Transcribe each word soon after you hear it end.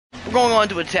we're going on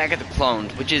to Attack of the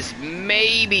Clones, which is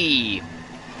maybe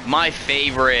my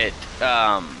favorite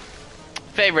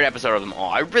favorite episode of them all.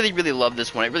 I really, really love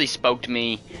this one. It really spoke to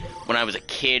me when I was a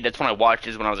kid. That's when I watched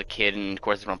this when I was a kid, and of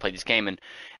course that's when I played this game. And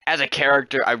as a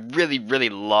character, I really, really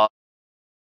love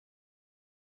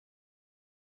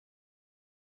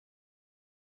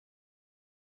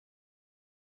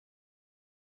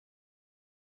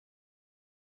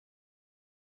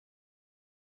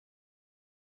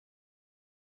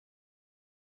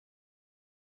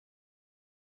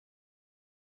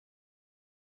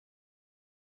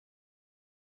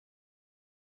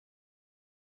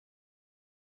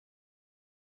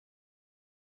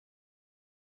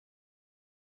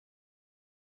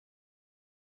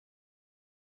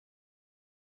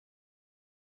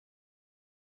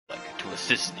to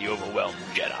assist the overwhelmed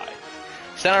Jedi.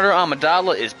 Senator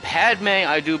Amidala is Padme,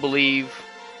 I do believe.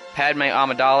 Padme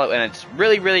Amidala, and it's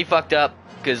really, really fucked up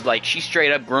because, like, she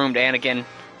straight up groomed Anakin.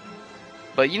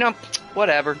 But, you know,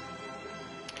 whatever.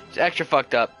 It's extra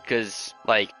fucked up because,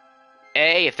 like,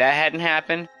 if that hadn't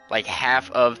happened, like, half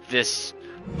of this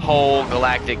whole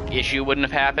galactic issue wouldn't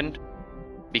have happened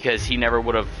because he never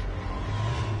would have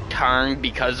turned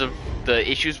because of the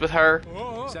issues with her.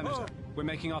 Senator, we're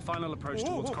making our final approach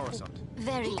towards Coruscant.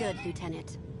 Very good,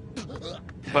 Lieutenant.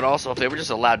 But also, if they were just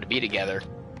allowed to be together,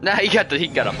 nah, he got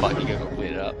a fuck. You gotta go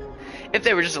clean it up. If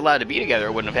they were just allowed to be together,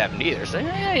 it wouldn't have happened either. So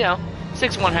yeah, you know,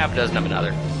 6 1 half a dozen of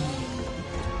another.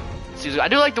 See, I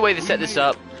do like the way they set this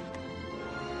up.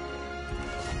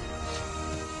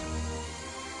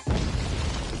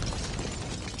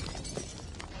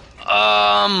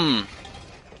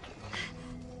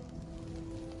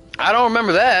 I don't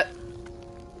remember that.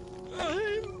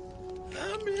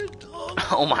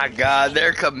 Oh my God,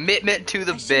 their commitment to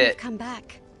the bit. Come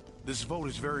back. This vote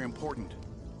is very important.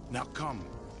 Now come.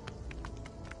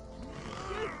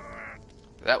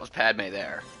 That was Padme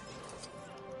there.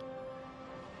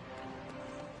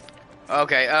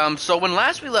 Okay, so when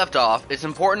last we left off, it's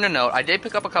important to note, I did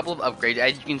pick up a couple of upgrades.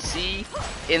 As you can see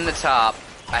in the top,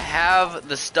 I have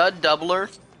the stud doubler.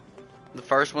 The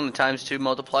first one, the ×2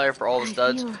 multiplier for all the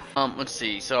studs. Let's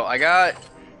see, so I got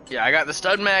the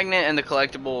stud magnet and the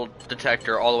collectible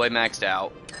detector all the way maxed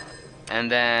out.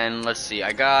 And then, let's see,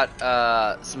 I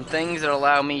got some things that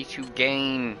allow me to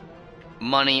gain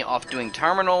money off doing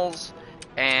terminals.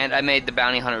 And I made the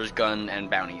bounty hunter's gun and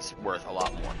bounties worth a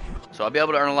lot more. So I'll be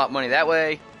able to earn a lot of money that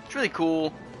way. It's really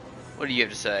cool. What do you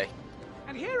have to say?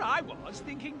 And here I was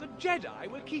thinking the Jedi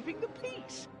were keeping the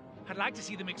peace. I'd like to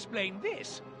see them explain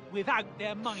this without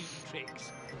their mind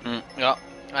tricks. Yeah,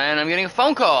 and I'm getting a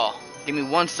phone call. Give me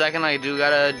 1 second, I do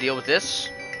gotta deal with this.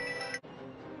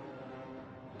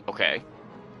 Okay.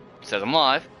 It says I'm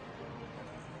live.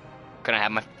 Can I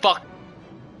have my fuck?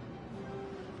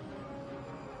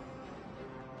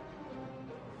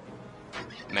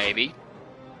 Maybe.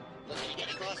 Looking to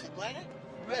get across the planet?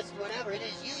 Rest whatever it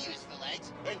is you use for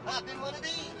legs and pop in one of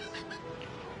these.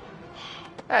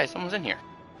 Hey, someone's in here.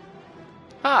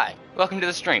 Hi, welcome to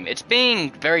the stream. It's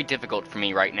being very difficult for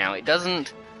me right now. It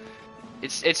doesn't...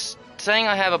 It's saying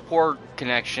I have a poor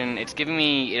connection. It's giving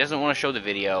me... It doesn't want to show the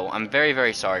video. I'm very,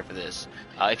 very sorry for this.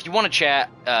 If you want to chat,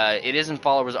 it is in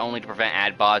followers only to prevent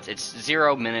ad bots. It's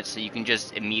 0 minutes, so you can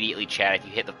just immediately chat if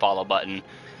you hit the follow button.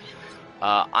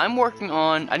 I'm working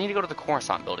on... I need to go to the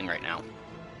Coruscant building right now.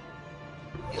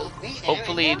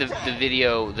 Hopefully the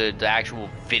video, the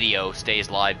actual video stays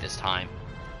live this time.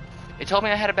 It told me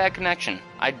I had a bad connection.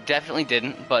 I definitely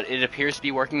didn't, but it appears to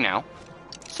be working now.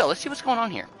 So, let's see what's going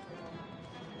on here.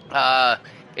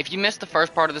 If you missed the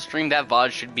first part of the stream, that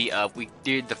VOD should be up. We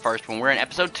did the first one. We're in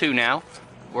episode 2 now.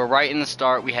 We're right in the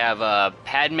start. We have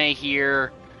Padme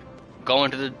here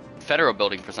going to the Federal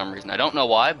building for some reason. I don't know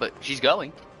why, but she's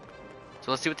going.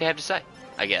 So let's see what they have to say,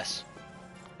 I guess.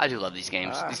 I do love these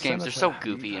games. These games are so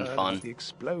goofy and fun. The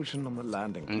explosion on the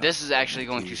landing. And this is actually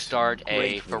going to start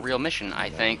a for real mission,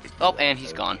 I think. Oh, and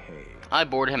he's gone. I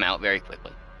boarded him out very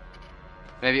quickly.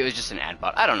 Maybe it was just an ad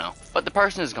bot. I don't know. But the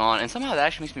person is gone, and somehow that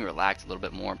actually makes me relax a little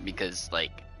bit more because,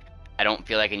 like, I don't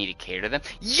feel like I need to cater to them.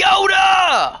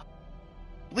 Yoda!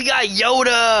 We got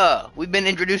Yoda! We've been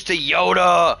introduced to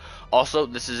Yoda! Also,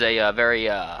 this is a very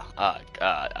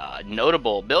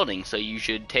notable building, so you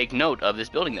should take note of this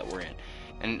building that we're in.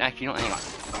 And actually, you know, hang on.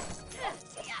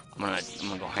 I'm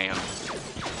gonna go ham.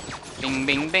 Bing,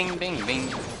 bing, bing, bing, bing.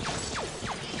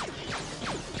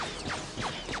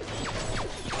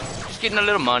 Just getting a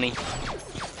little money.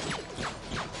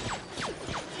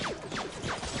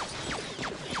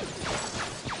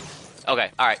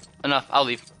 Okay, alright, enough, I'll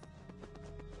leave.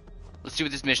 Let's see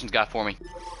what this mission's got for me.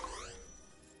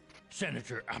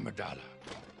 Senator Amidala,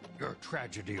 Your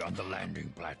tragedy on the landing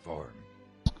platform.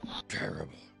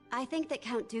 Terrible. I think that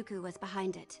Count Dooku was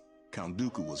behind it. Count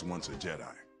Dooku was once a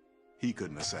Jedi. He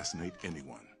couldn't assassinate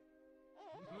anyone.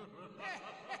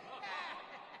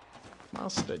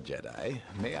 Master Jedi,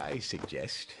 may I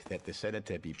suggest that the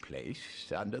Senator be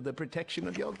placed under the protection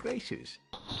of your graces?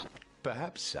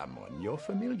 Perhaps someone you're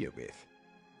familiar with.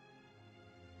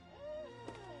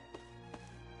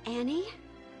 Annie?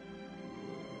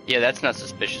 Yeah, that's not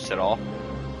suspicious at all.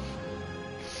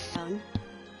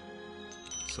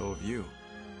 So have you.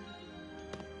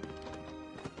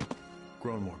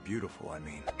 Grown more beautiful, I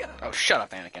mean. Oh, shut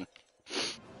up, Anakin.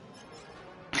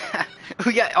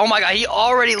 Oh my god, he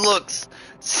already looks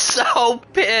so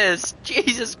pissed.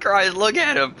 Jesus Christ, look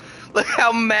at him. Look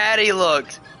how mad he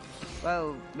looks.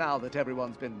 Well, now that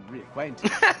everyone's been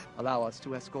reacquainted, allow us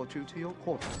to escort you to your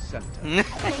quarters, Senator.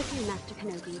 Thank you, Master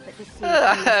Kenobi, but this seems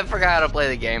I forgot how to play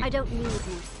the game. I don't need more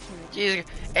security. Jesus,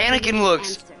 Anakin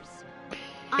looks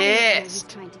pissed.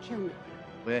 Trying to kill me.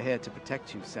 We're here to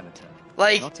protect you, Senator.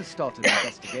 Like, not to start an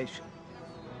investigation.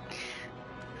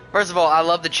 First of all, I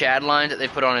love the Chad lines that they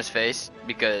put on his face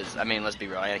because, I mean, let's be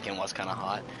real, Anakin was kind of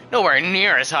hot. Nowhere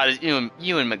near as hot as Ewan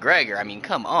McGregor. I mean,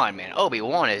 come on, man.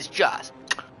 Obi-Wan is just...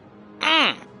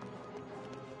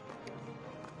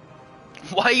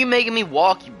 Why are you making me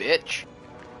walk, you bitch?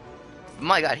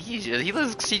 My god,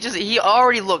 he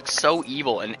already looks so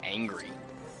evil and angry.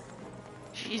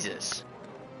 Jesus.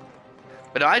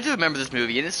 But I do remember this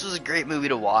movie, and this was a great movie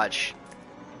to watch.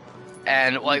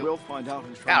 And like, we'll find out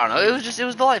who's I don't know, it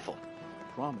was delightful.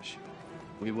 I promise you,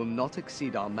 we will not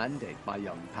exceed our mandate, my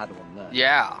young Padawan nerd.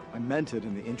 Yeah. I meant it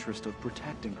in the interest of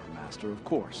protecting our master, of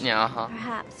course. Yeah,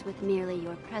 Perhaps with merely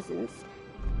your presence,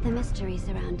 the mystery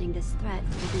surrounding this threat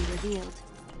will be revealed.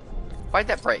 Why'd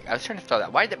that break? I was trying to throw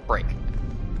that. Why'd that break?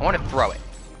 I want to throw it.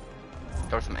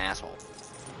 Throw some asshole.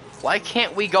 Why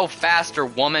can't we go faster,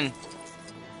 woman?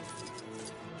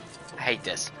 I hate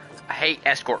this. I hate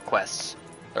escort quests.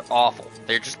 They're awful.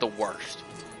 They're just the worst.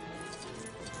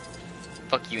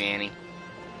 Fuck you, Annie.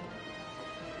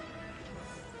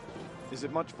 Is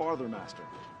it much farther, Master?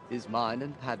 Is mine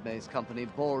and Padme's company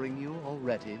boring you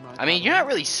already, my I mean, you're not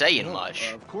really saying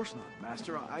much. Of course not,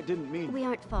 Master. I didn't mean... We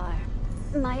aren't far.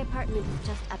 My apartment is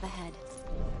just up ahead.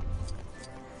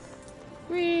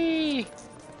 Whee!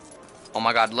 Oh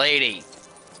my god, lady!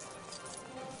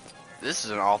 This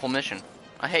is an awful mission.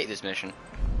 I hate this mission.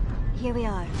 Here we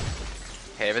are.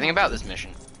 Hate everything about this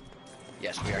mission.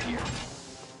 Yes, we are here.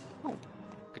 Oh,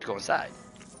 good to go inside.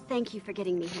 Thank you for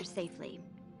getting me here safely.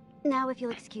 Now, if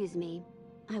you'll excuse me,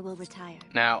 I will retire.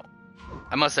 Now,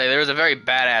 I must say, there was a very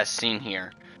badass scene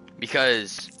here.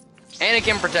 Because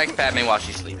Anakin protects Padme while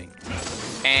she's sleeping.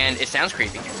 And it sounds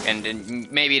creepy.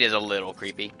 And maybe it is a little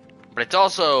creepy. But it's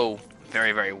also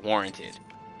very, very warranted.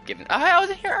 Given I was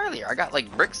in here earlier. I got, like,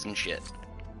 bricks and shit.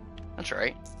 That's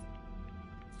right.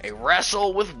 A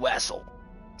wrestle with Wessel.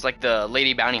 It's like the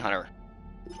Lady Bounty Hunter.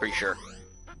 Pretty sure.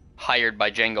 Hired by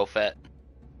Jango Fett.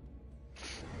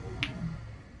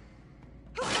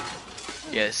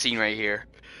 Yeah, the scene right here.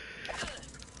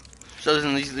 Shows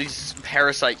them these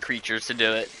parasite creatures to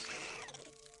do it.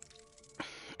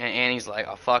 And Annie's like,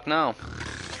 oh fuck no.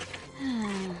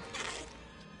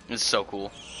 It's so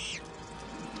cool.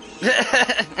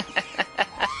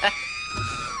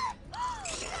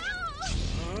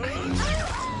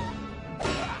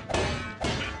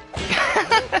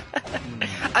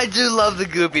 I do love the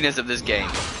goopiness of this game.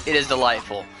 It is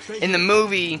delightful. In the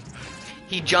movie,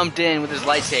 he jumped in with his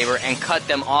lightsaber and cut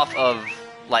them off of,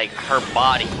 like, her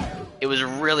body. It was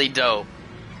really dope.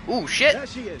 Ooh, shit. There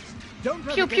she is. Don't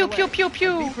Pew, pew, pew, pew,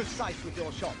 pew. Be precise with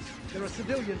your shots. There are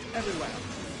civilians everywhere.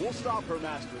 We'll stop her,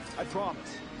 Master. I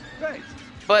promise. Great.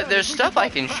 But there's stuff I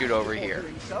can shoot over here.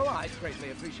 So I'd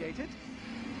greatly appreciate it.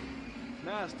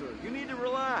 Master, you need to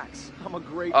relax. I'm a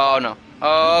great... Oh, no.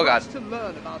 Oh, God. To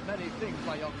learn about many things,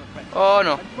 my young apprentice. Oh,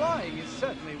 no. And flying is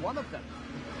certainly one of them.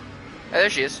 Hey,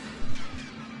 there she is.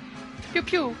 Pew,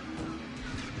 pew.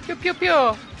 Pew, pew,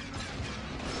 pew.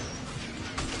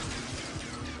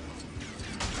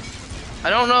 I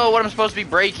don't know what I'm supposed to be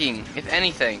breaking, if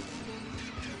anything.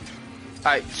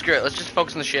 Alright, screw it. Let's just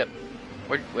focus on the ship.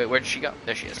 Where'd she go?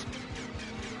 There she is.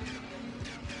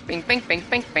 Bing, bing, bing,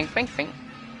 bing, bing, bing, bing.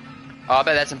 Oh, I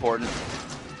bet that's important.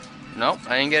 Nope,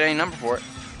 I didn't get any number for it.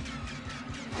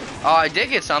 Oh, I did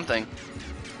get something.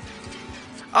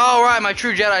 Oh, right, my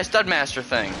True Jedi Studmaster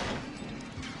thing.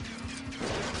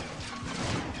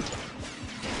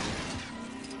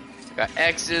 I got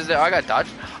X's there. Oh, I got dodge.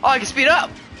 Oh, I can speed up.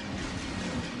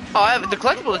 Oh, I have the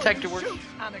collectible detector works.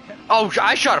 Oh,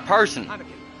 I shot a person. Anakin,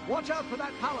 watch out for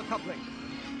that power coupling.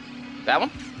 That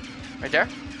one? Right there?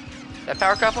 That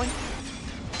power coupling?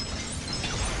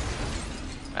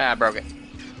 Ah, I broke it.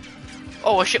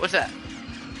 Oh shit, what's that?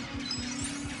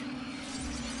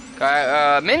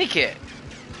 Mini kit.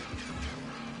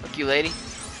 Fuck you, lady.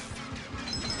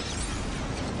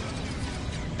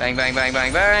 Bang, bang, bang,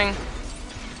 bang, bang.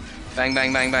 Bang,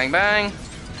 bang, bang, bang, bang.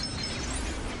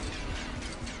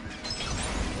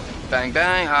 Bang,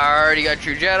 bang. I already got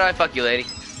True Jedi. Fuck you, lady.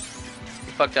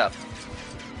 You fucked up.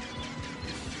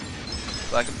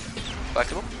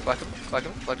 Flexible, flexible,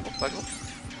 flexible, flexible, flexible.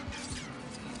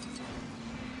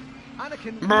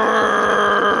 Anakin, you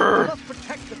must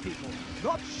protect the people,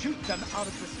 not shoot them out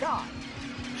of the sky.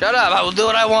 Shut up, I will do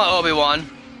what I want, Obi-Wan.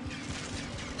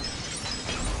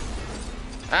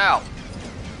 Ow.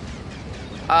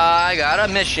 I got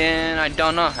a mission, I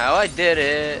don't know how I did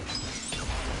it.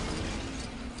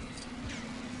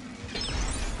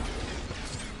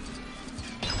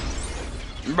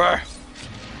 Brr.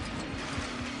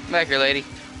 Back here, lady.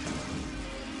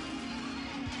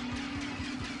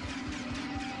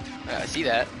 I see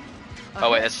that.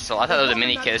 Oh wait, that's just a, I thought it was a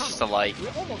mini kit, it's just a light. We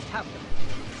almost have them.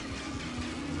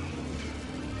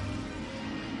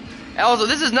 Also,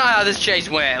 this is not how this chase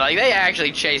went. Like, they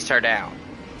actually chased her down.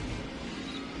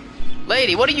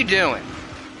 Lady, what are you doing?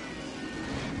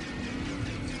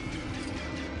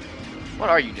 What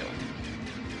are you doing?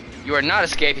 You are not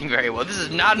escaping very well. This is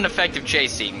not an effective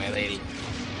chase scene, my lady.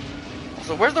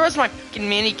 Also, where's the rest of my fucking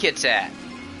mini kits at?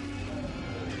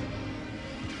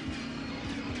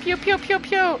 Pew, pew, pew,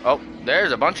 pew. Oh,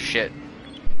 there's a bunch of shit.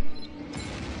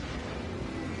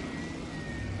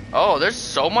 Oh, there's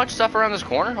so much stuff around this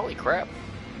corner. Holy crap.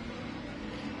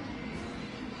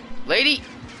 Lady.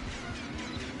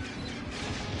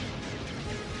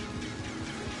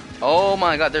 Oh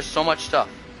my god, there's so much stuff.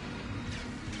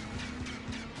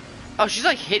 Oh, she's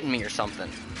like hitting me or something.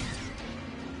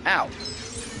 Ow.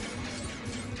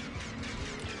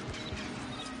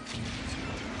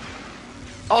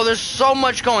 Oh, there's so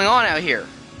much going on out here.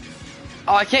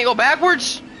 Oh, I can't go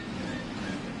backwards?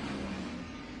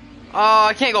 Oh,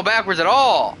 I can't go backwards at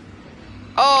all.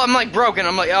 Oh, I'm like broken.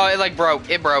 I'm like, oh, it like broke.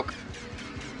 It broke.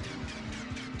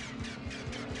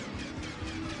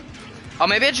 Oh,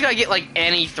 maybe I just gotta get like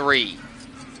any 3.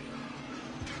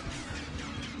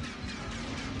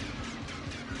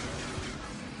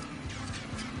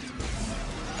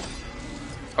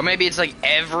 Or maybe it's like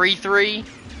every 3.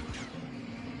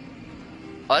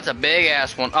 Oh, that's a big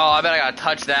ass one. Oh, I bet I gotta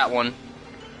touch that one.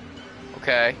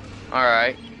 Okay.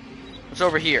 Alright. What's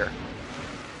over here?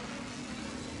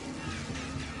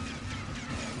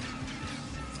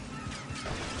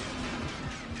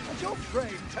 Has your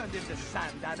brain turned into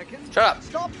sand, Anakin? Shut up.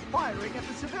 Stop firing at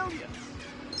the civilians.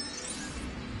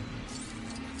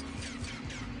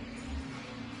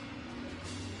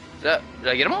 Did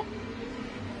I get them all?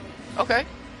 Okay.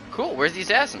 Cool. Where's the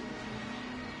assassin?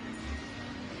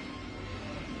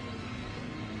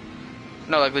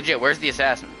 No, like legit, where's the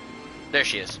assassin? There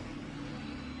she is.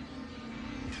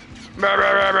 Rah,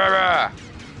 rah, rah, rah, rah.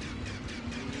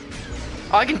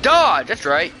 Oh, I can dodge! That's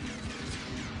right.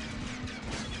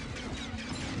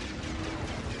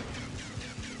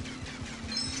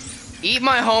 Eat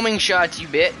my homing shots, you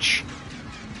bitch.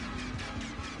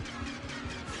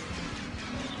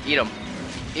 Eat them.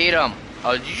 Eat them.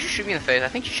 Oh, did you just shoot me in the face? I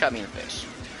think you shot me in the face.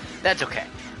 That's okay.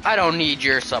 I don't need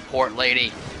your support,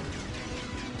 lady.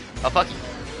 Oh, fuck you.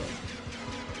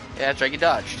 Yeah, that's right, you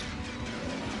dodged.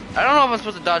 I don't know if I'm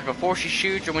supposed to dodge before she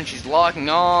shoots or when she's locking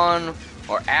on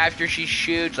or after she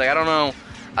shoots. Like, I don't know.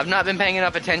 I've not been paying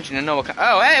enough attention to know what kind.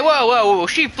 Oh, hey, whoa, whoa, whoa.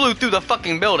 She flew through the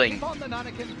fucking building. Come on then,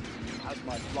 Anakin. Has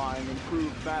my flying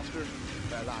improved, Master?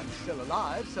 Well, I'm still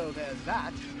alive, so there's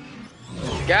that.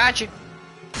 Gotcha.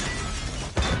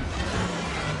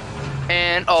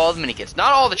 And all the mini kits.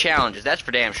 Not all the challenges, that's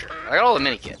for damn sure. I got all the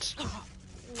mini kits.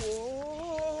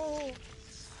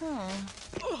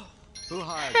 Who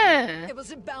hired you? It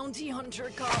was a bounty hunter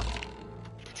cop.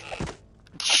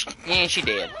 Yeah, she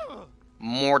did.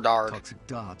 More dart. Toxic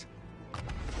dart.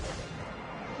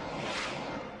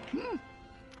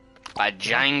 A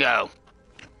Django.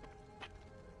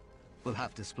 We'll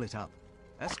have to split up.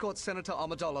 Escort Senator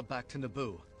Amidala back to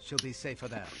Naboo. She'll be safer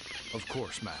there. Of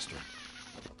course, Master.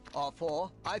 R4,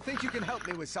 I think you can help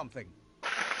me with something.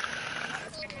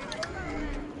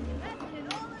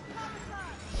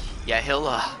 Yeah,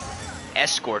 he'll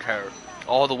escort her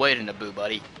all the way to Naboo,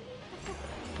 buddy.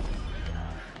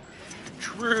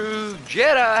 True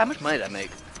Jedi. How much money did I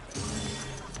make?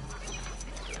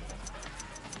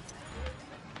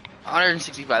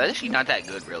 165. That's actually not that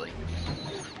good, really.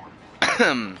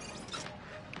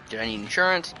 Did I need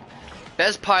insurance?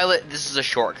 Best pilot. This is a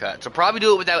shortcut, so probably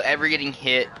do it without ever getting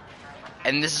hit.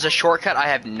 and this is a shortcut, I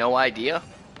have no idea.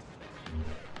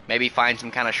 Maybe find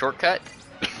some kind of shortcut.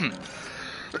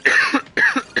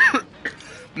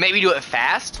 Maybe do it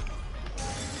fast.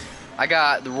 I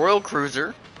got the Royal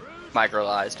Cruiser,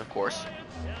 microized, of course.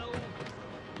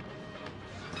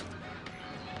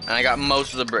 And I got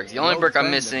most of the bricks. The only brick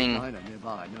I'm missing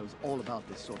nearby knows all about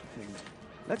this sort of thing.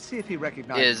 Let's see if he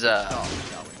recognizes is the star,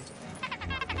 shall we?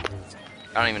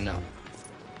 I don't even know.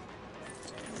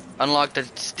 Unlock the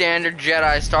standard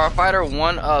Jedi Starfighter,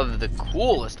 one of the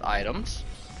coolest items.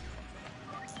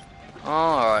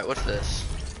 Alright, what's this?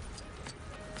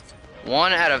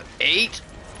 1 out of 8?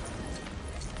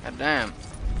 God damn.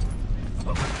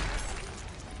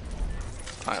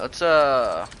 Alright, let's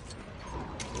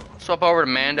swap over to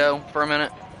Mando for a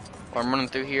minute while I'm running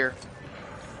through here.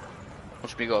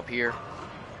 Wants me to go up here,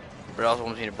 but it also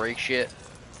wants me to break shit.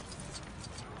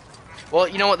 Well,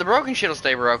 you know what? The broken shit will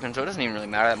stay broken, so it doesn't even really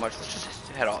matter that much. Let's just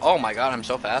head off. Oh my god, I'm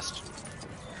so fast.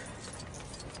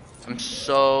 I'm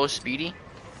so speedy.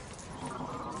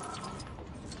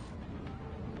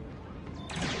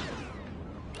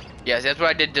 Yes, that's what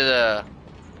I did to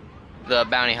the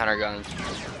bounty hunter guns.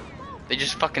 They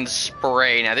just fucking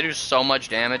spray now. They do so much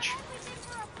damage.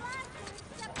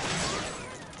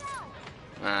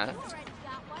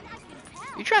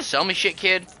 You trying to sell me shit,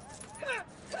 kid?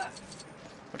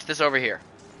 What's this over here?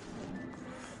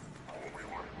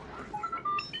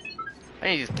 I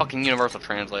need this fucking universal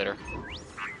translator.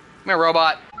 Come here,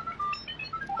 robot.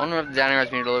 Owner of the dining room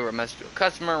asked me to deliver a message to a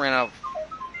customer. Ran out.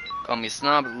 Call me a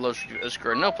snob. Low street of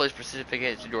Uscrew. No place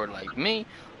specific to door like me.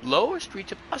 Lower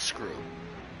streets of Uscrew.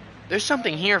 There's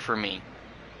something here for me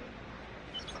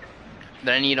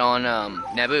that I need on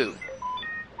Naboo.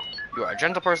 You are a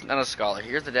gentle person and a scholar.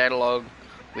 Here's the dialogue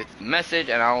with the message,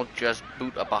 and I'll just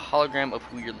boot up a hologram of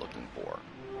who you're looking for.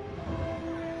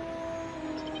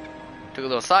 Took a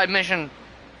little side mission.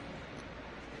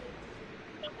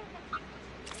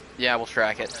 Yeah, we'll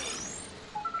track it.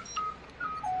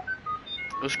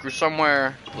 We'll screw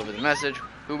somewhere, deliver the message.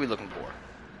 Who are we looking for?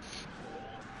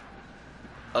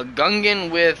 A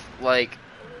Gungan with, like,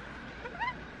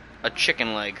 a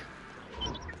chicken leg.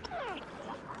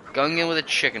 Gungan with a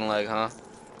chicken leg, huh?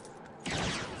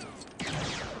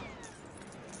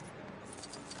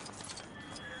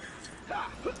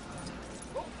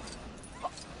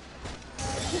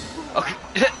 Okay.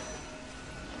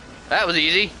 That was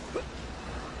easy.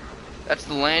 That's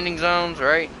the landing zones,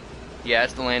 right? Yeah,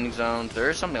 it's the landing zones. There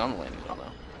is something on the landing zone,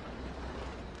 though.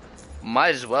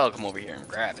 Might as well come over here and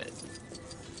grab it.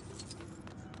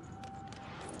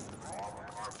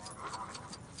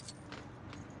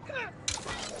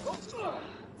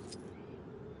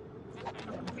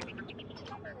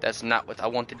 That's not what I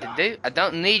wanted to do. I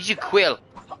don't need you, Quill.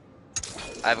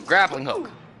 I have a grappling hook.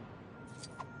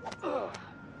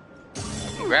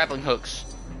 Grappling hooks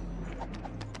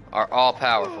are all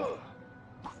powerful.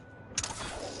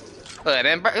 Look,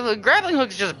 man, grappling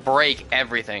hooks just break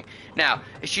everything. Now,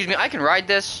 excuse me, I can ride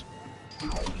this.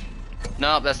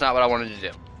 No, that's not what I wanted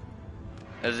to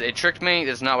do. It tricked me.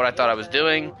 That's not what I thought I was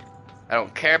doing. I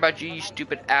don't care about you, you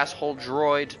stupid asshole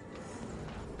droid.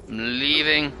 I'm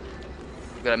leaving.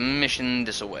 I've got a mission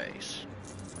this a ways.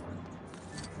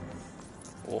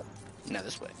 Oh, now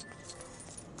this way.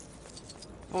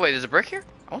 Oh, wait, there's a brick here?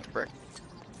 I want the brick.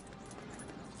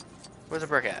 Where's the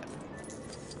brick at?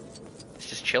 It's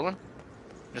just chilling?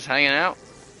 Just hanging out?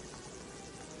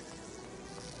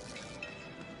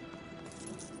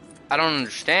 I don't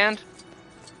understand.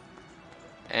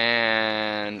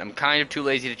 And I'm kind of too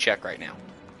lazy to check right now.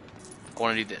 I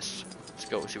want to do this. Let's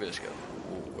go, see where this goes.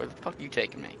 Ooh, where the fuck are you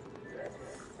taking me?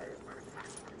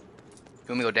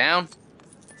 You want me to go down?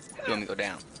 You want me to go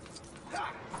down?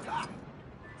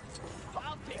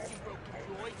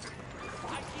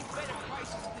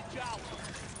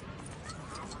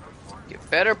 Get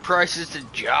better prices to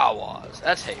Jawas.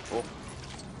 That's hateful.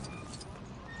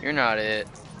 You're not it.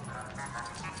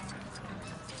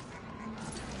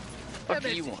 What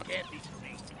do you want?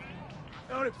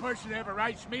 The only person that ever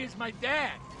writes me is my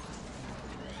dad.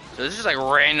 So this is like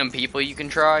random people you can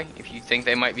try if you think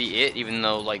they might be it, even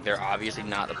though like they're obviously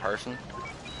not the person.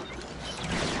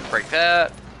 Break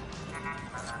that.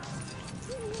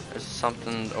 There's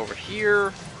something over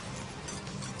here.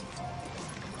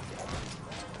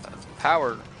 A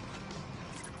power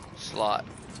slot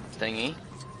thingy.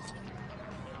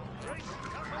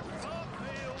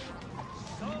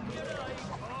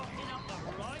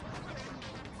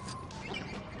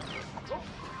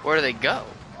 Where do they go?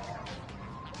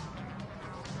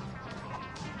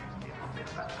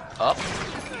 Up?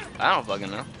 I don't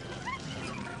fucking know.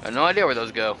 I have no idea where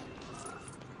those go.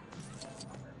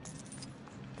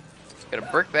 Got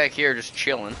a brick back here just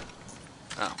chilling.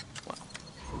 Oh, well.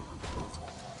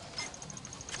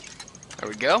 There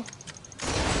we go.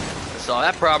 Solve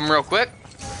that problem real quick.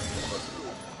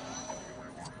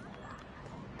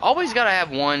 Always gotta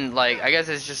have one, like, I guess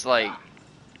it's just like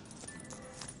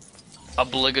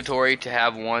obligatory to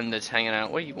have one that's hanging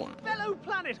out. What do you want? Fellow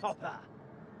planet hopper,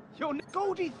 your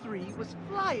Goldie 3 was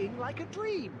flying like a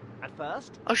dream at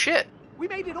first. Oh shit. We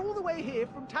made it all the way here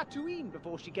from Tatooine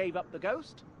before she gave up the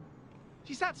ghost.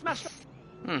 She sat smashed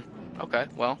up. Okay,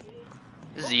 well,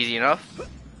 this is easy enough. Up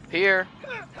here.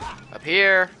 Up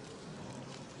here.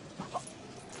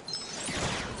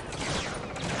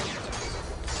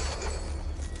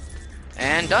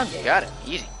 And done. Got it.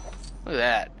 Easy. Look at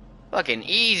that. Fucking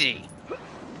easy.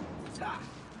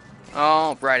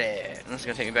 Alrighty. That's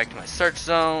gonna take me back to my search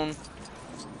zone.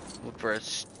 Look for a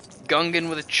Gungan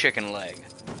with a chicken leg.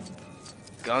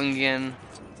 Gungan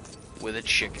with a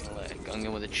chicken leg.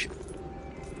 Gungan with a chicken.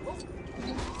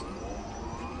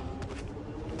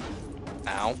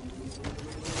 Ow.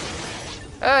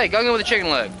 Hey, Gungan with a chicken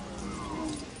leg.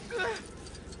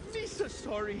 Misa,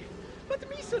 sorry, but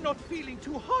Misa not feeling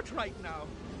too hot right now.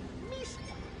 Misa,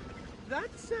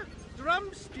 that's a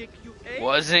drumstick you ate.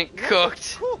 Wasn't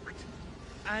cooked. Cooked.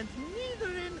 And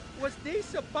neither in was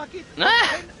this a bucket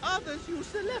Ah! and others you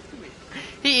left with.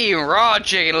 He eating raw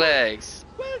chicken legs.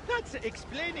 Well, that's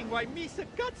explaining why Misa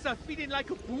guts are feeling like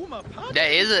a boomer puppy.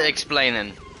 That is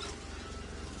explaining.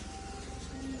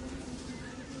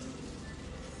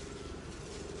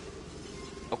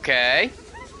 Okay.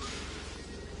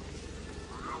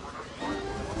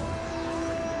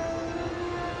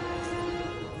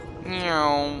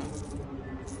 Meow.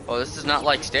 Oh, this is not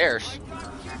like stairs.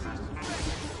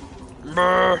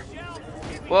 Brr.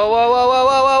 Whoa, whoa, whoa, whoa,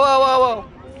 whoa, whoa, whoa, whoa, whoa.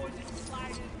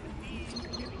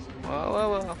 Whoa,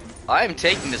 whoa, whoa. I am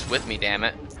taking this with me, damn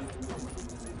it.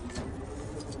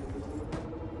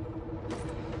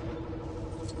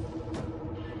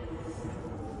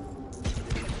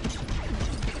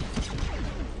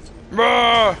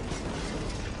 Brr.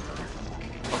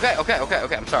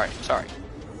 Okay, I'm sorry,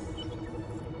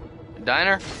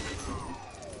 Diner?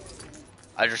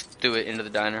 I just threw it into the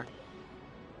diner.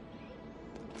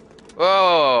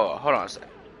 Whoa, hold on a sec.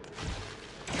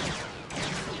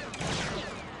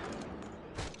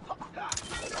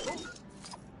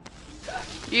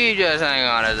 You just hang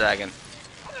on a second.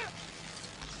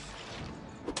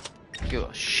 Give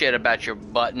a shit about your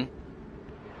button.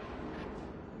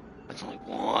 That's only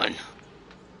one.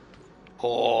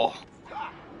 Oh.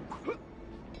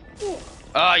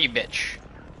 Ah, you bitch.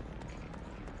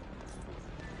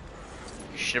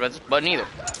 Shit about this button either.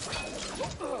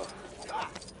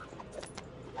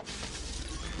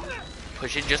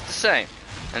 Push it just the same.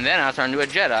 And then I'll turn into a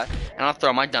Jedi, and I'll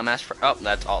throw my dumbass for— oh,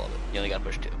 that's all of it. You only gotta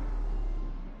push 2.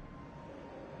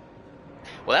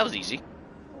 Well, that was easy.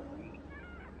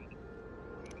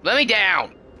 Let me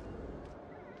down!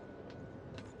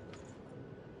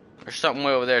 There's something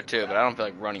way over there too, but I don't feel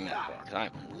like running that far, because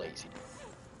I'm lazy.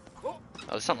 Oh,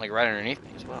 there's something like right underneath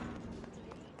me as well.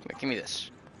 Here, give me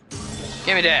this.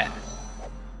 Give me that!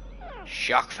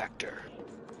 Shock factor.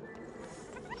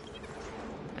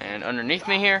 And underneath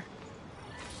me here.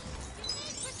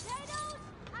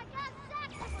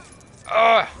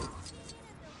 Ugh!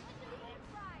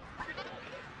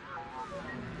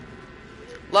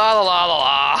 La la la la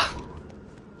la!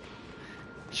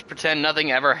 Just pretend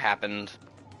nothing ever happened.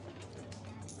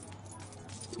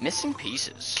 Missing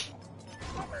pieces.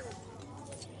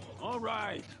 All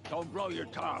right, don't blow your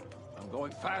top. I'm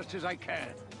going fast as I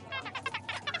can.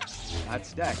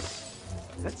 That's Dex.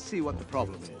 Let's see what the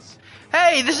problem is.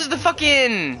 Hey, this is the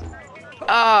fucking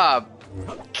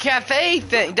cafe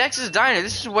thing. Dex's Diner.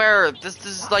 This is where this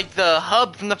is like the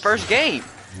hub from the first game.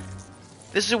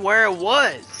 This is where it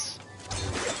was.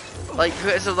 Like,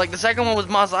 so like the second one was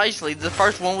Mos Eisley. The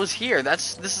first one was here.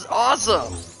 This is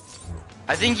awesome.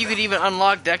 I think you could even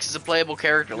unlock Dex as a playable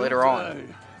character later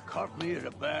on. Caught me at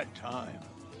a bad time.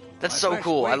 That's so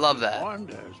cool. I love that.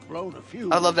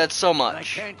 I love that so much. I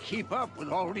can't keep up with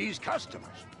all these customers.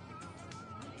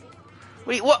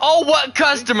 Wait, what? Oh, what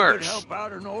customers? Help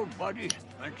out an old buddy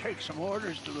and take some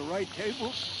orders to the right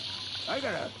table. I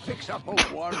gotta fix up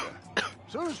old Wanda. As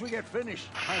soon as we get finished,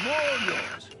 I'm all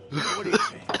yours. What do you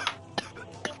say?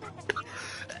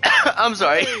 I'm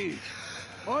sorry. Hey,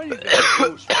 all you gotta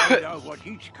do is find out what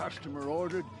each customer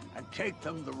ordered and take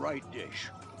them the right dish.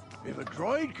 If a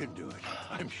droid can do it,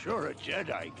 I'm sure a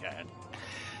Jedi can.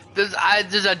 There's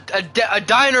a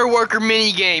diner worker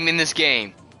mini game in this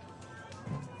game.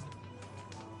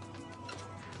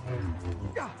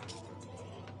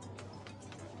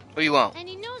 What do you want?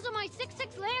 Any news on my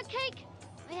 6/6 layer cake?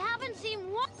 I haven't seen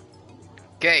one.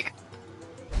 Cake.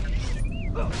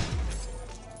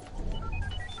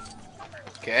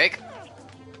 Cake.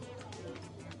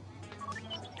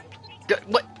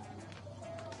 What?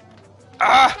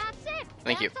 Ah! That's it.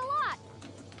 Thank you. That's a lot.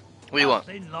 What do you want?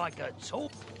 Nothing like a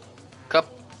talk. Cup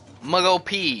Muggo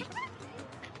P.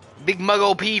 Big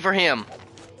Muggo P for him.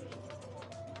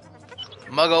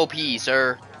 Muggo P,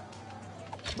 sir.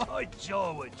 My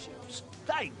Jawa chips.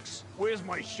 Thanks. Where's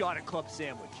my shot at club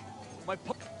sandwich? My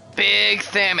Big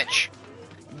sandwich.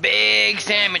 Big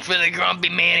sandwich for the grumpy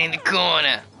man in the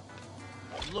corner.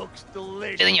 looks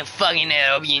delicious. Filling your fucking head.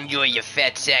 I hope you enjoy your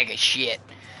fat sack of shit.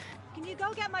 Can you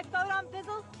go get my photon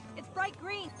fizzle? It's bright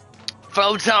green.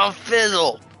 Photon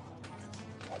fizzle.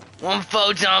 One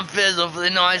photon fizzle for the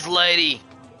nice lady.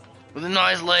 With the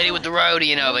nice lady with the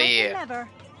roadie over here. Never.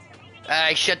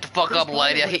 Hey, shut the fuck up,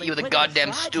 lady. I'll hit you with a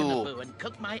goddamn stool. And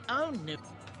cook my own new.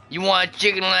 You want a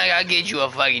chicken leg? I'll get you a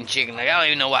fucking chicken leg. I don't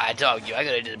even know why I talked to you. I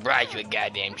could've just brought you a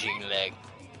goddamn chicken leg.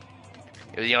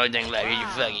 It was the only thing left. Here's your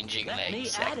fucking chicken leg, you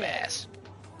sack of ass.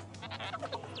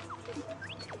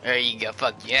 There you go.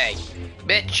 Fuck you. Hey,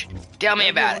 bitch, tell me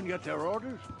about it. Everyone get their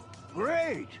orders?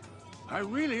 Great. I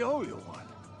really owe you one.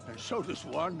 And so does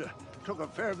Wanda. Took a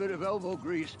fair bit of elbow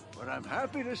grease, but I'm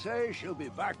happy to say she'll be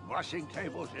back bussing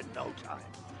tables in no time.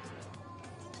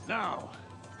 Now,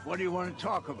 what do you want to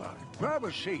talk about? Grab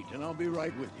a seat and I'll be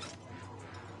right with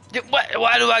you.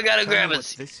 Why do I gotta grab a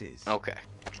seat? This is. Okay.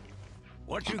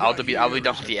 What you I'll got be here done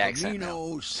is with a the accent now.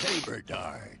 Camino saber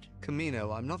dart.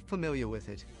 Camino, I'm not familiar with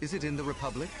it. Is it in the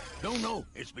Republic? No,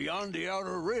 it's beyond the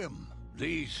Outer Rim.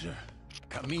 These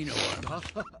Camino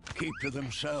keep to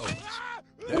themselves.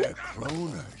 They're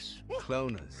cloners.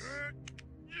 Cloners.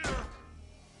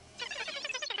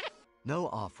 No,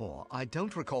 R4. I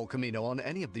don't recall Camino on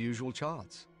any of the usual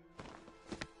charts.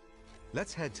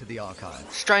 Let's head to the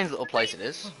archives. Strange little place it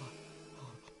is.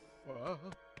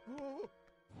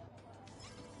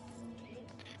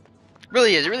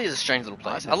 Really is. It really is a strange little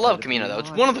place. I love Camino though. It's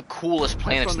one of the coolest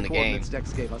planets in the game.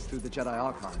 Dex gave us through the Jedi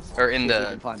archives. Or in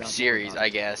the series, I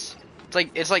guess.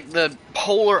 It's like the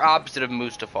polar opposite of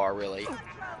Mustafar, really.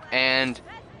 And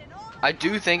I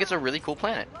do think it's a really cool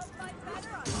planet.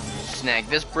 Snag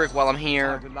this brick while I'm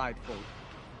here.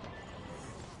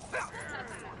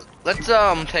 Let's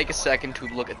take a second to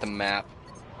look at the map.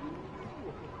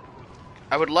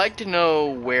 I would like to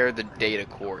know where the data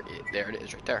core is. There it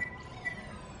is, right there.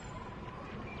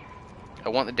 I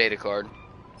want the data card.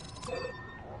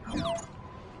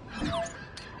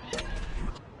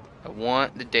 I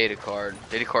want the data card.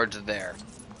 Data card's there.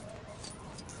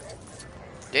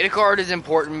 Data card is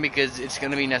important because it's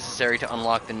going to be necessary to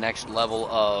unlock the next level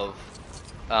of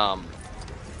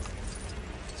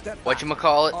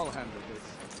whatchamacallit? I'll handle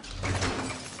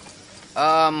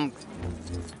this.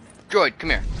 Droid, come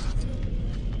here.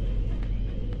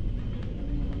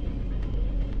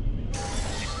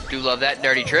 Do love that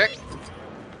dirty trick.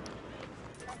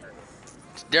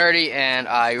 It's dirty and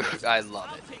I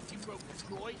love it.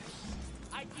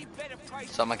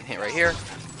 Something I can hit right here.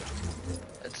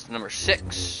 That's number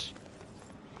 6.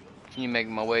 Can you make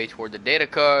my way toward the data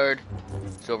card?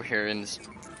 It's over here in this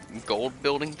gold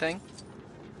building thing.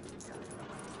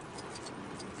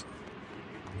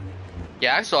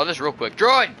 Yeah, I saw this real quick.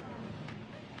 Droid!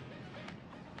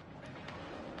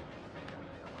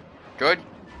 Droid?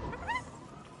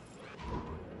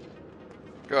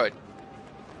 Droid.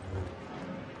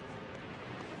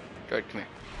 Droid, come here.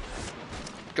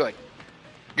 Droid.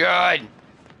 Droid!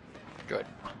 Droid.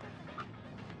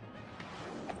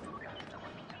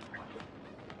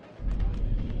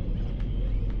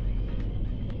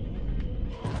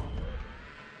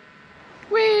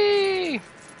 Whee!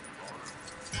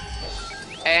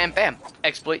 And bam,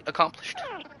 exploit accomplished.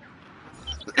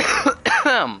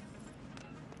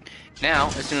 Now,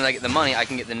 as soon as I get the money, I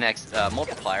can get the next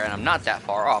multiplier, and I'm not that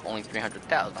far off, only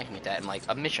 300,000. I can get that in like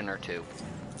a mission or two.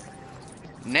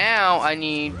 Now I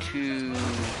need to...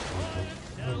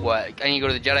 What? I need to go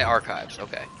to the Jedi Archives.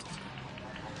 Okay.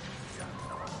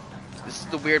 This is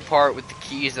the weird part with the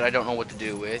keys that I don't know what to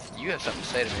do with. You have something to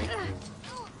say to me.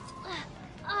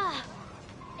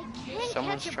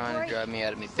 Someone's trying to drive me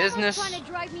out of my business. Someone's trying to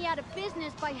drive me out of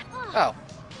business by... Oh.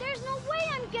 There's no way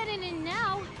I'm getting in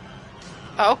now.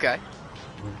 Oh, okay.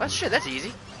 That's shit, that's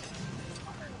easy.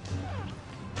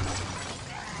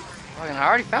 Fucking, I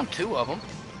already found 2 of them.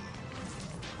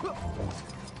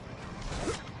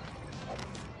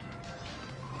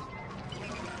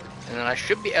 And then I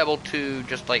should be able to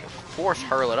just like force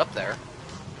hurl it up there.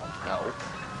 No.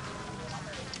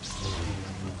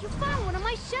 You found one of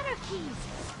my shutter keys.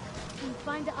 Can you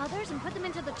find the others and put them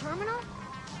into the terminal?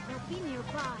 They'll be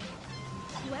nearby.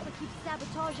 Whoever keeps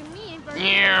sabotaging me ain't very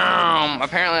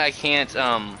Apparently I can't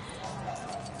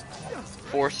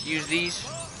force use these.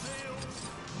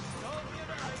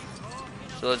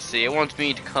 So let's see. It wants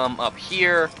me to come up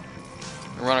here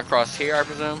and run across here, I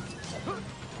presume.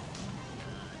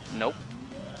 Nope.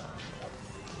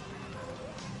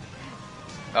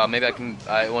 Maybe I can.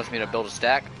 It wants me to build a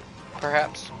stack,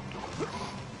 perhaps,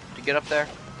 to get up there.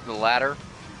 The ladder.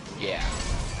 Yeah.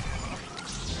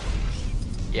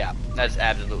 Yeah, that's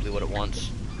absolutely what it wants.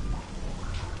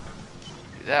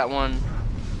 Do that one.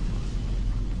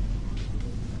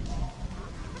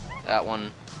 That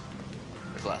one.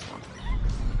 Where's the last one?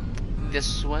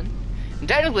 This one. And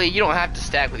technically, you don't have to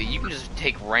stack with it. You can just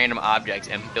take random objects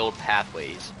and build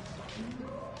pathways.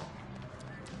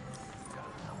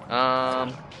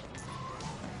 I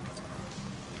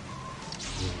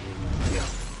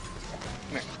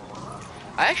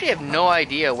actually have no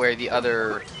idea where the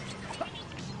other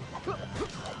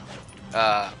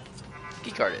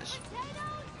key card is.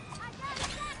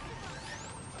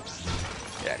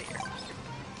 Get out of here.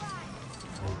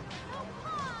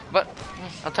 But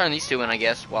I'll turn these two in, I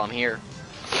guess, while I'm here.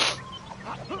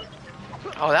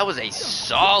 Oh, that was a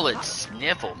solid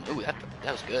sniffle. Ooh,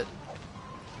 that was good.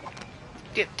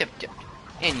 Dip, dip, dip.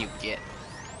 And you get.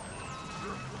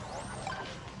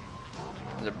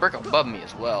 There's a brick above me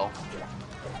as well.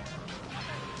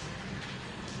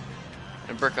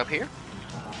 And a brick up here.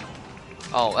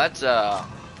 Oh, that's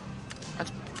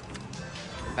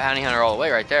bounty hunter all the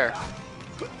way right there.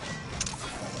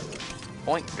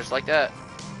 Point, just like that.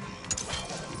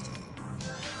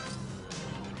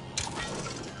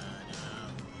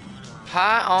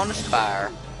 High on the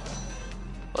spire.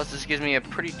 Plus, this gives me a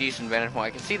pretty decent vantage point. I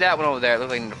can see that one over there. It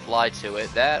looks like I need to fly to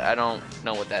it. That, I don't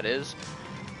know what that is.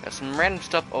 Got some random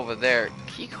stuff over there.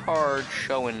 Key card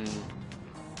showing.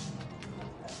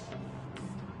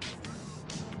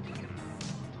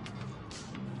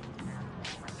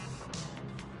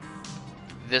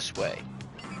 This way.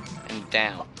 And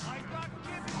down.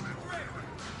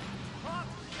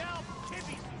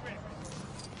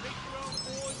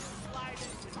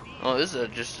 Oh, this is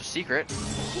just a secret.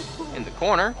 In the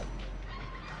corner.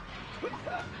 The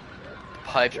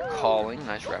pipes are calling.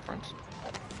 Nice reference.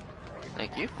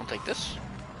 Thank you. I'll take this.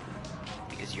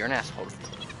 Because you're an asshole.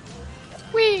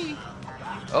 Whee!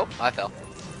 Oh, I fell.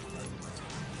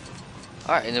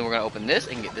 Alright, and then we're gonna open this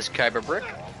and get this kyber brick.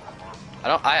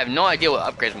 I have no idea what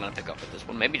upgrades I'm gonna pick up with this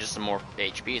one. Maybe just some more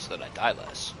HP so that I die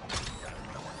less.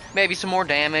 Maybe some more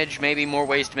damage, maybe more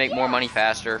ways to make more money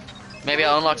faster. Maybe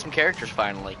I'll unlock some characters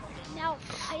finally. Now,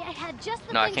 I had just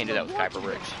the No, I thing can't do to that with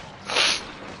reward kyber you. bricks.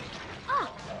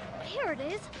 Ah, here it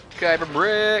is. Kyber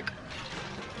brick!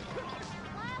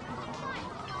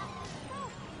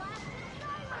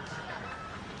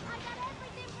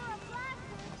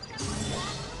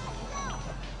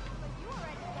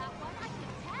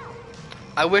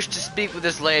 I wish to speak with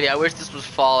this lady. I wish this was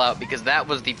Fallout because that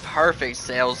was the perfect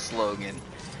sales slogan.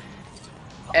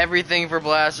 Everything for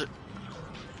Blaster.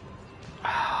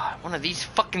 One of these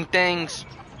fucking things.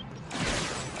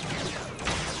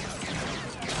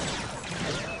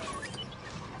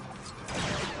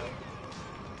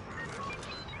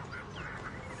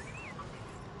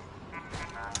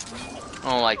 I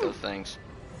don't like those things.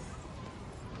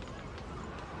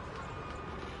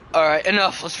 Alright,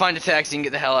 enough. Let's find a taxi and get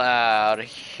the hell out of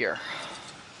here.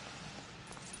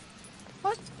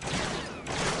 What?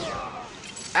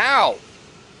 Ow!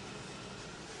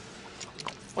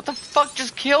 What the fuck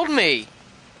just killed me?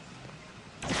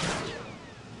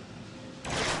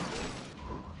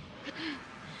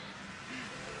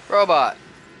 Robot.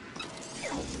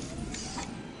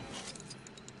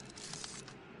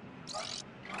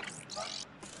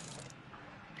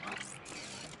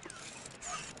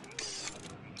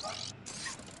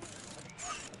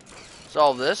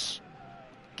 Solve this.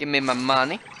 Give me my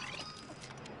money.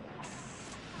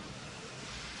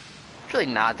 It's really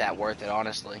not that worth it,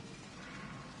 honestly.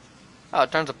 Oh,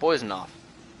 it turns the poison off.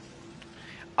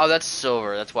 Oh, that's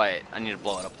silver. That's why I need to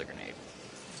blow it up with a grenade.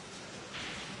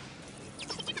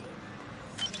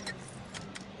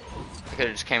 I could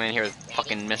have just came in here with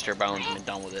fucking Mr. Bones and been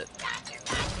done with it.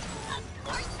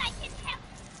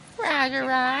 Roger,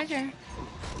 Roger.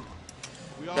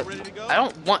 We all ready to go? I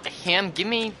don't want him. Give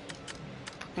me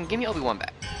Obi-Wan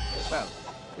back. Well,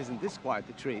 isn't this quite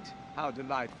the treat? How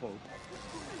delightful.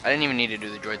 I didn't even need to do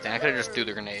the droid thing. I could have just threw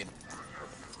the grenade.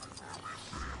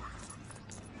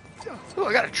 Ooh,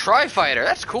 I got a Tri-Fighter.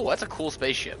 That's cool. That's a cool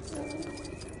spaceship.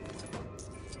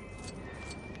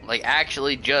 Like,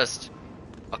 actually just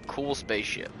a cool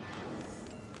spaceship.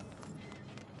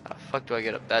 How the fuck do I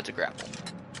get up? That's a grapple.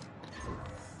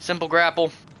 Simple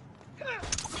grapple.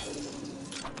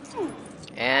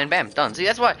 And bam, done. See,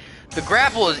 that's why the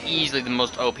grapple is easily the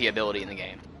most OP ability in the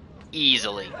game.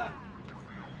 Easily.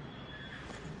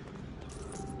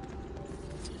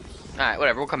 Alright,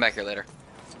 whatever. We'll come back here later.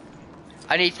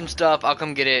 I need some stuff. I'll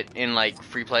come get it in, like,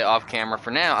 free play off camera. For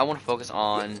now, I want to focus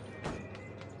on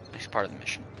the next part of the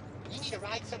mission. You need to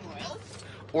ride somewhere else?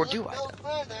 Or do I? Go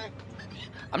further.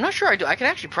 I'm not sure I do. I can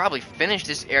actually probably finish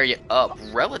this area up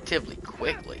relatively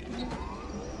quickly.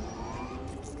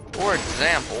 For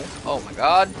example, oh my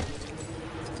god.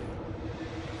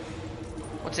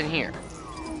 What's in here?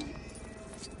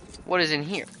 What is in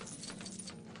here?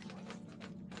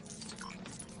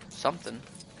 Something.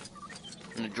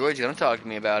 And the droid's gonna talk to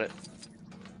me about it.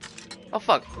 Oh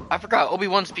fuck, I forgot,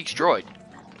 Obi-Wan speaks droid.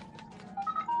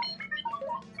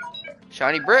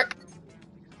 Shiny brick?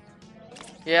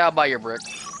 Yeah, I'll buy your brick.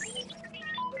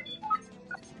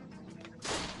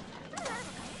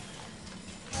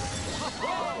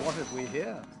 What have we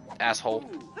here? Asshole.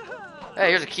 Hey,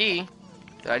 here's a key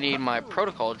that I need my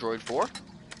protocol droid for.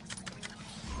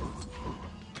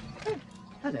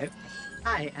 Hello,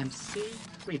 I am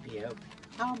C-3PO.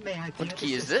 How may I be What of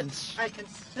key is assistance? this? I can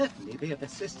certainly be of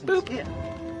assistance Boop. here.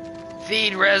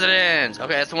 Feed residence!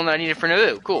 Okay, that's the one that I needed for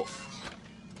Naboo. Cool.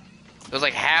 It was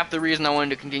like half the reason I wanted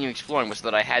to continue exploring was so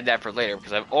that I had that for later,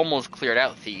 because I've almost cleared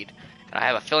out Theed. And I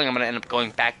have a feeling I'm going to end up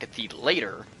going back to Theed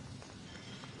later.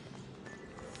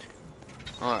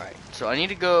 Alright, so I need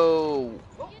to go...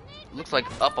 Looks like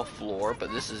up a floor,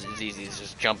 but this is as easy as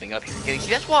just jumping up here.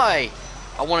 See, that's why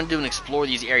I want to do and explore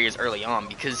these areas early on,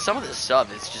 because some of this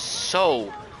stuff is just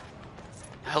so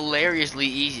hilariously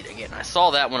easy to get. And I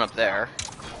saw that one up there.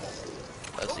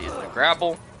 Let's see, is it a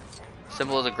grapple?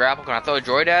 Simple as a grapple. Can I throw a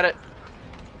droid at it?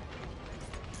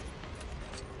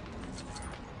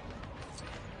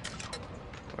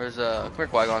 Where's come here,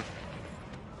 Qui-Gon.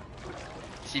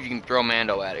 See if you can throw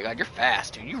Mando at it. God, you're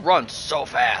fast, dude. You run so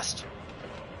fast.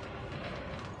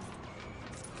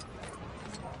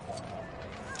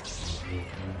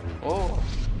 Oh.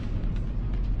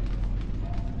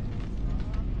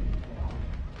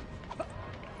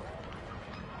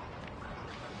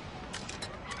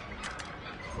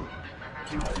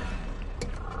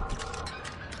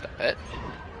 Stop it.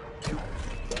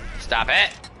 Stop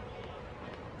it.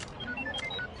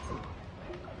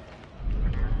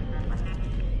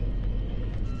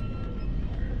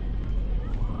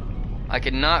 I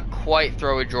cannot quite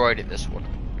throw a droid at this one.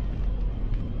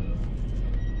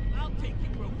 I'll take you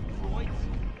broke droids.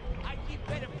 I give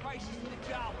better prices to the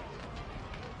job.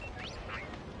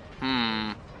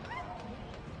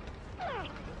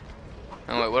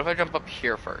 Oh wait, what if I jump up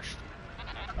here first?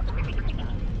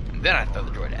 And then I throw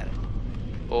the droid at it.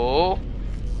 Oh.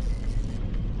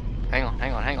 Hang on,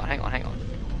 hang on, hang on, hang on, hang on.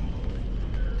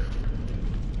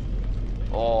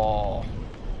 Oh.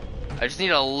 I just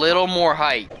need a little more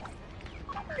height.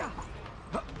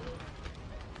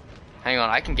 Hang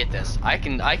on, I can get this. I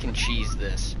can cheese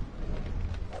this.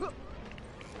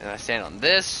 And I stand on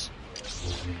this.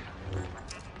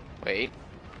 Wait.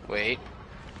 Wait.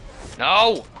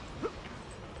 No!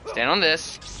 Stand on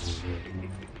this.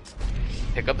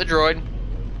 Pick up the droid.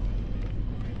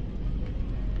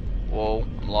 Whoa,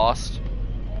 I'm lost.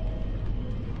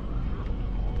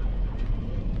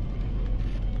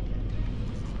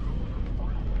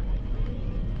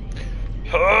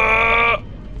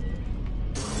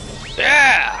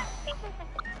 Yeah!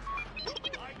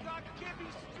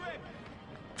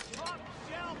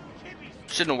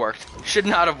 Shouldn't have worked. Should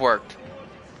not have worked.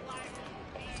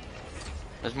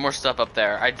 There's more stuff up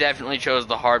there. I definitely chose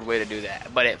the hard way to do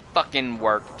that, but it fucking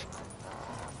worked.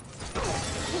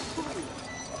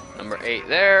 Number 8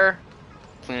 there.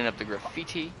 Cleaning up the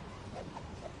graffiti.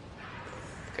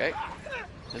 Okay.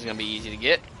 This is gonna be easy to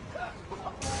get.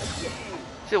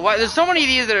 See, why there's so many of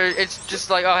these that are, it's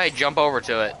just like, oh hey, jump over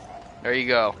to it. There you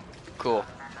go. Cool.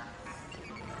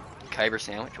 Kyber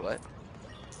sandwich, what?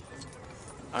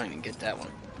 I don't even get that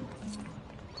one.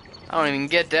 I don't even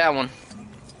get that one.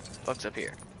 Fuck's up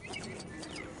here.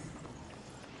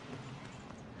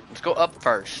 Let's go up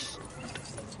first.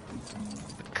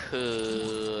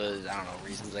 Because, I don't know,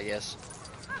 reasons, I guess.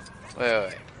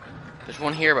 Wait. There's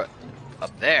one here, but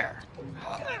up there.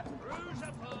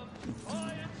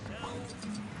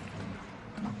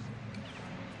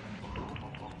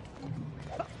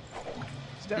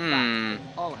 Step back.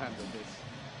 I'll handle this.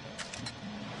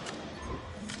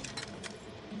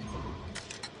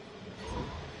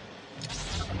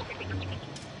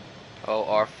 Oh,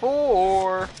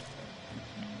 R4.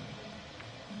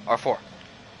 R4.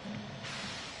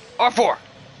 R4.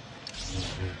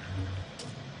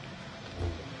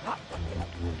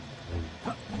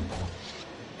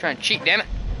 Trying to cheat, damn it.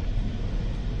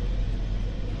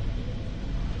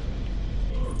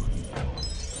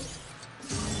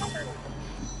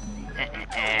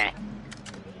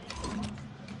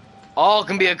 All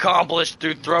can be accomplished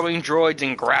through throwing droids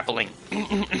and grappling.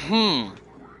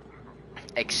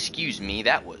 Excuse me,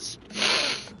 that was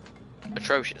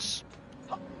atrocious.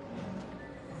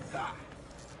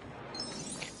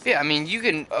 Yeah, I mean, you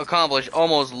can accomplish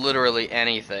almost literally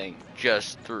anything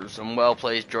just through some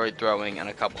well-placed droid throwing and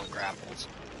a couple of grapples.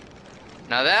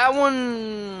 Now that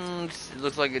one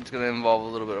looks like it's going to involve a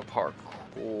little bit of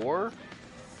parkour.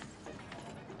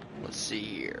 Let's see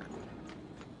here.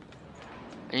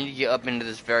 I need to get up into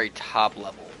this very top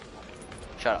level.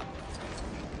 Shut up.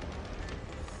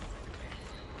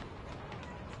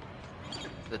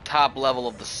 The top level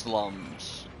of the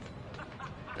slums.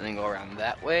 And then go around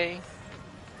that way.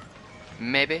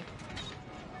 Maybe.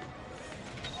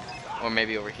 Or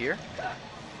maybe over here.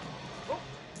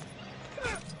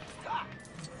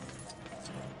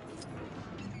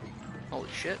 Holy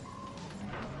shit.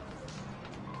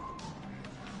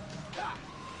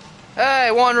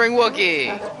 Hey, Wandering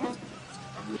Wookiee!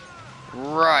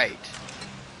 Right.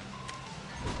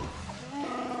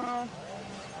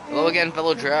 Hello again,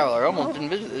 fellow traveler. I almost didn't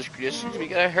visit this distance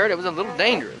because I heard it was a little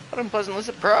dangerous, but I'm pleasantly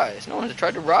surprised. No one has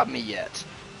tried to rob me yet.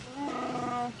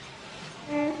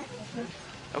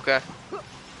 Okay.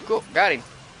 Cool, got him.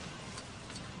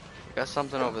 Got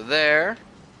something over there.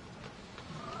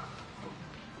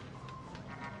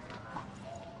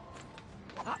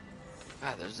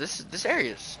 God, there's this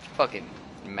area is fucking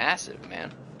massive,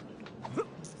 man.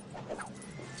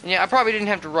 And yeah, I probably didn't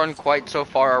have to run quite so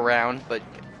far around, but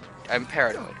I'm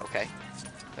paranoid, okay?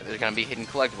 There's gonna be hidden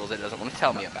collectibles it doesn't want to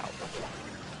tell me about.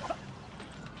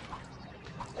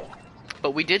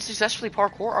 But we did successfully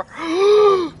parkour our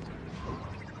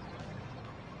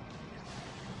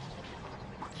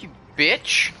You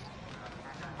bitch!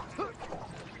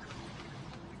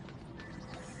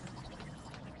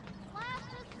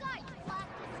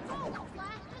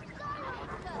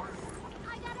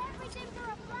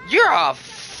 You're a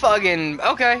fucking...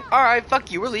 Okay, alright, fuck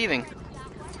you, we're leaving.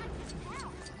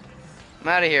 I'm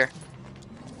out of here.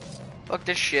 Fuck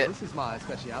this shit. This is my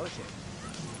speciality.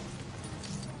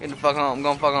 Get the fuck home, I'm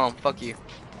going fuck home, fuck you.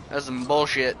 That's some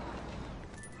bullshit.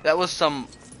 That was some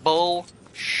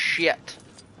bullshit.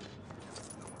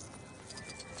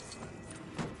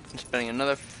 I'm spending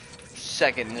another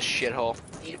second in this shithole.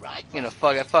 You know,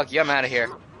 fuck you, I'm out of here.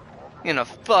 You know,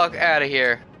 fuck out of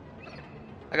here.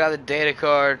 I got the data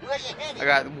card. I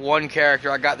got one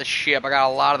character. I got the ship. I got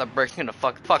a lot of the bricks. I'm gonna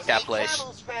fuck that place.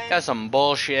 That's some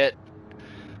bullshit.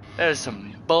 That is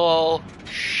some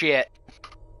bullshit.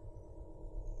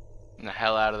 Get the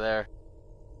hell out of there.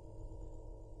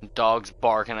 Dog's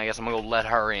barking. I guess I'm gonna go let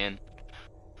her in.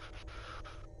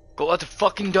 Go let the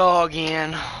fucking dog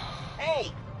in. Hey,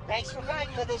 thanks for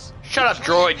riding with us. Shut up,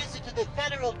 droid. Visit to the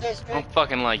Federal District. I don't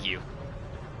fucking like you.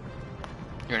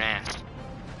 You're an ass.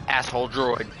 Asshole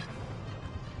droid.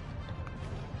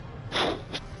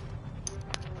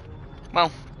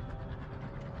 Well.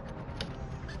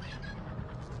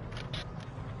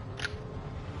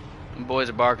 The boys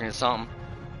are barking at something.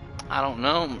 I don't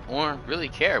know or really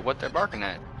care what they're barking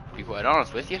at, to be quite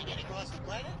honest with you.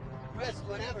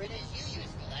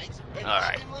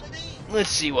 Alright. Let's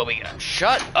see what we got.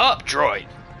 Shut up, droid.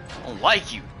 I don't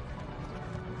like you.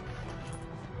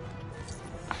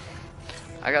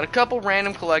 I got a couple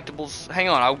random collectibles. Hang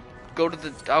on, I'll go to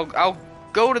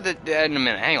the in a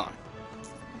minute. Hang on.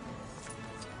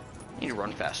 I need to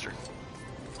run faster.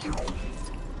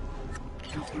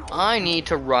 I need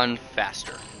to run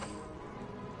faster.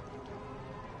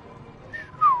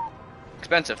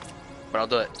 Expensive, but I'll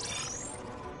do it.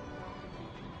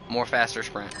 More faster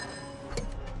sprint.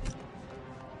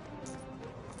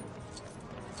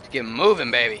 Let's get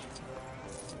moving, baby.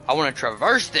 I want to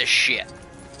traverse this shit.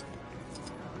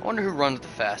 I wonder who runs the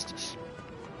fastest.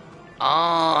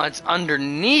 Ah, it's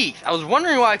underneath. I was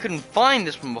wondering why I couldn't find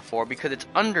this one before, because it's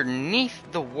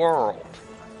underneath the world.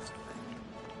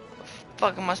 The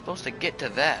fuck am I supposed to get to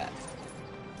that?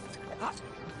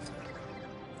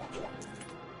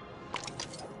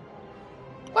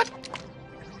 What?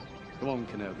 Come on,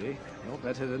 Kenobi. You're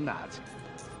better than that.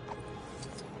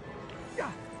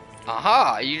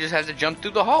 Aha, you just have to jump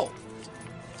through the hole.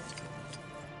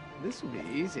 This will be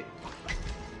easy.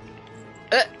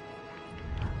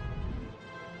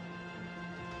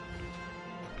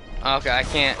 Okay, I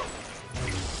can't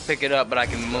pick it up, but I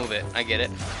can move it. I get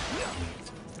it.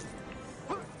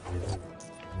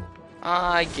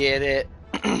 I get it.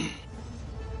 Come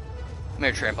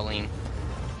here, trampoline.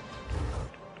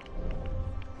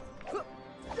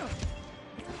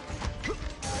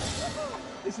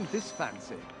 Isn't this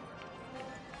fancy?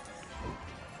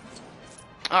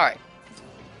 Alright.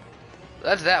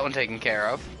 That's that one taken care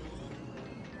of.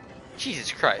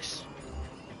 Jesus Christ.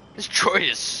 This droid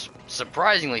is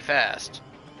surprisingly fast.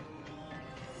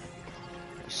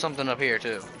 There's something up here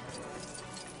too.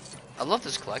 I love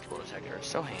this collectible detector. It's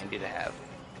so handy to have.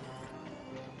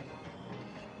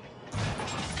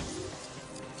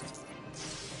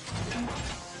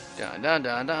 Dun dun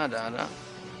dun dun dun dun.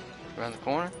 Around the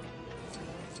corner.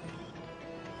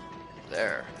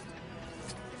 There.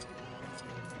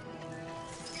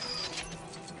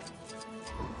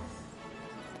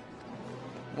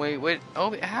 Wait.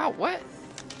 Oh, how? What?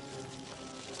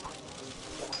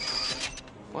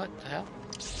 What the hell?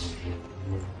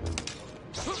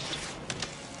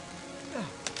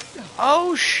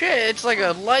 Oh shit, it's like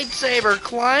a lightsaber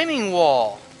climbing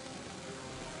wall.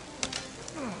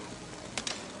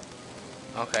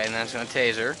 Okay, and then it's gonna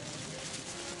taser.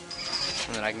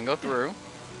 And then I can go through.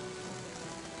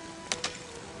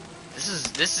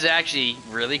 This is actually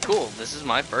really cool. This is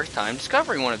my first time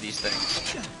discovering one of these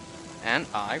things. And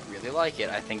I really like it.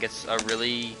 I think it's a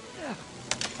really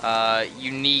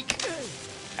unique...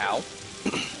 Ow. I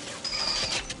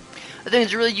think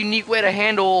it's a really unique way to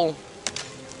handle,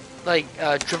 like,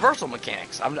 traversal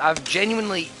mechanics. I've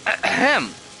genuinely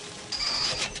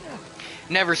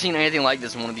never seen anything like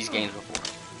this in one of these games before.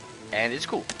 And it's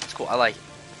cool. It's cool. I like it.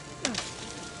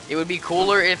 It would be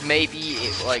cooler if maybe,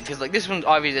 because like this one,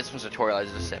 obviously this one's tutorialized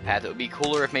as a set path. It would be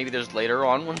cooler if maybe there's later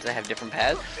on ones that have different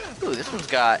paths. Ooh, this one's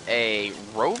got a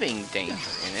roving danger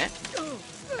in it.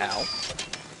 Ow.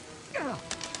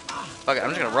 Fuck it, I'm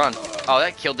just gonna run. Oh,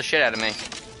 that killed the shit out of me.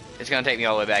 It's gonna take me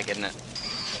all the way back, isn't it?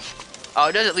 Oh,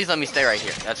 it does at least let me stay right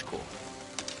here. That's cool.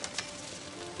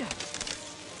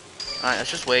 Alright,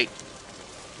 let's just wait.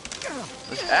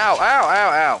 Ow, ow,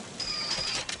 ow, ow.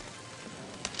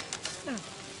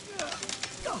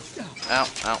 Ow,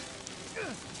 ow.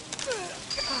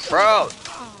 Bro!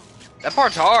 That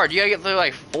part's hard. You gotta get through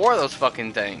like 4 of those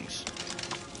fucking things.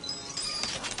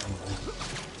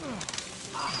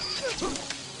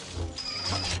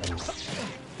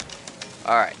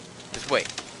 Alright, just wait.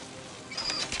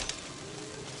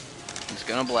 It's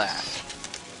gonna blast.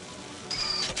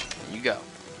 There you go.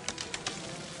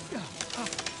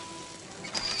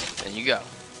 Then you go.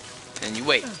 Then you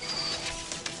wait.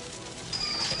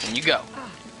 And you go.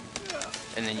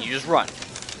 And then you just run.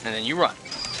 And then you run.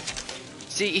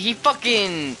 See, he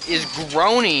fucking is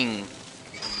groaning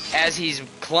as he's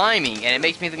climbing, and it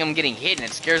makes me think I'm getting hit, and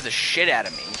it scares the shit out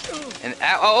of me. And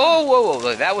oh, whoa,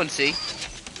 look, that one, see?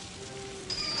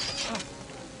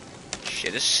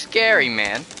 Shit is scary,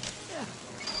 man.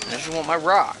 I just want my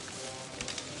rock.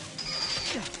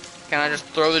 Can I just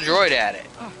throw the droid at it?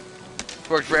 It's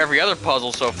worked for every other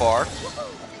puzzle so far.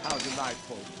 How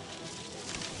delightful.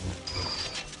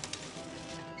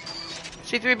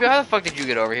 C-3PO, how the fuck did you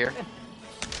get over here?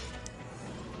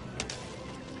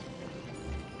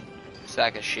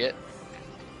 Sack of shit.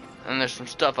 And there's some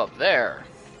stuff up there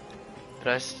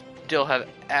that I still have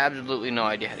absolutely no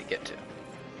idea how to get to.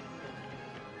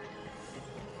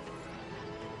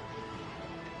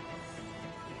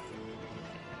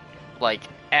 Like,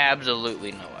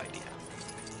 absolutely no idea.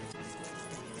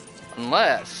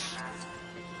 Unless...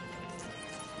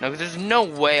 No, because there's no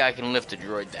way I can lift a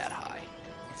droid that high.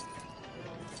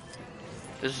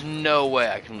 There's no way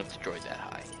I can lift the droid that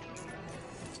high.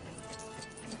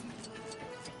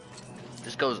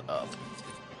 This goes up.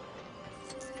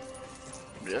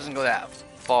 But it doesn't go that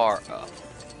far up.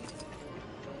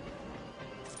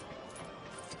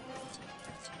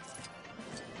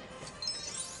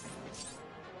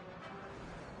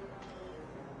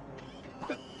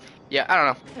 Yeah, I don't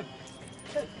know.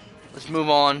 Let's move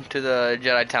on to the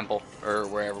Jedi Temple, or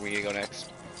wherever we need to go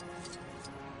next.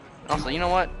 Also, you know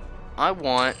what? I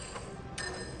want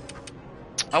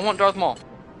Darth Maul.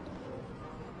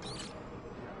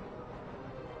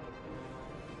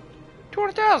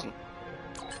 200,000.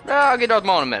 I'll get Darth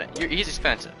Maul in a minute. He's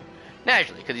expensive.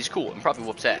 Naturally, because he's cool and probably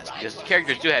whoops ass. Because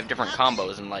characters do have different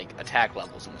combos and like attack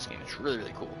levels in this game. It's really,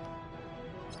 really cool.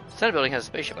 Senate building has a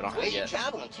spaceship. I don't have it yet. Where are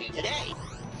you traveling to today?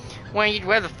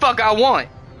 Where the fuck I want?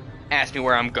 Ask me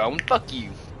where I'm going. Fuck you.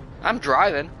 I'm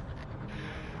driving.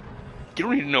 You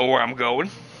don't need to know where I'm going.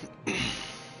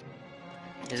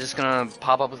 Is this gonna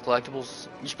pop up with collectibles?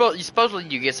 You supposedly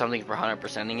you get something for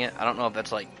 100%ing it. I don't know if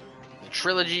that's like the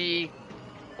trilogy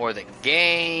or the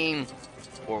game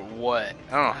or what.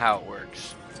 I don't know how it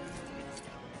works.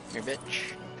 Here,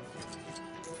 bitch.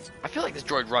 I feel like this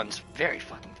droid runs very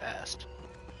fucking fast.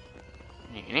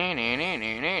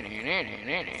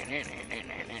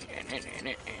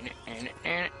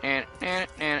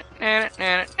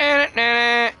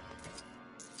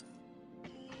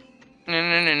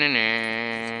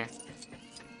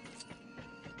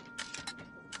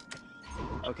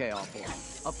 Okay,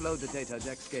 R4. Upload the data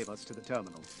Dex gave us to the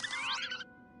terminal.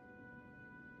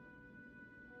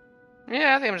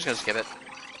 Yeah, I think I'm just gonna skip it.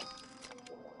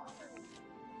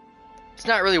 It's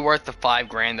not really worth the $5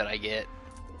 grand that I get.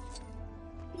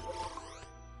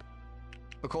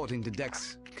 According to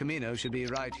Dex, Camino should be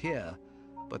right here,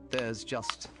 but there's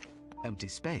just empty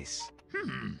space.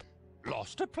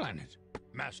 Lost a planet.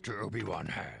 Master Obi-Wan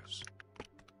has.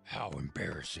 How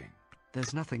embarrassing.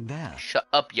 There's nothing there. Shut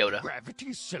up, Yoda.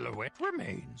 Gravity's silhouette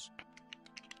remains.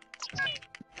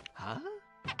 Huh?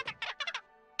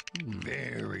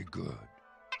 Very good.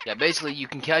 Yeah, basically you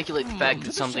can calculate the fact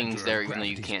that something's there even though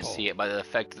you can't see it by the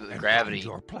effect of the gravity.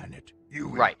 Your planet. You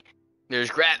will. Right. There's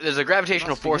a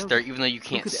gravitational force there even though you Who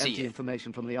can't could see empty it.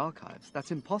 information from the archives?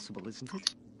 That's impossible, isn't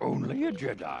it? Only a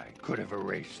Jedi could have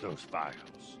erased those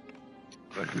files.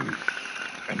 But who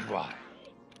and why?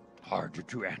 Harder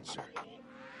to answer.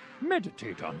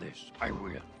 Meditate on this, I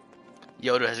will.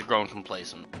 Yoda has grown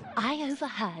complacent. I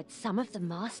overheard some of the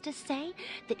masters say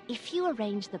that if you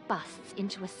arrange the busts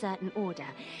into a certain order,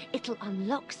 it'll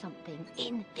unlock something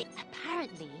in the...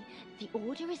 Apparently, the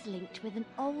order is linked with an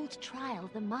old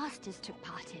trial the masters took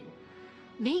part in.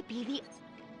 Maybe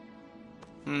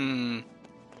the...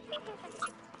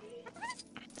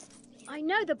 I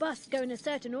know the busts go in a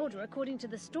certain order according to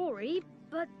the story,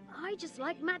 but I just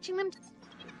like matching them.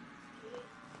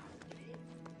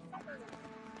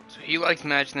 So he likes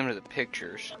matching them to the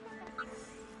pictures.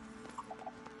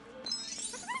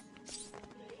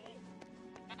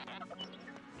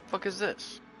 Fuck is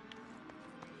this?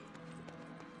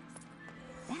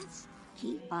 That's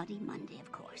Peabody Monday,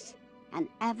 of course. An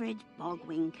average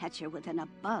bog-wing catcher with an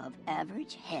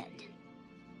above-average head.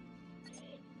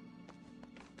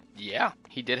 Yeah,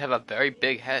 he did have a very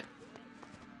big head.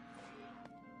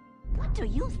 What do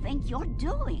you think you're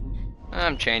doing?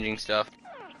 I'm changing stuff.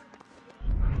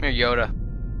 Come here, Yoda.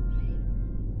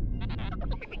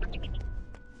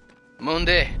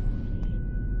 Mundi.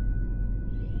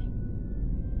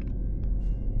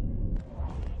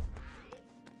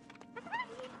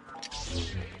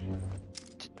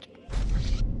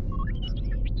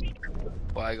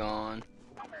 Qui-Gon.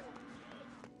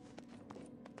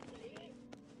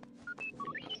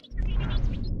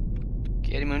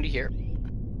 Ki-Adi-Mundi here.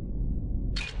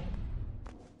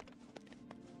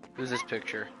 Who's this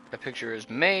picture? That picture is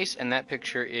Mace, and that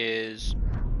picture is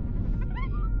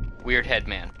Weird Head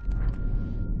Man.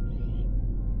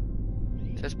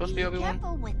 Is that supposed to be Obi-Wan?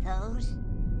 Careful with those.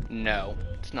 No,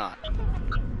 it's not.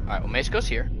 Alright, well Mace goes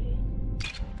here.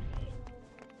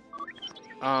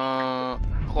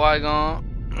 Qui-Gon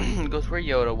goes where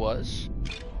Yoda was.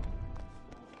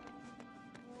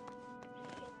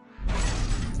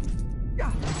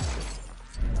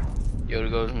 Yoda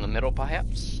goes in the middle,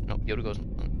 perhaps? No, Yoda goes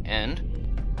on the end.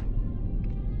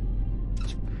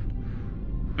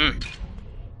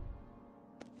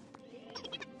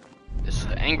 This is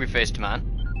the angry-faced man.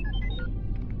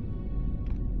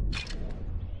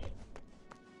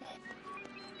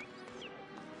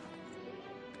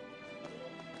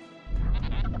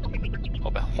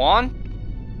 Obi-Wan?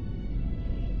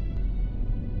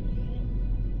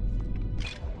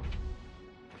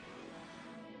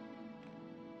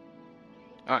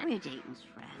 Alright. Greetings,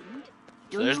 friend.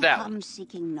 So Do there's you that come one.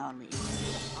 seeking knowledge of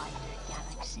the wider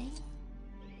galaxy?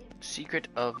 Secret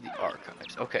of the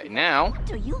Archives. Okay, now What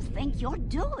do you think you're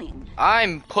doing?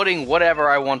 I'm putting whatever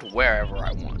I want wherever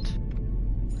I want.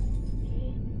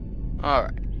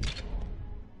 Alright.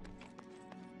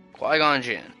 Qui-Gon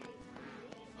Jinn.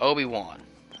 Obi-Wan.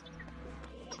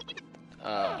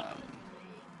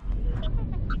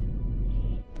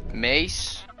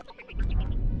 Mace.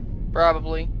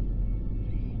 Probably.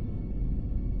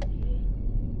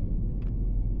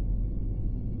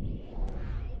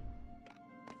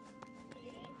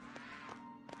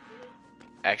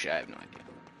 Actually, I have no idea.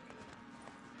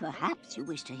 Perhaps you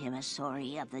wish to hear a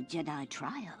story of the Jedi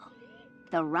trial.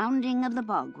 The rounding of the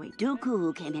Bogwing. Dooku,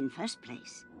 who came in first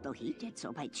place, though he did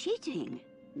so by cheating.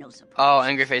 No surprise. Oh,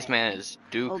 Angry Face Man is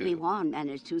Dooku. Obi-Wan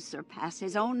managed to surpass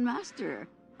his own master,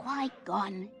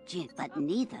 Qui-Gon Jinn. But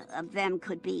neither of them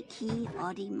could be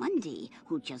Ki-Adi-Mundi,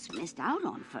 who just missed out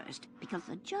on first, because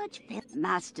the judge felt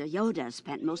Master Yoda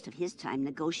spent most of his time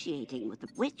negotiating with the...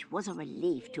 Which was a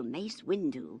relief to Mace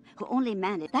Windu, who only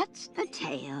managed... That's the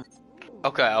tale.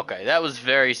 Okay, that was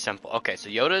very simple. Okay, so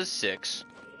Yoda is 6.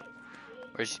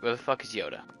 Where the fuck is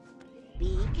Yoda?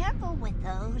 Be careful with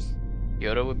those.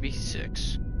 Yoda would be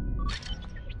 6.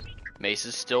 Mace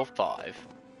is still 5.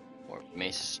 Or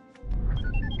Mace is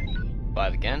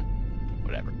 5 again?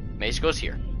 Whatever. Mace goes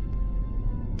here.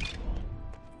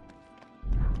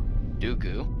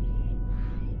 Dooku.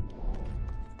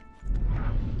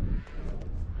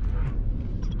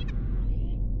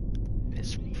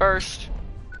 first.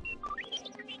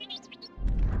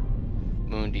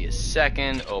 Mundi is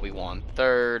second. Obi-Wan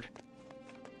third.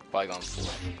 Qui-Gon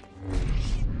fourth.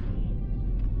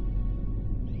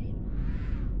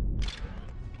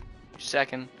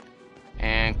 Second.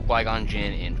 And Qui-Gon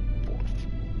Jinn in fourth.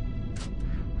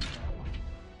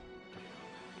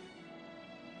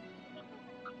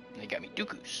 They got me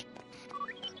Dooku's.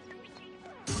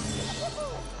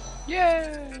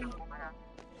 Yay!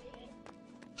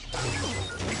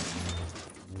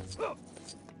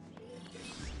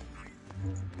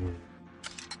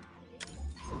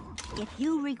 If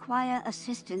you require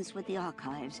assistance with the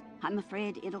archives, I'm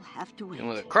afraid it'll have to wait.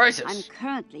 With a crisis. I'm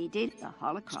currently dating the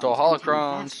holocrons. Still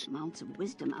holocrons. Amounts of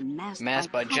wisdom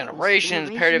amassed by generations.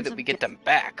 Imperative that we get them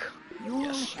back. You'll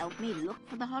Yes. help me look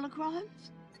for the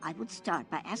holocrons? I would start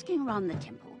by asking around the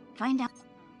temple. Find out.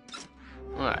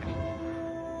 Alright.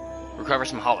 Recover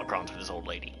some holocrons for this old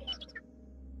lady.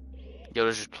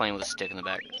 Yoda's just playing with a stick in the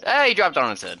back. Hey, he dropped it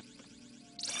on his head.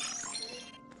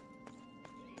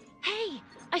 Hey,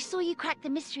 I saw you crack the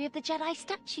mystery of the Jedi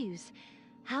statues.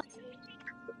 How?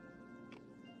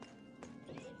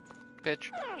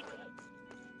 Bitch.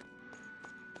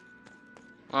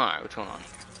 Alright, what's going on?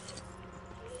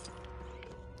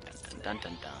 Dun dun dun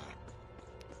dun dun.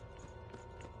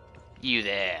 You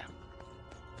there.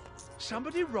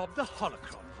 Somebody robbed the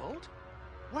holocron vault?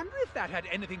 Wonder if that had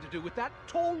anything to do with that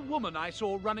tall woman I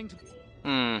saw running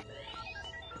to...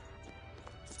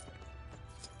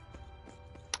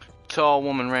 Tall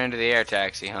woman ran to the air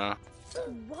taxi, huh?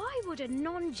 Why would a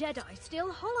non-Jedi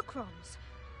steal holocrons?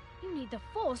 You need the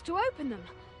Force to open them.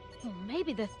 Or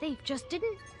maybe the thief just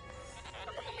didn't...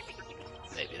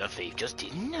 Maybe the thief just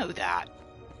didn't know that.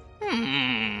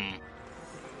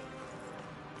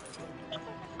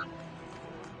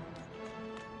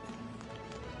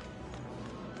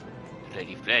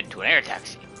 Lady fled to an air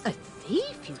taxi. A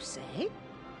thief, you say?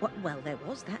 Well, there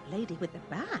was that lady with the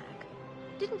bag.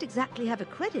 Didn't exactly have a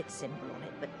credit symbol on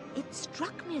it, but it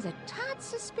struck me as a tad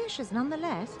suspicious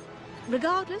nonetheless.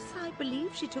 Regardless, I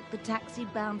believe she took the taxi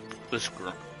bound... This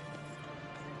girl.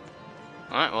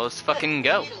 Alright, well, let's fucking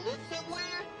go.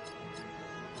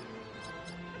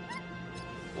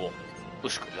 Well,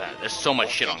 there's so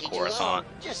much shit on Coruscant.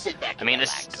 I mean,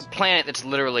 this planet that's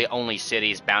literally only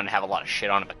city is bound to have a lot of shit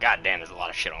on it, but goddamn, there's a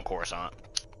lot of shit on Coruscant.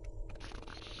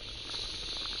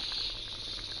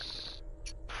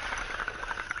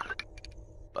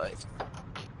 But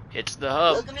it's the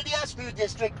hub. Welcome to the Osprey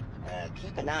District.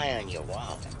 Keep an eye on your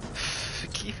wallet.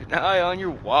 Keep an eye on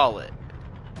your wallet.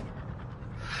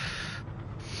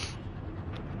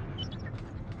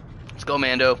 Let's go,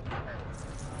 Mando.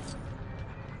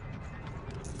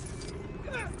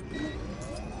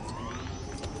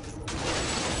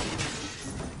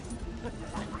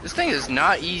 This thing is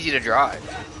not easy to drive.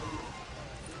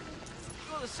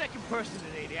 Well, the second person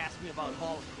today to ask me about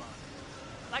holocron.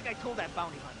 Like I told that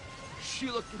bounty hunter, she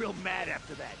looked real mad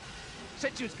after that.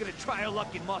 Said she was gonna try her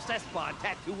luck in Mos Espa on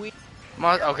Tatooine.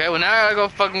 Okay, well now I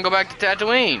gotta go back to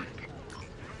Tatooine.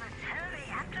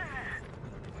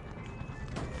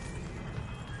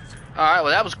 Alright,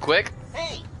 well that was quick.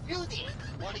 Hey, you there.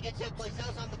 Want to get someplace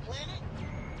else on the planet?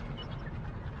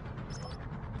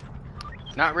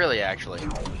 Not really, actually.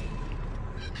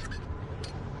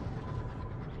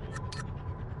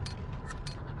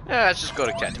 Yeah, let's just go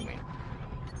to Tatooine.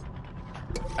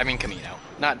 I mean Kamino,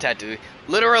 not Tatooine.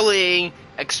 Literally,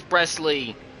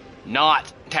 expressly,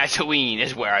 not Tatooine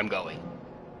is where I'm going.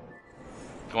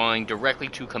 Going directly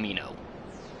to Kamino.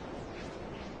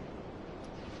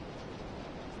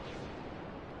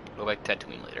 Go back to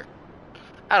Tatooine later.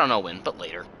 I don't know when, but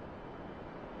later.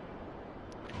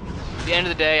 At the end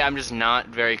of the day, I'm just not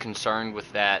very concerned with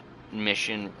that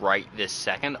mission right this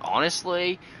second.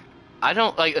 Honestly, I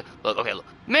don't like. Look, okay, look,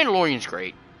 Mandalorian's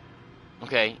great.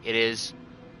 Okay, it is.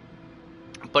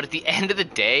 But at the end of the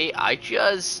day, I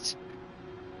just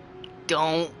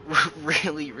don't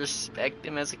really respect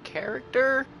him as a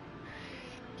character.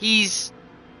 He's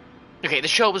okay. The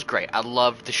show was great. I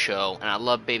loved the show, and I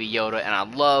loved Baby Yoda, and I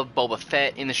loved Boba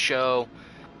Fett in the show,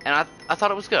 and I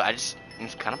thought it was good. It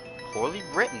was kind of poorly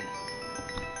written.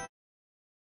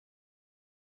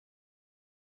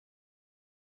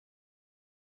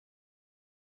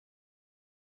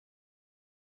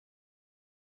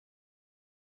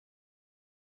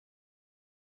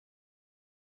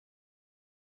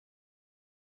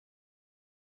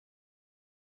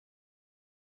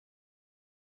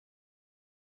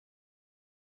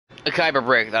 A Kyber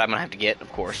brick that I'm gonna have to get,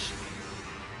 of course.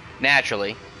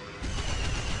 Naturally.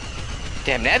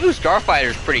 Damn, Naboo Starfighter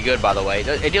is pretty good, by the way.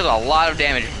 It deals a lot of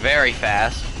damage very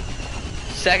fast.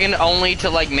 Second only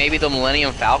to, like, maybe the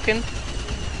Millennium Falcon.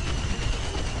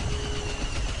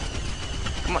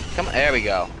 Come on, come on. There we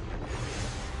go.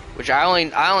 Which I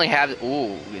only have.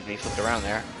 Ooh, they flipped around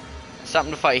there.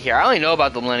 Something to fight here. I only know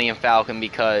about the Millennium Falcon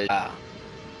because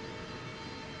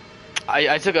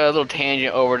I took a little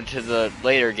tangent over to the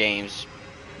later games,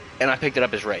 and I picked it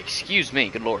up as Ray. Excuse me,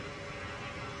 good lord.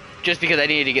 Just because I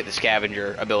needed to get the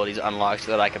scavenger abilities unlocked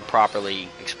so that I could properly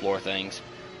explore things.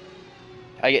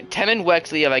 I get 10 in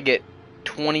Wexley if I get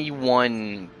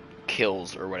 21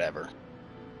 kills or whatever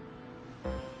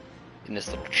in this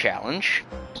little challenge.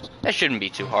 That shouldn't be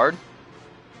too hard.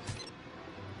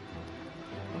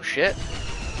 Oh shit.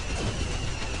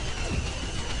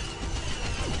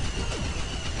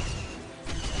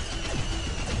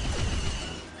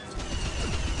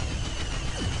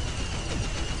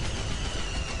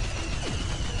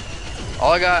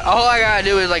 All I gotta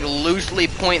do is like loosely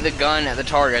point the gun at the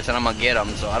targets and I'm gonna get them,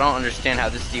 so I don't understand how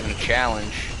this is even a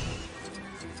challenge.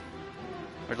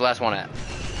 Where's the last one at?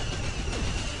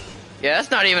 Yeah,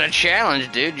 that's not even a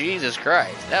challenge, dude. Jesus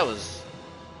Christ. That was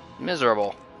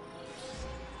miserable.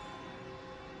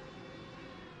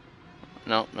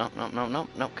 No.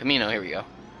 Camino, here we go.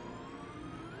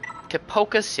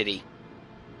 Tipoca City.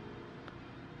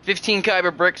 15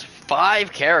 Kyber bricks,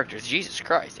 5 characters. Jesus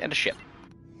Christ. And a ship.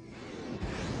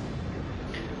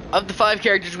 Of the 5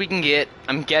 characters we can get,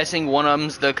 I'm guessing one of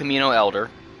them's the Camino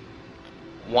Elder.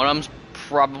 One of them's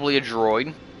probably a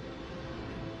droid.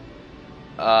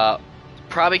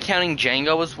 Probably counting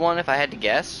Jango as one if I had to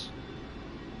guess.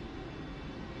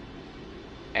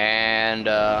 And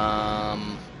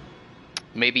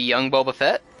maybe young Boba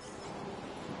Fett.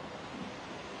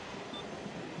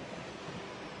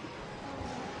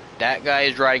 That guy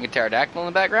is riding a pterodactyl in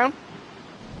the background.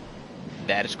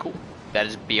 That is cool. That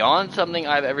is beyond something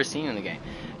I've ever seen in the game.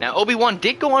 Now, Obi-Wan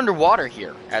did go underwater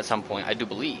here at some point, I do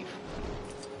believe.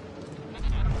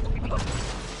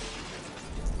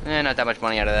 Not that much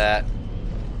money out of that.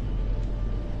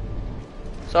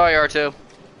 Sorry, R2.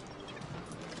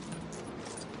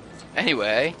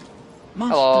 Anyway.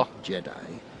 Master Hello.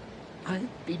 Jedi,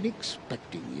 I've been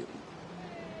expecting you.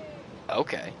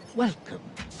 Okay. Welcome.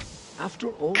 After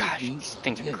all these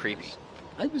things are creepy.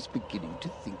 I was beginning to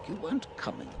think you weren't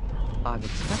coming. I'm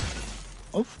expecting.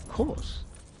 Of course.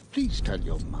 Please tell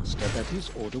your master that his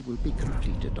order will be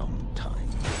completed on time.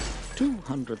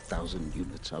 200,000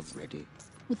 units are ready,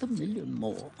 with 1 million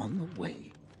more on the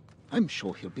way. I'm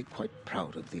sure he'll be quite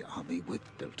proud of the army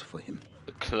we've built for him.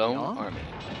 A clone army?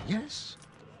 Yes,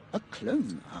 a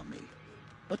clone army.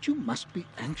 But you must be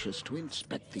anxious to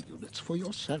inspect the units for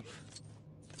yourself.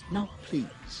 Now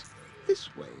please,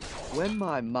 this way. When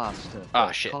my master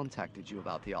contacted you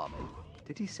about the army,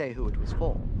 did he say who it was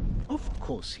for? Of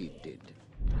course he did.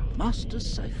 Master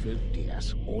Sifo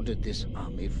Dyas ordered this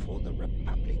army for the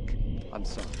Republic. I'm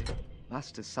sorry,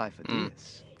 Master Sifo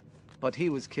Dyas. But he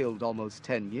was killed almost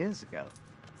 10 years ago.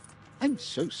 I'm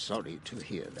so sorry to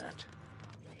hear that.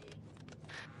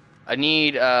 I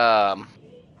need a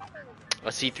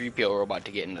C-3PO robot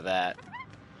to get into that.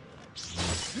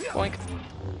 Boink.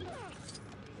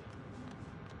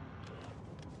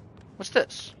 What's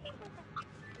this?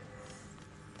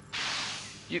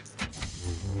 You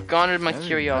garnered my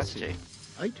curiosity.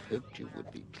 I'd hoped you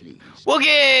would be pleased.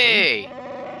 Wookie!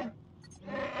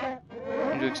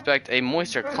 To expect a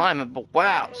moister climate, but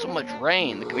wow, so much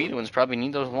rain. The Kaminoans probably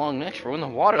need those long necks for when the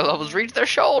water levels reach their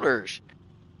shoulders.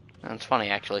 That's funny,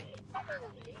 actually.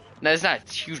 No, it's not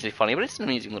hugely funny, but it's an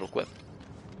amusing little quip.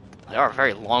 They are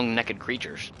very long-necked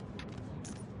creatures.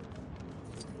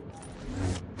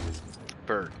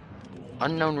 Bird.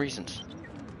 Unknown reasons.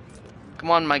 Come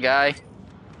on, my guy.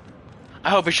 I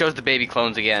hope it shows the baby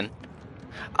clones again.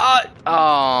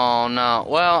 Oh no.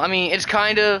 Well, I mean, it's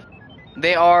kind of.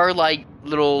 They are like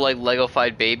little like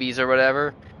Lego-fied babies or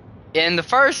whatever. In the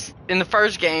first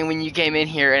game, when you came in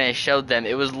here and I showed them,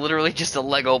 it was literally just a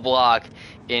Lego block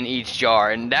in each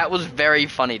jar, and that was very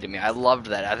funny to me. I loved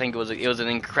that. I think it was an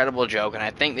incredible joke, and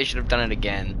I think they should have done it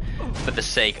again for the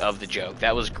sake of the joke.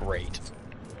 That was great.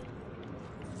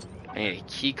 I need a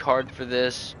key card for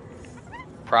this.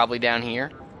 Probably down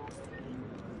here.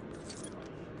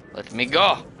 Let me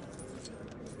go.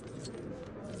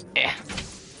 Eh.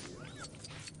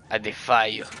 I defy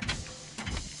you.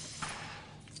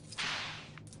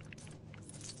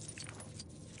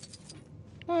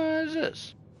 What is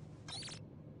this?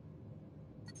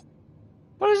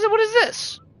 What is it? What is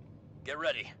this? Get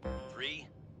ready. 3,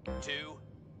 2,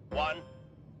 1,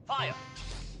 fire!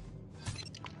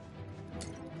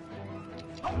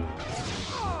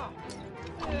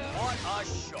 What a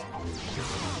shot!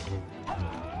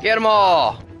 Get them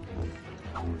all!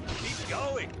 Keep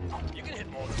going. You can hit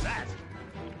more than that.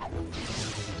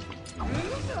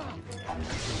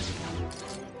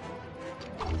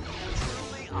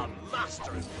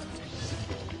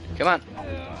 Come on.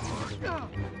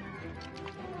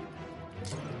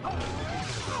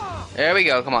 There we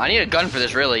go. Come on. I need a gun for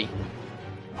this, really.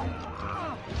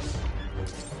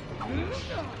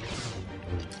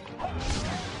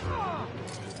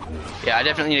 Yeah, I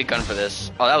definitely need a gun for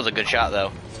this. Oh, that was a good shot,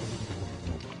 though.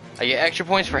 I get extra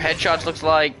points for headshots, looks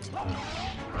like.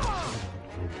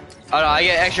 Oh, no, I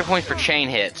get extra points for chain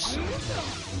hits.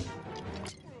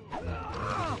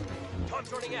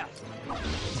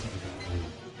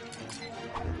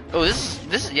 Oh, this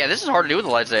is hard to do with a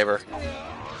lightsaber.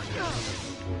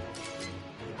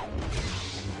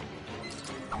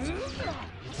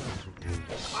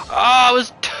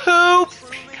 Oh,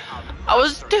 I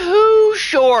was too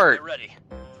short. Get ready.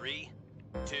 3,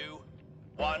 2,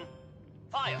 1,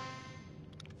 fire.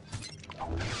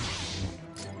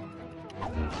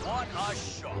 What a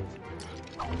shot.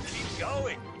 Keep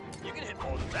going. You can hit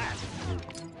more than that.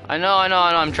 I know,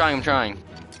 I'm trying.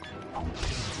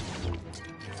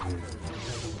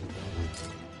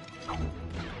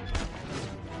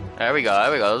 There we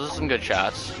go. Those are some good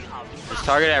shots. Just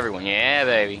target everyone. Yeah,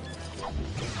 baby.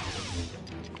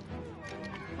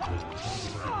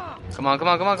 Come on. Come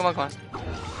on.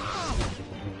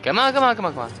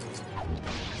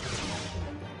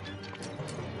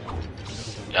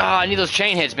 Ah, I need those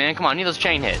chain hits, man. Come on, I need those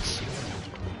chain hits.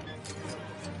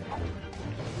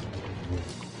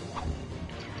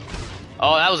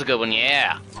 Oh, that was a good one,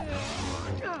 yeah.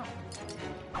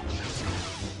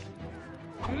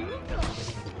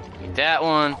 Get that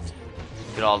one.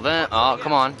 Get all that. Oh,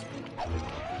 come on.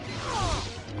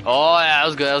 Oh, yeah, that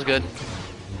was good.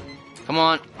 Come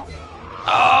on.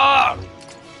 Oh!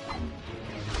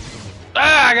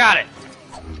 Ah, I got it.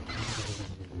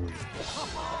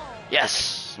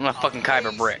 Yes, I'm a fucking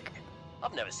Kyber brick.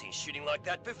 I've never seen shooting like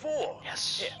that before.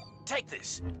 Yes. Here, take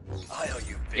this. I owe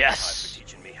you big Yes. time for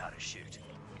teaching me how to shoot.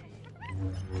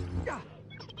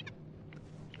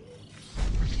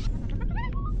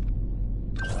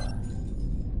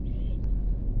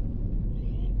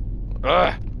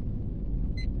 Ugh.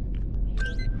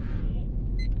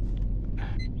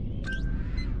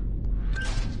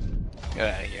 Get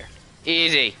out of here.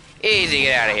 Easy,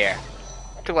 get out of here.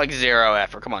 Took like 0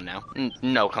 effort. Come on now.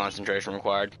 No concentration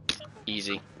required.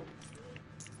 Easy.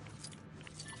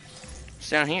 It's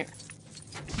down here.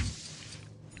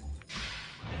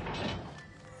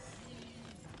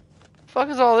 Fuck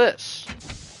is all this?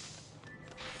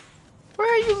 Where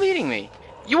are you leading me?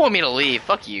 You want me to leave?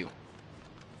 Fuck you.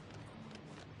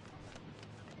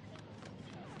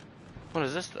 What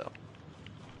is this though?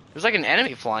 There's like an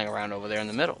enemy flying around over there in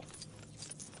the middle.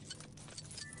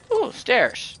 Ooh,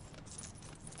 stairs.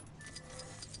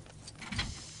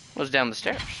 What's down the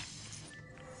stairs?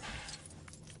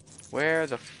 Where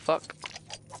the fuck?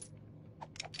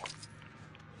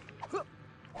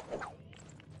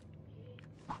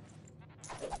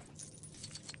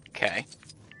 Okay.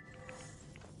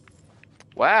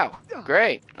 Wow,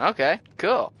 great. Okay,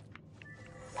 cool.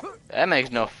 That makes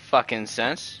no fucking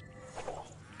sense.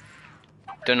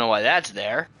 Don't know why that's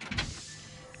there.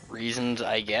 Reasons,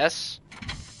 I guess.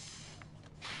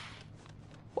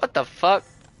 What the fuck?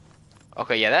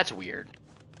 Okay, yeah, that's weird.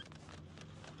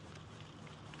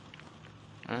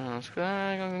 Let's go,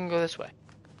 I'm gonna go this way.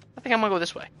 I think I'm gonna go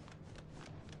this way.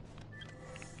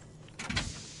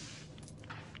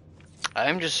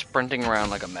 I'm just sprinting around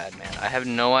like a madman. I have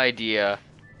no idea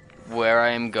where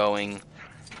I am going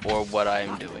or what I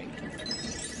am doing.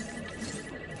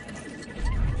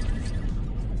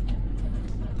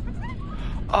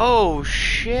 Oh,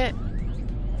 shit.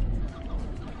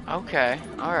 Okay,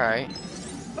 alright.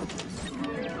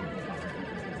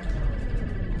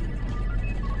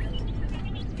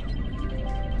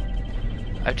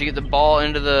 I have to get the ball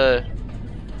into the...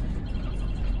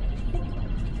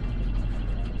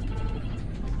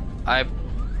 I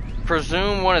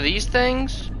presume one of these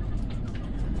things?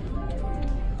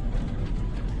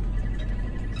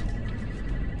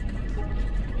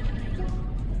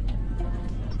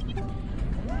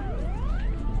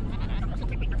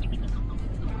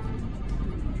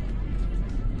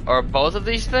 Or both of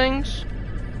these things?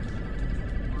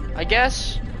 I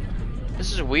guess?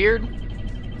 This is weird.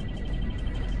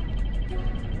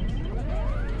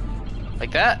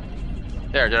 Like that?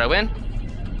 There, did I win?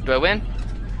 Do I win?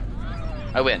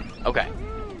 I win. Okay.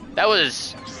 That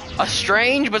was a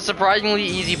strange but surprisingly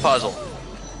easy puzzle.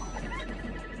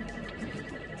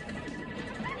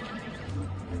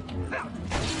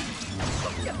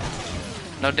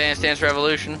 No Dance Dance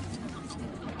Revolution.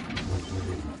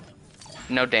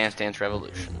 No Dance Dance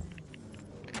Revolution.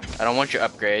 I don't want your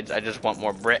upgrades, I just want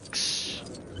more bricks.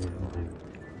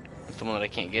 Someone that I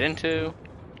can't get into.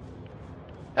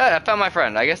 I found my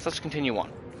friend. I guess let's continue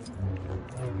on.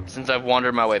 Since I've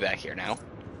wandered my way back here now.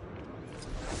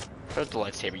 Where's the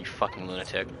lightsaber, you fucking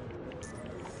lunatic?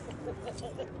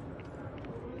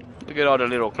 Look at all the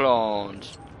little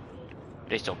clones.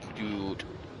 They so cute.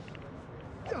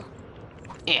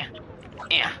 Yeah.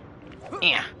 Yeah.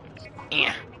 Yeah.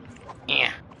 Yeah.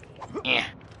 Yeah. Yeah.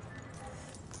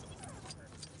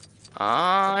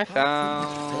 I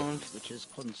found... Which is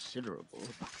considerable.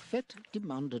 Fett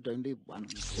demanded only one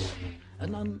thing,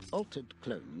 an unaltered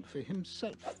clone for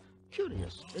himself.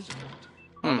 Curious, isn't it?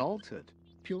 Unaltered?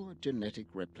 Pure genetic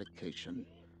replication.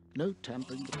 No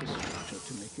tampering with the structure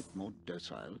to make it more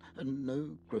docile, and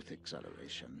no growth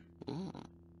acceleration.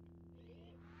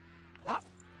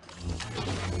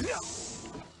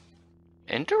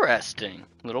 Interesting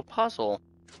little puzzle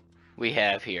we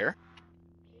have here.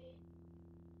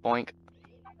 Boink.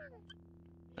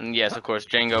 And yes, of course,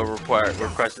 Jango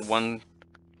requested one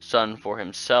son for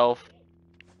himself.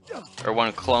 Or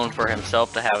one clone for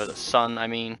himself to have as a son, I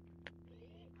mean.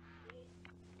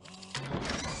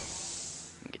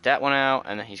 Get that one out,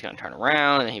 and then he's gonna turn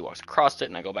around, and then he walks across it,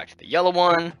 and I go back to the yellow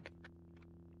one.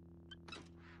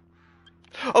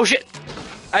 Oh shit!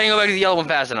 I didn't go back to the yellow one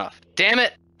fast enough. Damn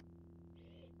it!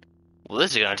 Well,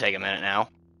 this is gonna take a minute now.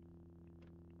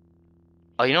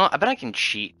 Oh, you know what? I bet I can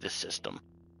cheat this system.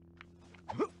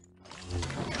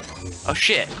 Oh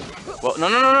shit! Well,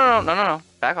 no.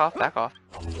 Back off, back off.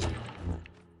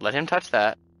 Let him touch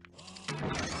that.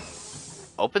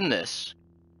 Open this.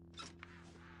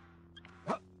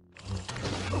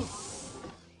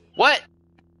 What?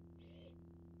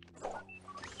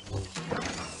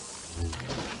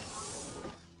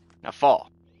 Now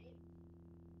fall.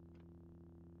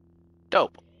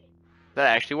 Dope. That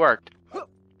actually worked.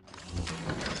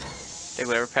 Take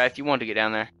whatever path you want to get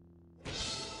down there.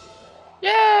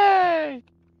 Yay!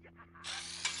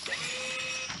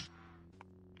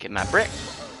 Get my brick.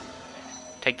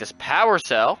 Take this power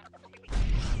cell.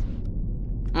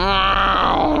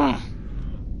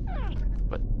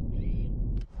 What?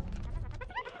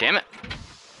 Damn it.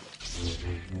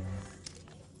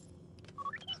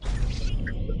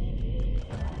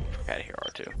 Out of here,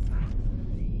 R2.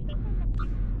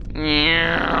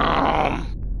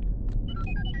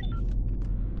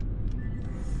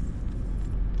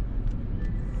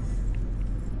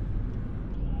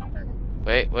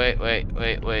 Wait.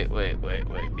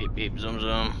 Beep, beep, zoom,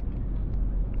 zoom.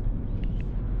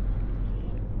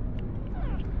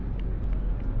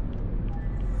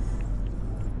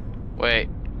 Wait.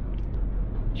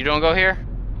 You don't go here?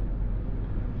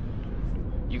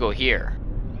 You go here.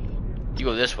 You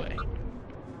go this way.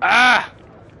 Ah!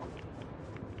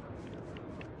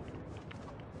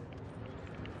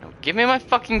 No, give me my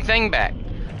fucking thing back.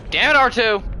 Damn it,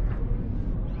 R2!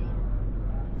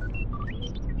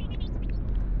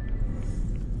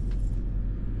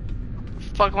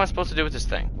 What the fuck am I supposed to do with this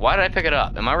thing? Why did I pick it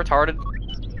up? Am I retarded?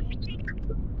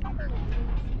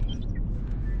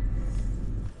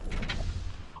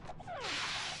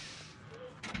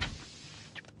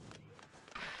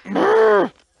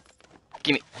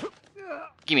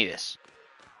 Give me this.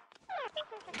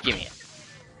 Give me it.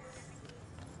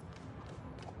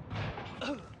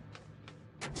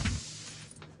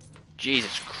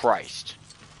 Jesus Christ.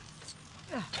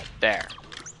 There.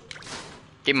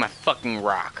 Give me my fucking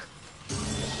rock.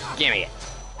 Give me it.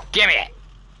 Give me it.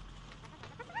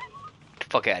 Get the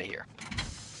fuck out of here.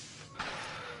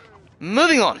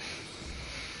 Moving on.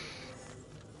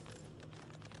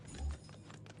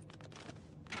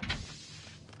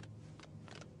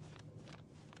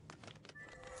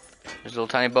 There's a little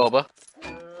tiny boba.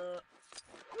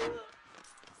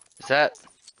 Is that?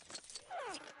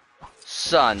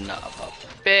 Son of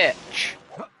a bitch.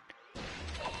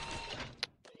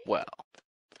 Well,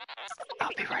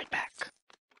 I'll be right back.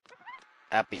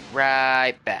 I'll be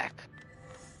right back.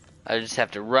 I just have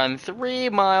to run 3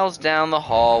 miles down the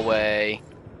hallway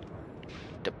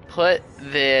to put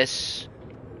this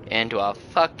into a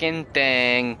fucking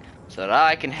thing so that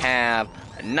I can have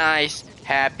a nice,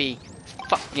 happy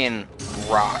fucking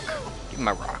rock. Give me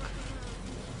my rock.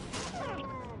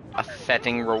 A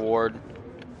fetting reward.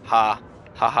 Ha.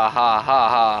 Ha ha ha ha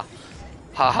ha.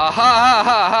 Ha ha ha ha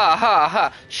ha ha ha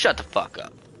ha. Shut the fuck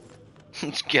up.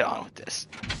 Let's get on with this.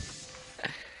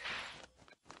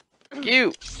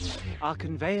 You. Our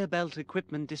conveyor belt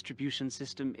equipment distribution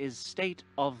system is state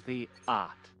of the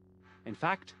art. In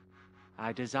fact,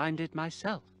 I designed it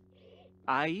myself.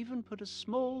 I even put a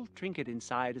small trinket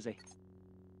inside as a...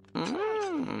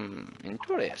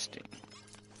 Interesting.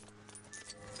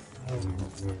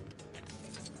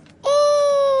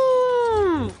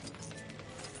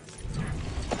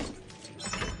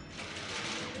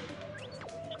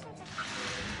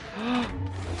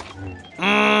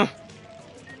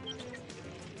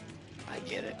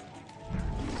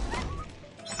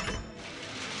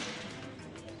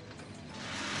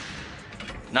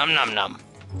 Num num num.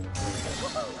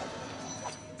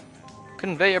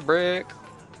 Conveyor brick.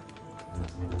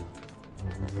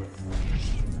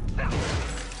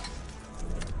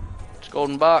 It's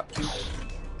golden box.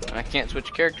 And I can't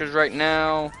switch characters right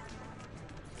now.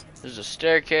 There's a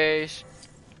staircase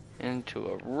into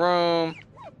a room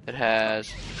that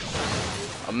has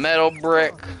a metal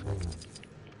brick.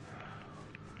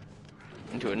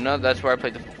 Into another. That's where I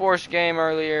played the Force game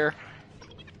earlier.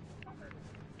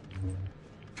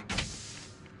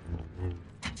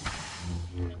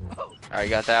 Alright,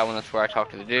 got that one. That's where I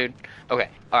talked to the dude. Okay,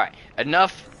 alright.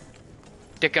 Enough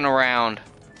dicking around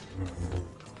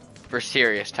for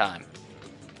serious time.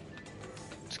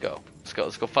 Let's go. Let's go.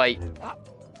 Let's go fight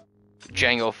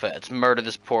Jango Fett. Let's murder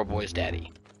this poor boy's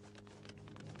daddy.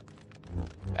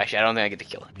 Actually, I don't think I get to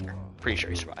kill him here. Pretty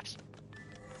sure he survives.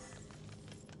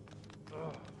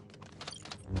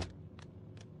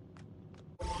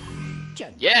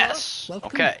 Yes!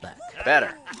 Okay,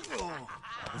 better.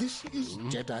 This is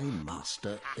Jedi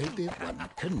Master Obi-Wan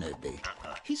Kenobi.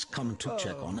 He's come to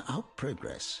check on our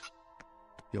progress.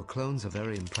 Your clones are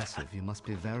very impressive. You must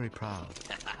be very proud.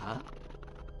 Huh?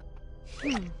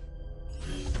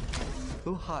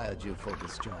 Who hired you for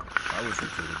this job? I was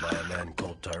recruited by a man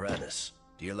called Tyrannus.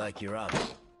 Do you like your army?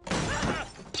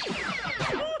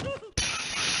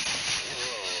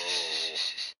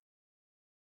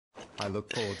 I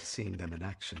look forward to seeing them in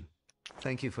action.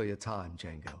 Thank you for your time,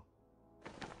 Jango.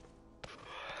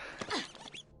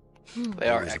 They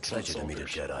are It was excellent a pleasure to meet a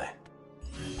Jedi.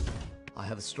 I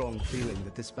have a strong feeling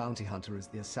that this bounty hunter is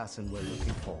the assassin we're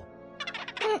looking for.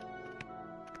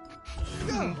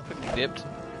 Dipped.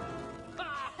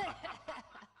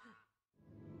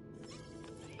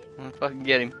 Let's fucking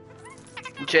get him.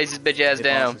 Chase his bitch ass If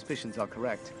down. our suspicions are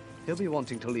correct, he'll be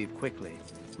wanting to leave quickly.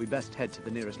 We best head to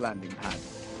the nearest landing pad.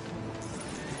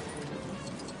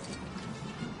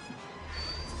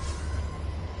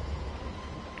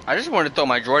 I just wanted to throw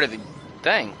my droid at the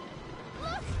thing.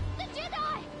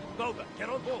 Goga, get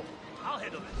on board. I'll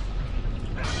handle this.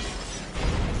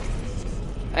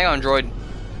 Hang on, droid.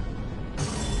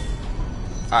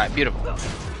 Alright, beautiful.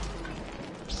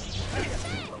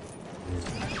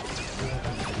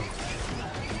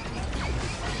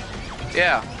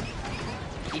 Yeah.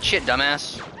 Eat shit,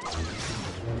 dumbass.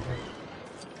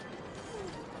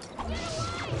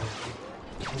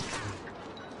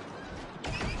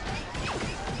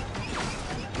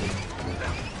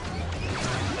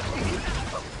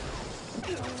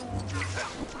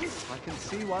 I can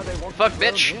see why they want Fuck, to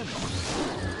bitch. throw him.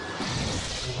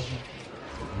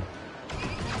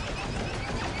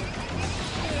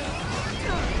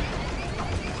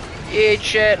 Eat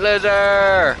shit,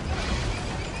 loser!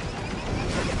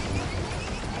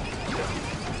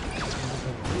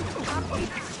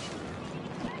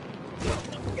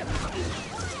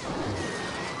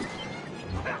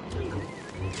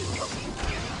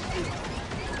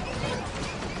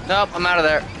 Nope, I'm out of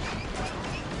there.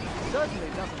 Certainly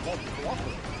doesn't want to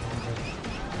cooperate.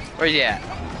 Where's he at?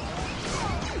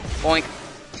 Boink.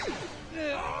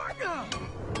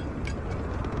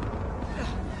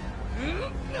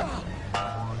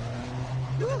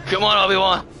 Come on,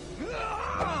 Obi-Wan.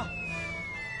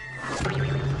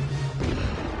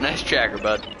 Nice tracker,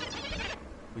 bud.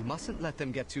 We mustn't let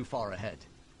them get too far ahead.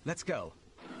 Let's go.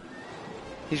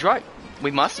 He's right.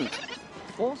 We mustn't.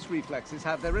 Force reflexes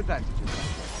have their advantages.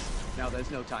 Now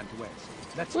there's no time to waste.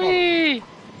 Let's follow. Whee!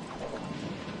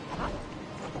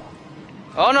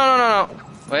 Oh, no.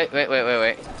 Wait.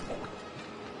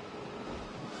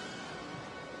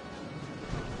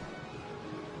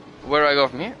 Where do I go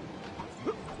from here?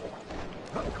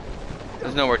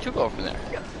 There's nowhere to go from there.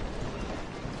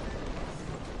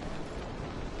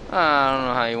 I don't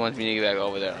know how he wants me to get back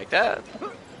over there like that.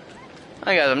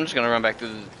 I guess I'm just gonna run back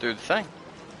through the thing.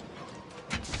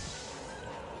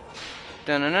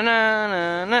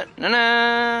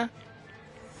 Da-na-na-na-na-na-na.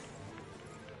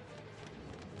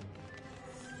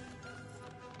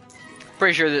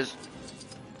 Pretty sure this.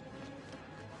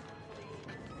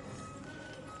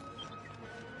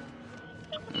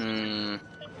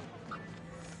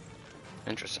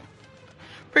 Interesting.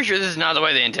 Pretty sure this is not the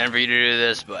way they intend for you to do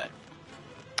this, but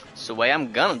it's the way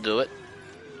I'm gonna do it.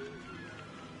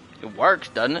 It works,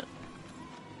 doesn't it?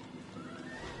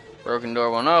 Broken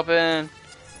door won't open.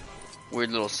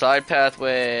 Weird little side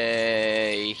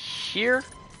pathway here.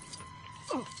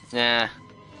 Nah.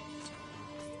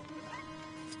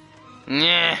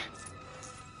 Nah.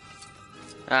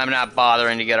 I'm not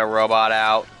bothering to get a robot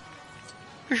out.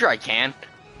 For sure I can.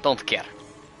 Don't care.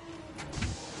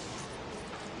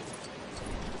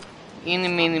 Eeny,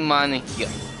 meeny, miny, yeah.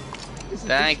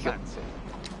 Thank you.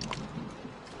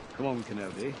 Come on,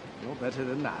 Kenobi. You're better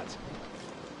than that.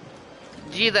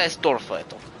 Jedi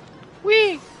Stormfighter.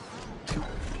 Whee!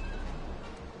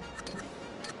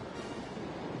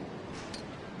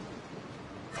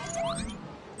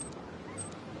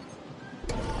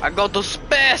 I go to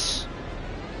space!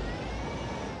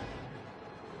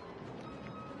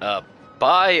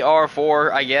 Bye,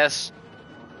 R4, I guess.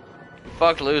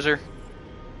 Fuck, loser.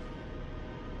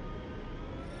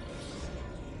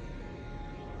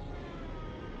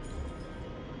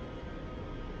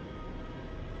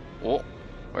 Oh,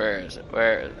 where is it?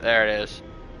 There it is.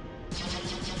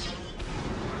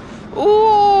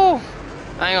 Ooh!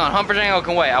 Hang on, Humperjango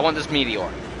can wait. I want this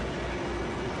meteor.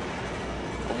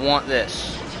 I want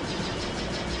this.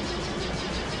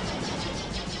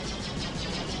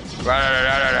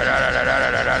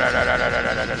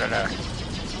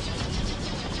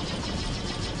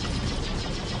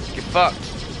 Get fucked.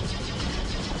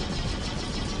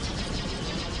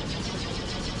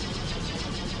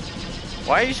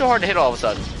 Why are you so hard to hit all of a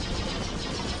sudden?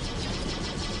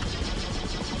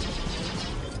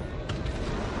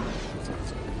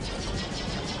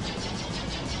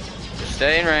 Just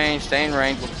stay in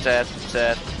range, with that.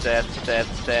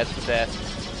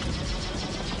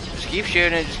 Just keep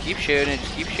shooting it, just keep shooting it,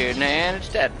 and it's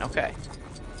dead. Okay.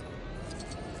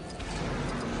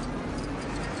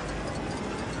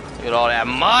 Look at all that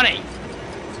money!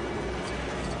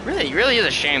 Really is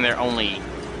a shame they're only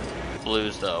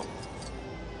blues, though.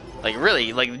 Like,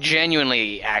 really, like,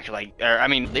 genuinely, actually, like, I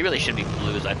mean, they really should be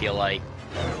blues, I feel like.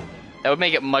 That would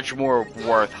make it much more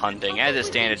worth hunting. As it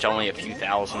stands, it's only a few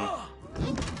thousand.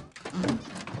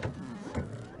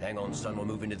 Hang on, son, we'll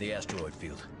move into the asteroid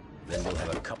field. Then we'll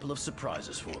have a couple of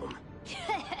surprises for them.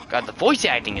 God, the voice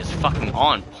acting is fucking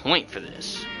on point for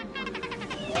this.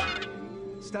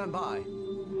 Stand by.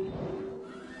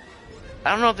 I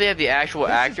don't know if they have the actual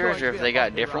actors or if they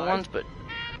got different ones, but...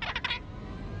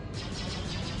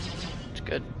 It's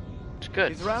good. It's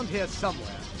good. He's around here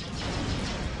somewhere.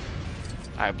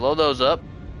 Alright, blow those up.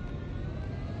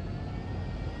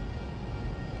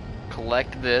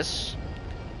 Collect this.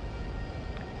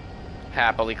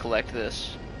 Happily collect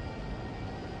this.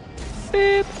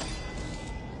 Beep.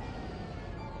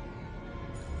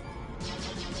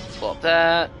 Blow up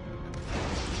that.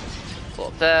 Blow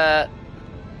up that.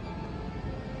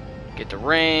 Get the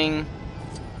ring.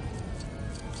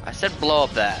 I said blow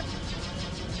up that.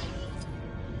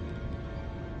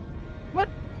 What?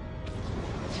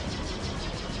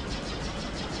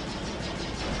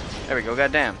 There we go,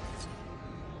 goddamn.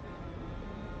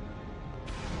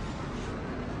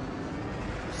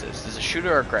 What's this? Is this a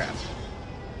shooter or a grab?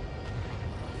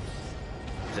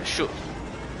 Is that shoot?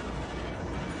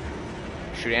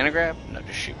 Shoot and a grab? No,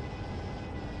 just shoot.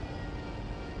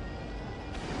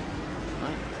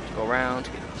 Alright, let's go around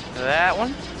to get to that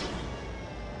one.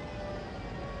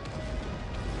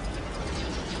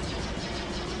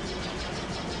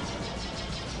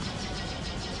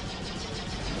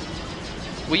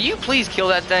 Will you please kill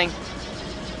that thing?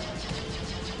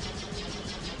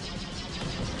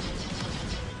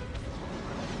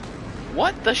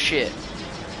 What the shit?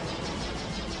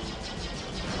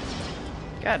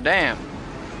 God damn.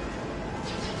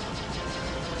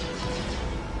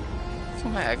 Oh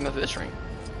my, I can go through this ring.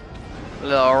 A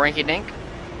little rinky dink.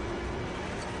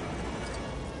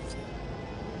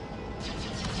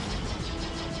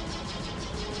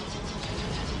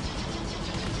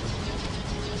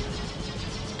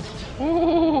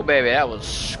 Ooh, baby, that was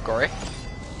scary.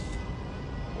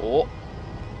 Oh.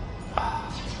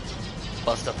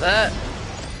 Bust up that.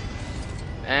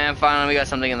 And finally, we got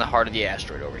something in the heart of the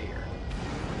asteroid over here.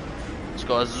 Let's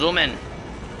go zoom in.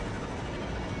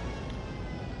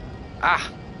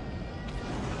 Ah.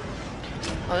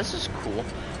 Oh, this is cool.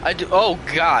 Oh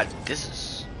god, this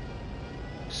is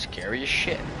scary as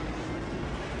shit.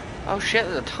 Oh shit,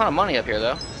 there's a ton of money up here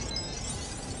though.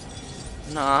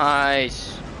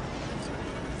 Nice.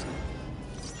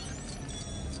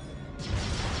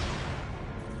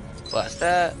 Blast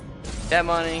that. That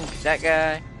money. That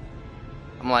guy.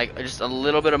 I'm like just a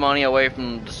little bit of money away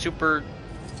from the super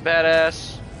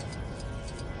badass.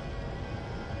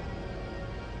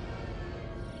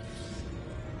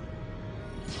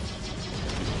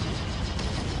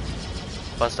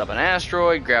 Bust up an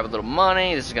asteroid, grab a little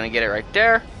money. This is gonna get it right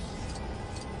there.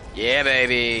 Yeah,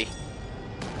 baby.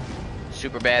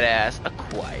 Super badass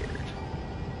acquired.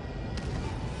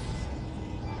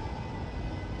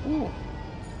 Ooh.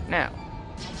 Now.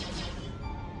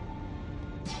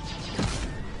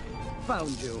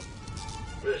 Found you.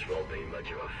 This won't be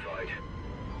much of a fight.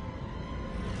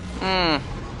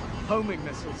 Homing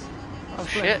missiles. Oh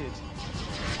shit.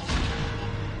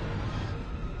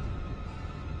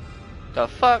 The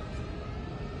fuck?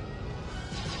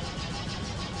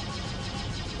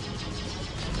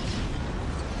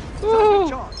 Woo!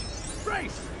 Charge.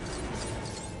 Brace.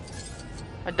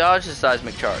 I dodged the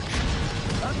seismic charge.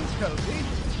 Nothing's cozy.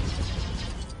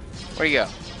 Where'd he go?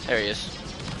 There he is.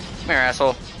 Come here,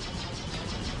 asshole.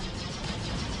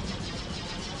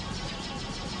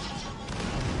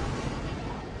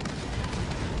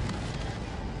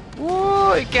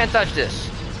 Whoa, you can't touch this.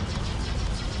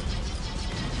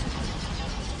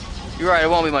 You're right, it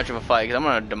won't be much of a fight, because I'm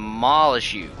gonna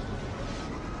demolish you.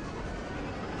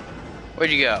 Where'd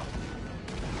you go?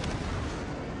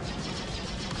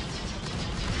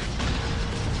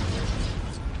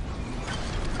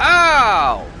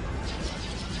 Ow!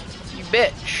 You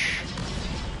bitch.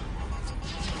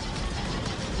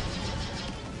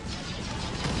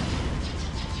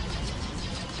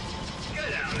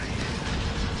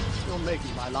 You're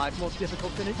making my life more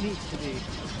difficult than it needs to be.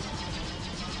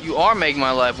 You are making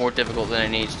my life more difficult than it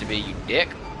needs to be, you dick.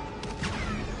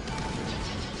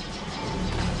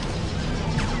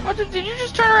 What, did you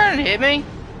just turn around and hit me?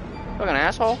 Fucking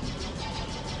asshole.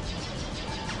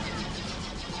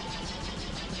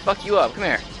 Fuck you up, come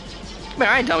here. Come here,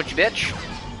 I ain't done with you, bitch.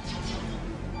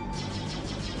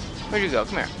 Where'd you go?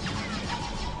 Come here.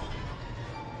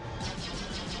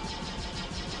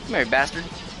 Come here, you bastard.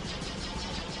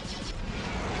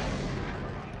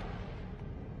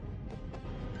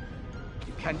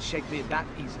 You can't shake me that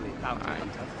easily, bounty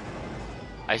hunter.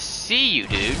 I see you,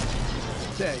 dude.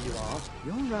 There you are.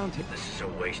 You're around here. This is a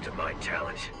waste of my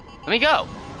talent. Let me go.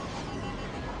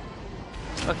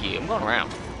 Fuck you, I'm going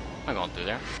around. I'm not going through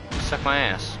there. Suck my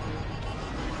ass.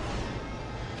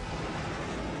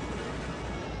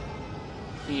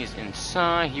 He is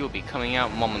inside. He will be coming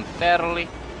out momentarily.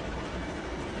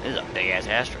 This is a big ass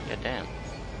asteroid. Goddamn.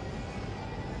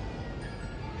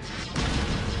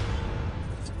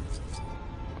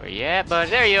 Where you at, bud?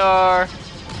 There you are.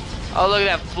 Oh, look at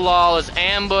that flawless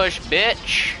ambush,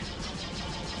 bitch.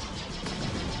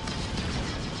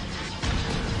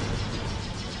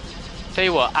 Tell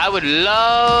you what, I would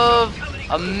love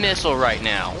a missile right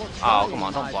now. Oh, come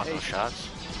on, don't block those shots.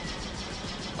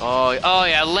 Oh,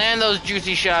 yeah, land those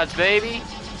juicy shots, baby.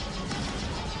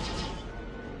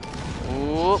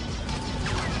 Whoop.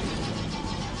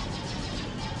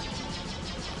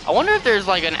 I wonder if there's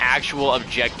like an actual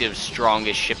objective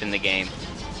strongest ship in the game.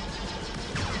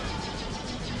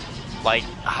 Like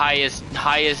highest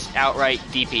outright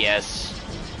DPS,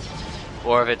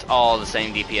 or if it's all the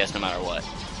same DPS no matter what.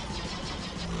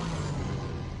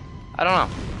 I don't know.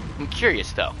 I'm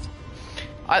curious though.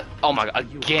 Oh my god,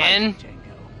 again?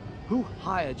 Who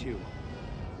hired you?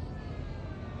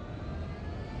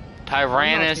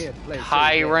 Tyrannus,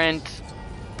 Tyrant.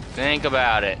 Think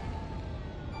about it.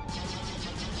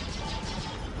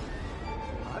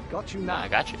 I've got you now. I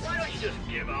got you. Why don't you just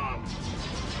give up?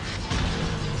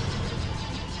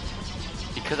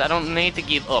 Because I don't need to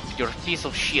give up. You're a piece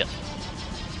of shit.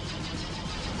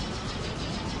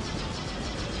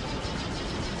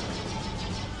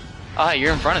 Oh, hey,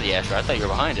 you're in front of the asteroid. I thought you were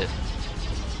behind it.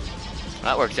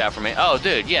 That works out for me. Oh,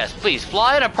 dude, yes, please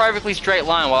fly in a perfectly straight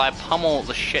line while I pummel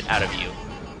the shit out of you.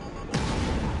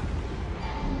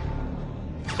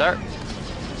 Sir?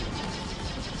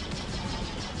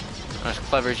 Not as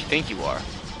clever as you think you are.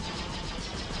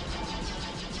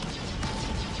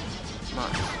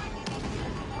 Not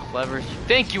as clever as you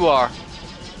think you are.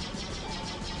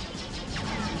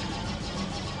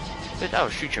 Bitch, I will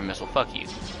shoot your missile. Fuck you.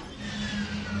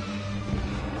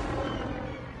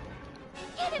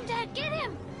 Get him, Dad, get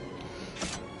him!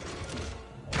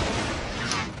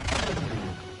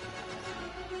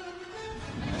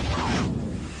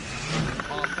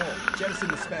 R4, jettison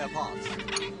the spare parts.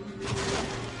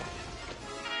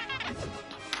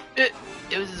 It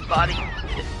was his body.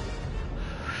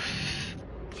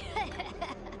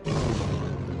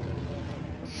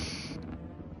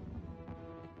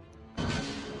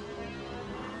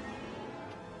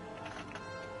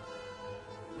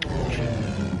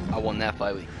 I won that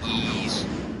fight with ease.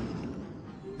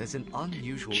 There's an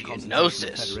unusual concentration of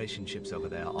Federation ships over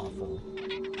there,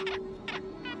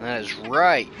 R4. That is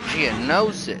right,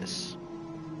 Geonosis.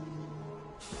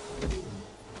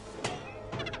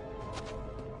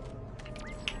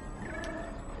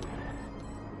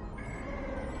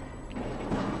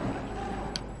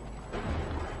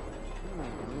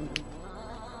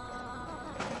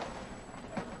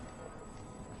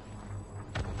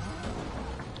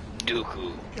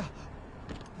 Dooku.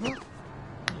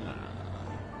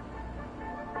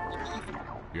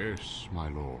 Yes, my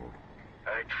lord.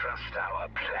 I trust our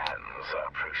plans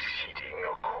are proceeding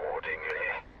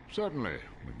accordingly. Certainly.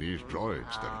 With these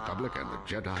droids, the Republic and the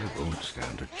Jedi won't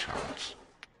stand a chance.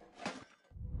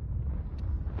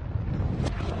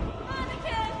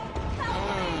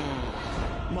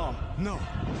 Mom, no.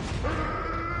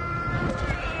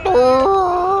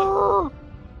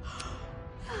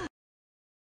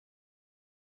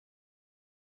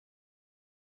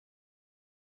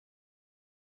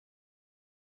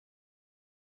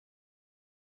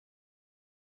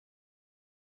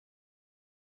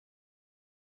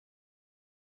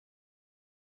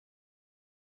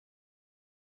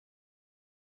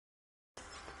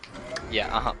 Yeah,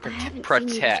 I haven't Protect.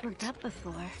 seen you this worked up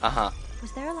before.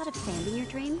 Was there a lot of sand in your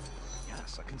dreams?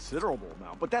 Yes, a considerable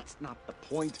amount, but that's not the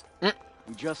point.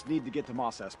 We just need to get to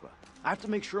Mos Espa. I have to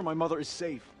make sure my mother is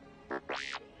safe.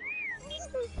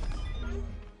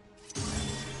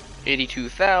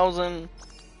 82,000.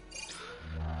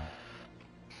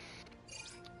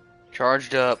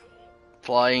 Charged up.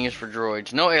 Flying is for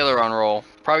droids. No aileron roll.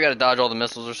 Probably gotta dodge all the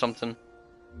missiles or something.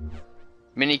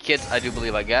 Mini kits, I do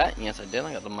believe I got. Yes, I did.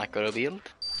 I got the micro build.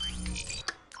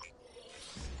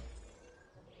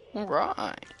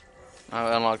 Alright.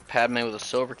 I unlocked Padme with a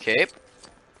silver cape.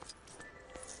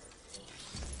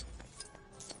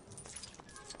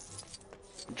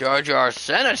 Jar Jar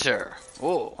Senator.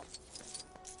 Whoa.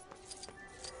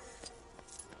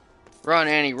 Run,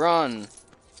 Annie, run.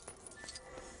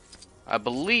 I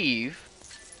believe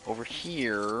over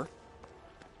here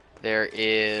there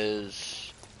is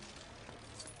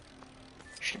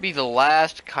should be the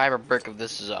last Kyber brick of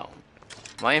this zone.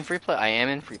 Am I in free play? I am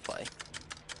in free play.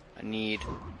 I need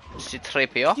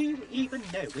C-3PO. Do you even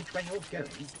know which way you're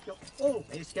going? You're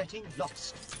always getting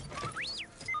lost.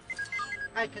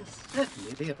 I can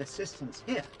certainly be of assistance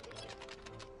here.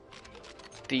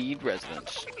 Theed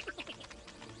residence.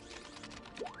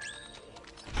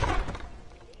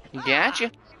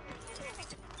 Gotcha.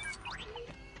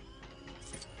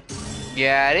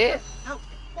 Got it. How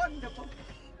wonderful.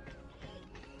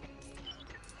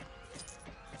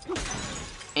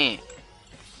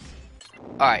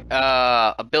 Alright,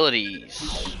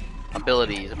 abilities.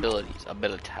 Abilities.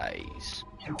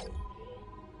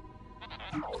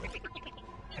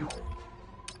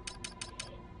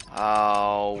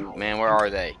 Oh, man, where are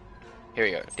they? Here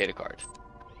we go, data cards.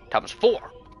 Times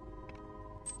 4.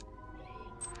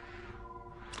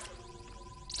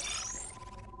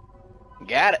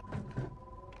 Got it.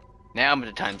 Now I'm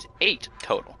at times 8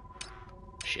 total.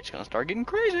 Shit's gonna start getting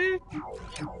crazy.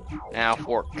 Now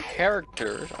for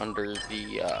characters under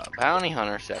the bounty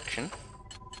hunter section.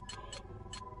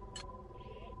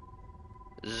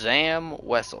 Zam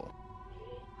Wessel.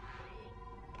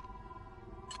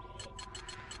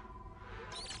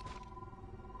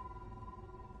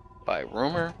 By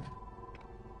rumor.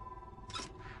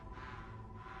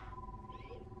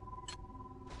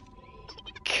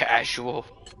 Casual.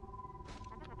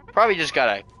 Probably just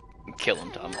gotta kill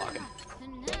him to unlock him.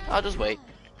 I'll just wait.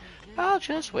 I'll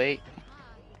just wait.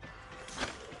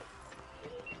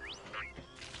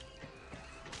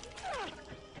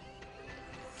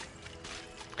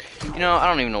 You know, I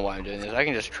don't even know why I'm doing this. I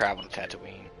can just travel to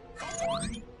Tatooine.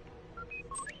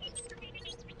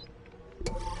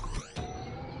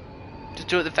 Just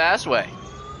do it the fast way.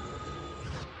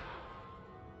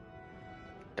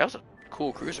 That was a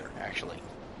cool cruiser, actually.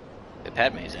 That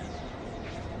Padme's in.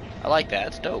 I like that.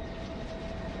 It's dope.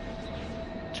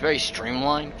 It's very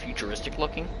streamlined, futuristic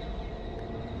looking.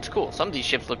 It's cool. Some of these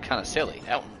ships look kind of silly.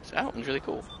 That one's really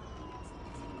cool.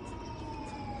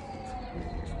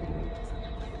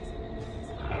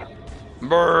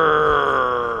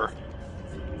 Brrr.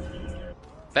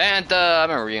 Bantha. I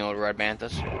remember being able to ride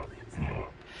Banthas.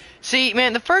 See,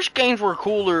 man, the first games were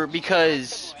cooler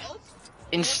because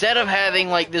instead of having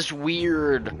like this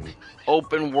weird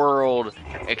open world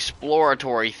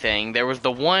exploratory thing, there was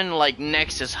the one like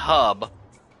Nexus hub,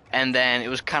 and then it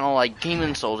was kind of like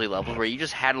Demon Souls-y levels where you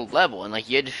just had a level and like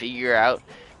you had to figure out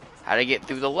how to get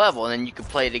through the level, and then you could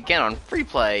play it again on free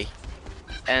play,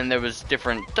 and there was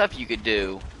different stuff you could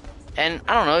do, and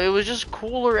I don't know, it was just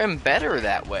cooler and better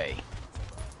that way.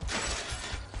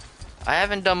 I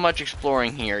haven't done much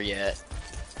exploring here yet.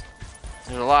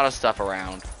 There's a lot of stuff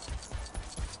around.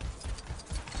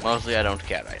 Mostly I don't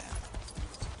care right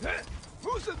now. Hey,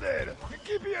 who's there?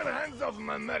 Keep your hands off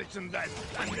my merchandise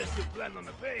unless you plan on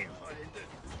paying for it.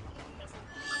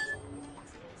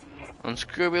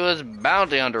 Unscrupulous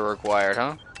bounty hunter required,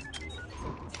 huh?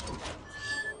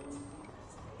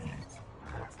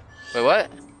 Wait,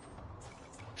 what?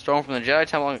 Stolen from the Jedi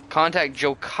Temple. Contact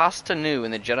Jocasta Nu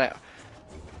in the Jedi.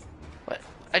 What?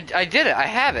 I did it. I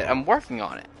have it. I'm working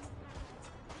on it.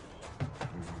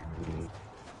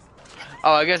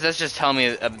 Oh, I guess that's just telling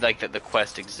me like that the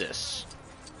quest exists.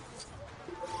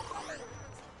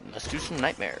 Let's do some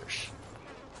nightmares.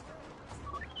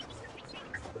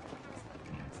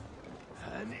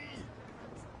 Annie?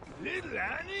 Little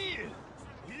Annie?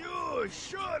 You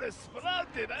sure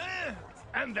sprouted, eh?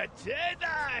 And the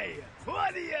Jedi!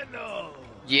 What do you know?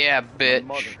 Yeah, bitch.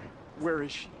 Mother, where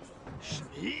is she?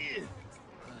 She?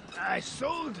 I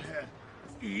sold her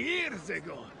years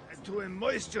ago to a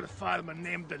moisture farmer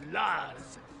named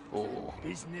Lars. Ooh.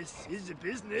 Business is a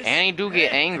business. Annie do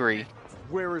get angry.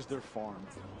 Where is their farm?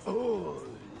 Oh,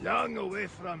 long away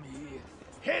from here.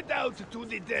 Head out to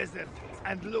the desert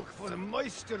and look for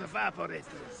moisture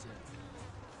evaporators.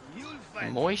 You'll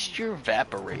find Moisture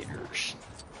evaporators.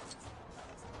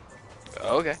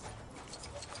 Okay.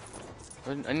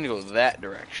 I need to go that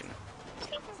direction.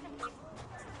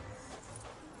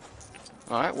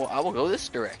 Alright, well, I will go this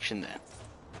direction then.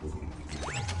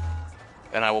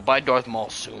 And I will buy Darth Maul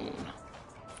soon.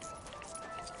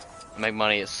 Make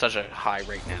money at such a high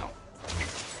rate now.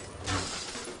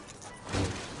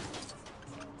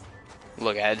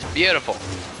 Look at it, it's beautiful.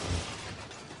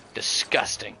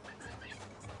 Disgusting.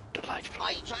 Delightful.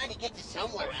 Are you trying to get to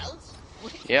somewhere else?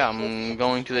 Yeah, I'm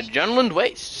going to the Genland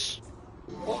Wastes.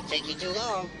 Won't take you too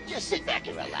long. Just sit back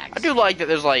and relax. I do like that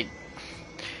there's like,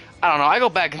 I don't know, I go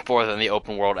back and forth on the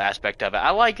open world aspect of it.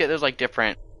 I like that there's like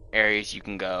different areas you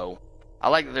can go. I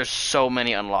like that there's so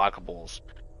many unlockables.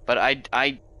 But I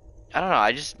don't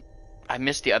know, I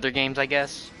miss the other games, I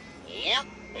guess. Yep,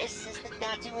 this is the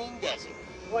Tatooine Desert.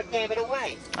 What gave it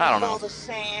away? I don't know. All the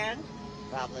sand?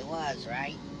 Probably was,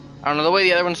 right? I don't know, the way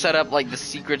the other one set up, like the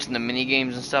secrets and the mini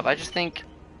games and stuff, I just think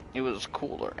it was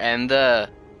cooler. And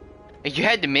you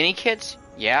had the mini kits,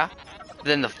 yeah.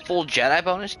 Then the full Jedi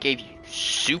bonus gave you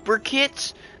super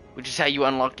kits, which is how you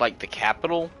unlocked like the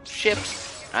capital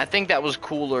ships. And I think that was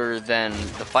cooler than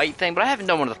the fight thing, but I haven't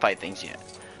done one of the fight things yet,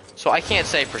 so I can't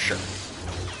say for sure.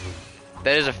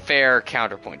 That is a fair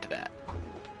counterpoint to that,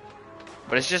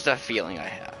 but it's just a feeling I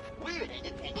have. We're an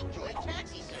independent joint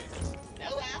taxi service.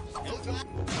 No apps, no drive.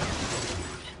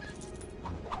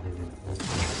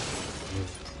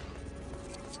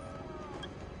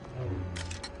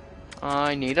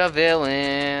 I need a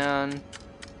villain.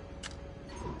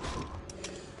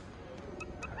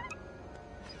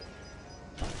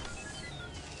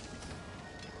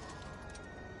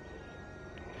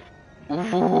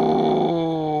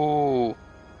 Ooh.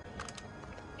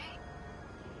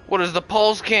 What does the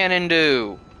pulse cannon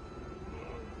do?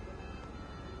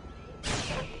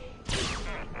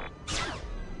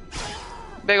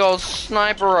 Big old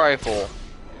sniper rifle.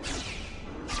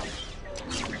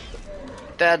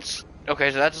 That's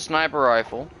okay, so that's a sniper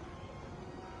rifle.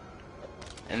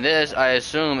 And this, I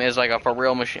assume, is like a for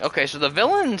real machine. Okay, so the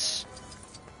villains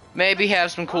maybe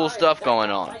have some cool stuff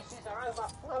going on.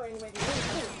 Holy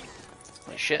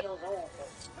shit.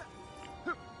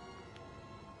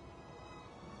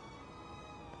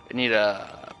 I need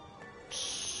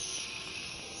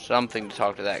something to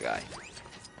talk to that guy.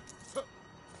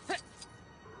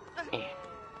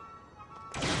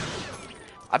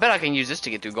 I bet I can use this to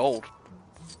get through gold,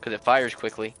 because it fires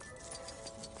quickly.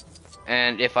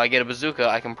 And if I get a bazooka,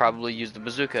 I can probably use the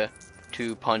bazooka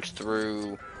to punch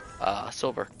through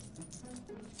silver.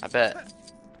 I bet.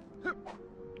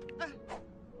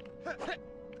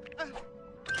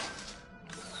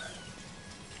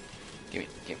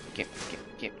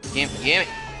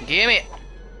 Gimme.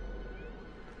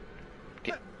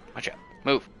 Watch out.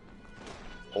 Move.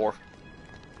 Whore.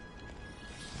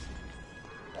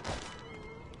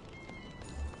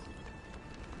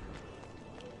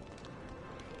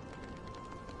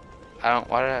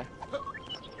 I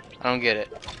don't get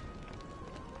it.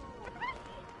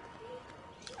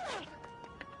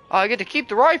 Oh, I get to keep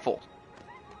the rifle.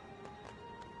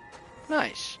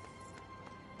 Nice.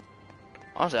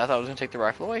 Honestly, I thought it was gonna take the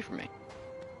rifle away from me.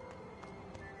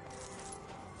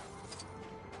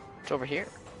 It's over here.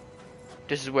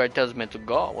 This is where it tells me to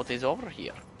go. What is over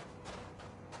here?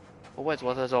 Oh wait,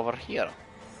 what is over here?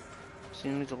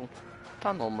 Some little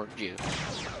tunnel merge.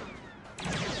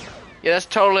 Yeah, that's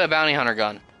totally a bounty hunter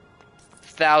gun.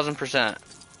 1000%.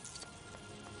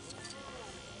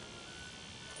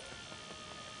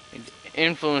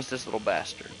 Influence this little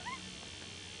bastard.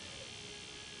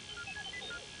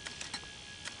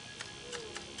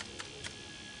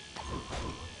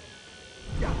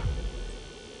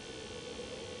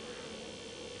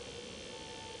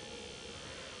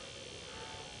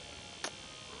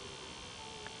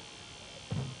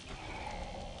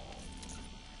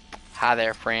 Hi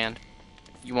there, friend.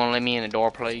 You want to let me in the door,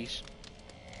 please?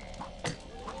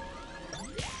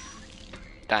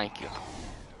 Thank you.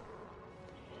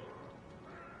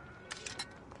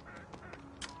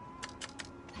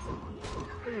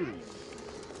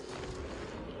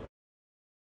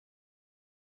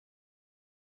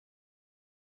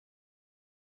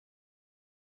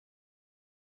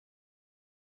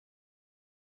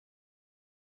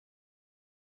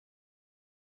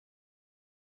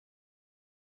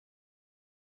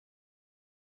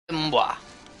 Mwah.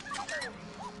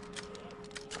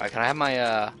 Alright, can I have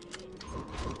my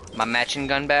my matching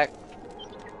gun back?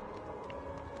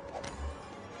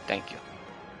 Thank you.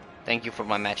 Thank you for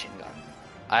my matching gun.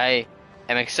 I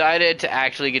am excited to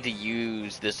actually get to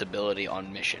use this ability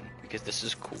on mission because this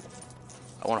is cool.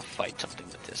 I want to fight something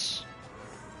with this.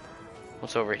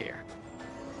 What's over here?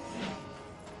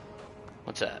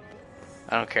 What's that?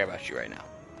 I don't care about you right now.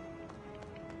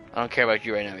 I don't care about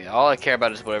you right now. Yeah. All I care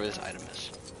about is whatever this item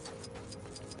is.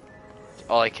 That's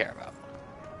all I care about.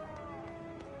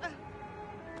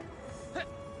 The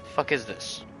fuck is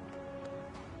this?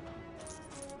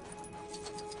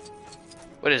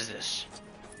 What is this?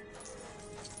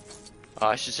 Oh,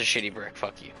 it's just a shitty brick.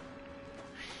 Fuck you. You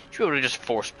should be able to just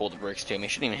force pull the bricks to me. You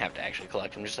shouldn't even have to actually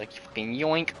collect them. Just like fucking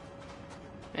yoink.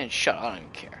 Man, shut up. I don't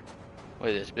even care.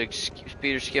 What is this? Big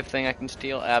speeder skiff thing I can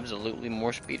steal? Absolutely.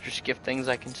 More speeder skiff things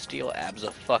I can steal?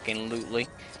 Abso-fucking-lutely.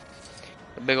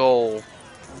 A big old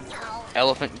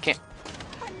elephant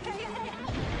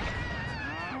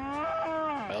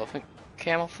elephant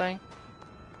camel thing?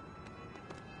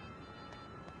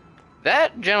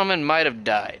 That gentleman might have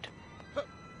died.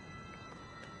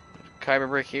 Kyber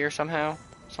brick here somehow?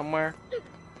 Somewhere?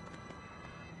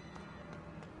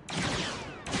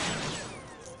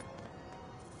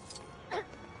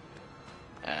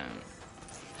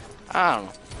 I don't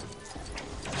know.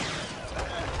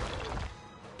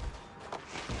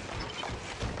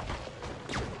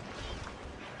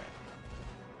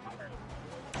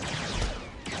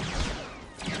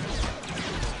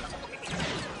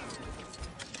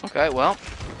 Okay, well,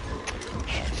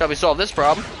 that's how we solve this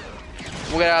problem.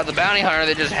 We'll get out the bounty hunter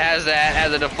that just has that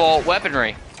as a default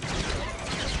weaponry.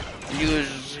 You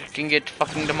can get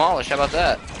fucking demolished. How about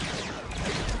that?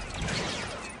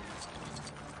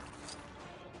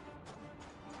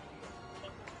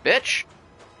 Bitch!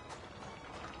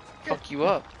 Fuck you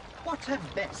up. What a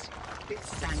mess. This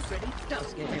sand really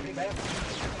does get everywhere.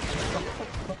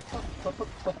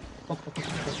 How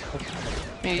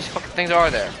many of these fucking things are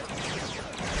there?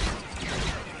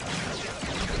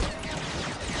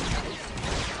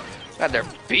 God, they're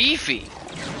beefy.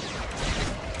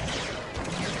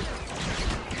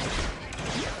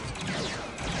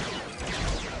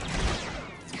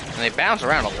 And they bounce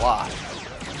around a lot.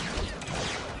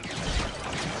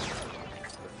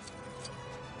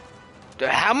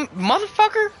 How,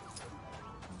 motherfucker?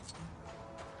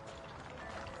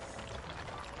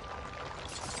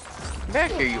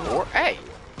 Back here, you whore. Hey.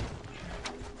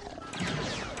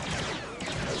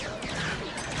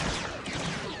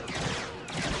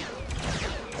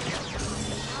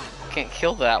 Can't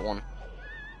kill that one.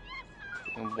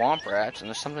 And womp rats, and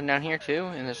there's something down here too,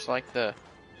 and it's like the.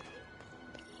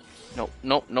 Nope,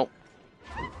 nope, nope.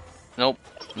 Nope,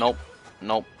 nope,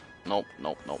 nope, nope,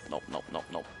 nope, nope, nope, nope, nope,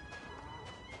 nope.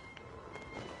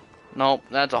 Nope,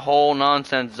 that's a whole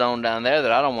nonsense zone down there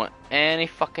that I don't want any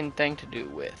fucking thing to do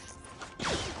with.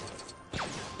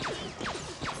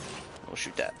 We'll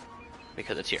shoot that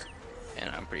because it's here, and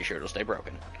I'm pretty sure it'll stay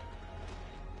broken.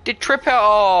 Did trip out?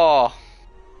 Oh.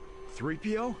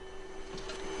 3PO?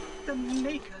 The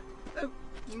Maker. Oh,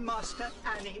 Master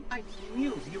Annie, I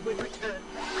knew you would return.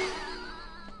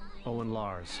 Owen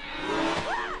Lars.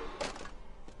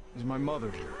 Is my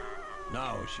mother here?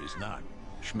 No, she's not.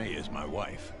 Shmi is my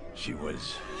wife. She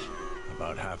was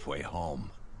about halfway home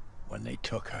when they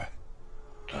took her.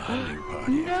 A hunting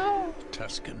party of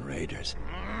Tusken Raiders.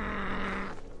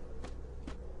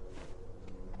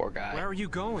 Poor guy. Where are you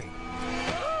going?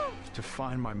 To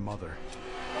find my mother.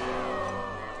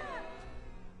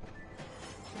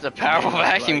 It's a powerful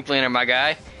vacuum cleaner, my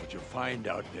guy. What you find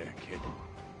out there, kid?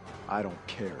 I don't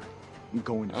care. I'm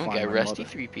going to find Okay, my Rusty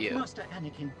mother. 3PO. Master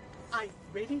Anakin, I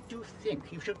really do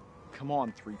think you should. Come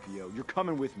on, 3PO. You're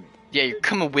coming with me. Yeah, you're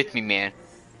coming with me, man.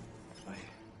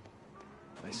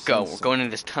 Go, we're going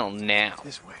into this tunnel now.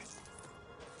 This way.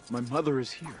 My mother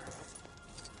is here.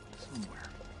 Somewhere.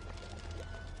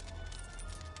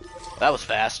 That was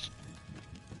fast.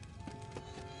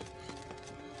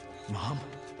 Mom?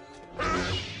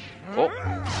 Oh.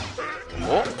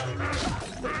 Oh.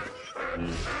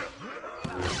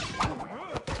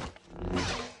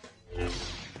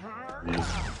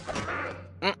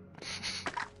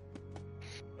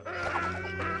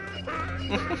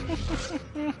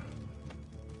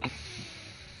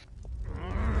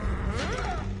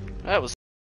 That was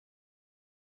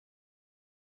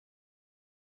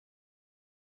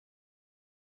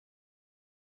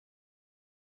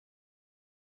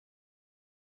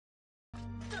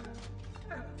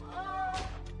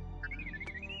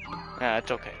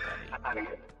it's okay, buddy.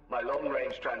 Anakin, my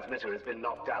long-range transmitter has been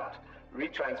knocked out.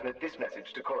 Retransmit this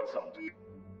message to Coruscant.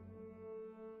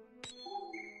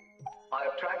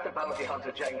 bounty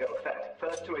hunter Django Fett,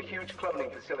 first to a huge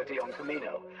cloning facility on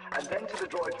Camino, and then to the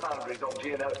droid foundries on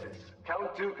Geonosis.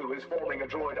 Count Dooku is forming a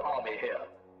droid army here.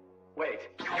 Wait.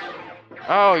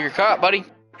 Oh, you're caught, buddy.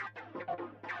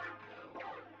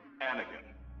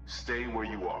 Anakin, stay where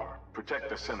you are. Protect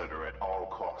the Senator at all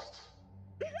costs.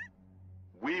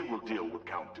 We will deal with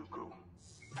Count Dooku.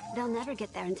 They'll never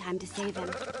get there in time to save him.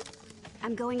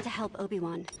 I'm going to help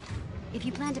Obi-Wan. If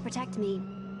you plan to protect me,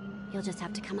 you'll just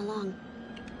have to come along.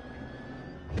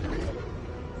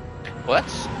 What?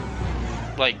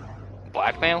 Like,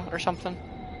 blackmail or something?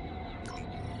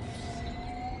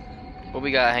 What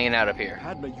we got hanging out up here?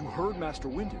 Padme, you heard Master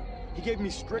Windu. He gave me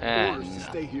strict orders to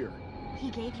stay here.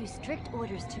 He gave you strict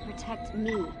orders to protect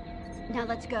me. Now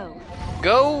let's go.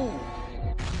 Go!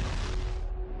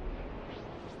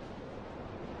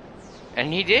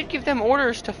 And he did give them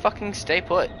orders to fucking stay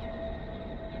put.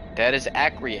 That is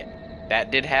accurate.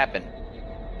 That did happen.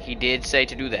 He did say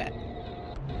to do that.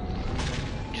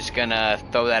 Just gonna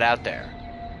throw that out there.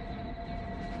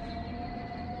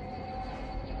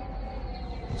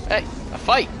 Hey, a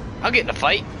fight! I'll get in a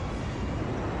fight.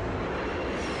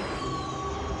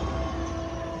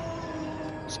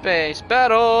 Space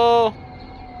battle!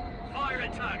 Fire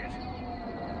at target.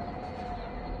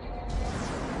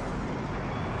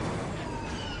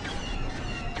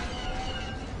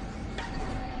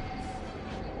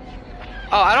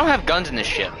 Oh, I don't have guns in this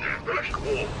ship.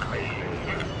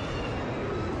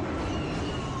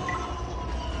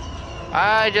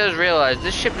 I just realized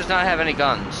this ship does not have any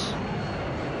guns.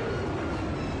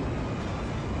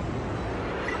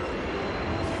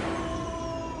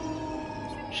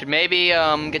 Should maybe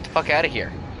get the fuck out of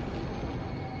here.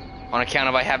 On account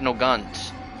of I have no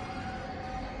guns.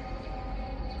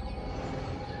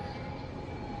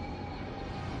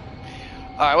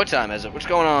 Alright, what time is it? What's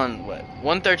going on? What?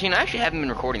 1:13? I actually haven't been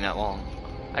recording that long.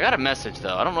 I got a message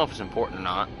though. I don't know if it's important or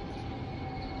not.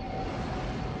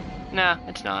 Nah,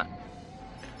 it's not.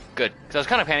 Good. Because I was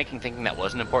kind of panicking thinking that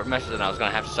was an important message and I was going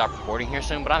to have to stop recording here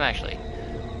soon, but I'm actually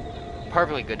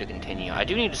perfectly good to continue. I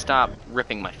do need to stop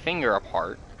ripping my finger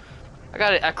apart.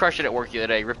 I crushed it at work the other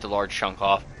day, ripped a large chunk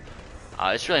off.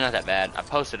 It's really not that bad. I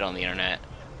posted it on the internet.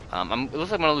 It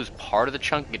looks like I'm going to lose part of the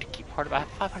chunk and get to keep part of it.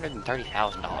 I have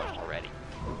 $530,000 already.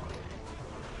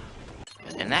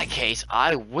 In that case,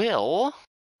 I will...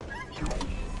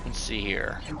 Let's see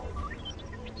here.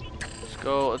 Let's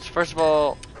go... Let's first of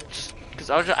all... Because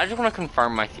I just want to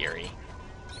confirm my theory.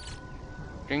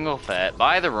 Jango Fett,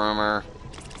 buy the rumor.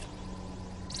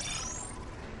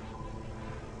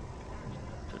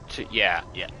 Yeah.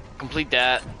 Complete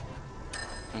that.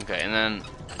 Okay, and then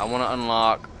I want to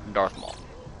unlock Darth Maul.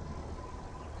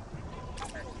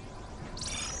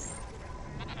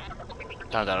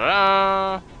 Da da da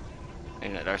da.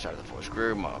 And that dark side of the Force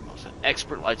grew. Maul's an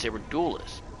expert lightsaber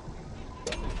duelist.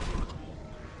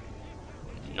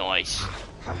 Nice.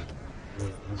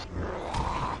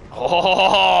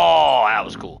 Oh, that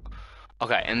was cool.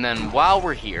 Okay, and then while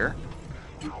we're here,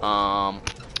 I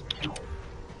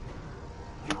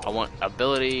want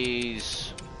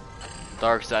abilities,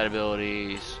 dark side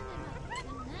abilities.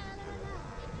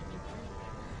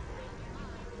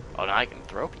 Oh, now I can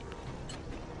throw people.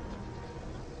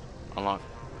 Unlock.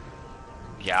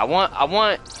 Yeah, I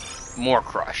want more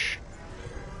crush.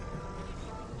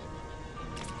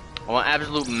 I want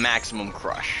absolute maximum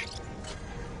crush.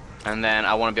 And then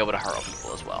I want to be able to hurl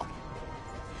people as well.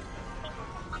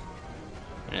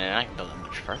 And I can go them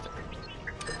much further.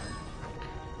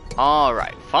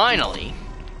 Alright, finally,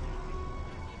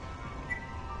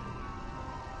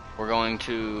 we're going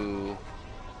to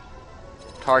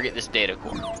target this data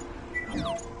core. And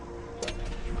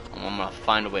I'm gonna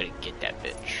find a way to get that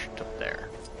bitch up there.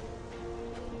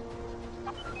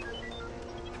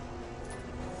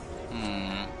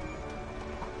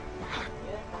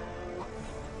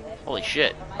 Holy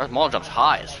shit, Darth Maul jumps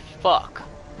high as fuck.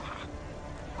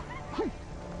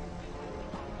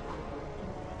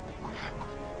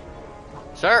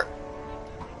 Sir!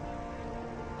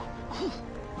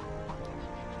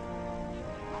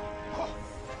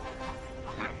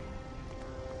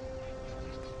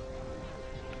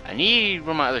 I need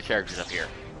one of my other characters up here.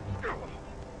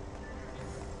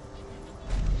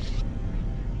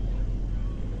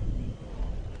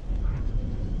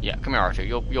 Yeah, come here, Arthur.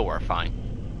 You'll work fine.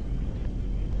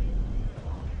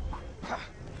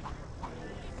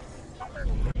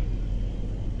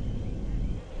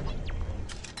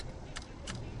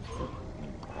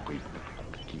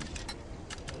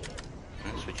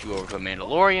 Switch you over to a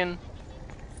Mandalorian.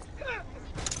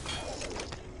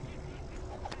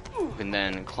 You can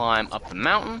then climb up the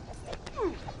mountain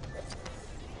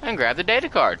and grab the data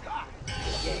card.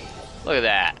 Look at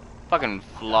that. Fucking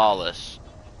flawless.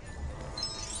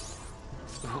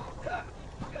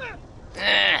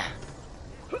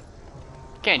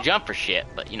 Can't jump for shit,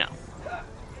 but you know.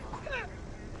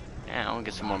 Now I'll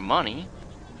get some more money.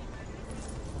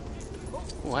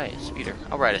 Oh, hey, a speeder.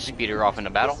 I'll ride a speeder off into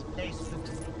battle.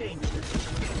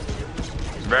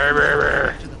 Brr, brr,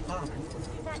 brr.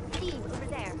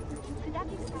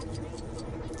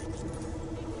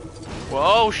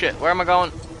 Whoa, shit. Where am I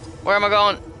going? Where am I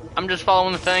going? I'm just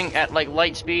following the thing at like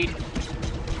light speed.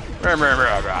 Brr, brr,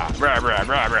 brr, brr, brr, brr,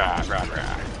 brr, brr, brr,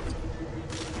 brr.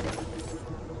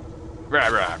 Brah,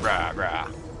 brah, brah,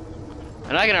 brah.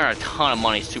 And I can earn a ton of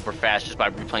money super fast just by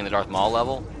replaying the Darth Maul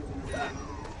level.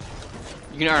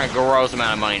 You can earn a gross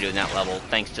amount of money doing that level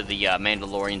thanks to the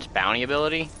Mandalorian's bounty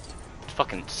ability. It's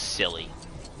fucking silly.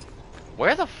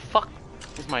 Where the fuck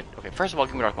is my... Okay, first of all,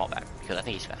 give me Darth Maul back because I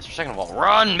think he's faster. Second of all,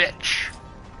 run, bitch!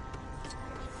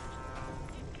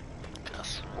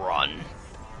 Just run.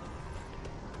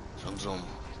 Zoom, zoom.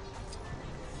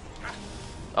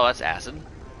 Oh, that's acid.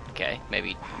 Okay,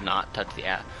 maybe not touch the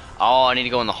app. Oh, I need to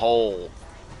go in the hole.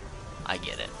 I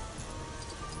get it.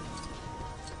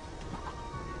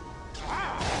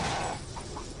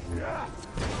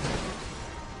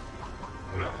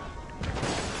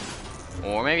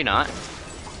 Or maybe not.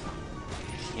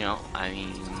 You know, I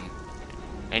mean,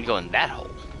 I need to go in that hole.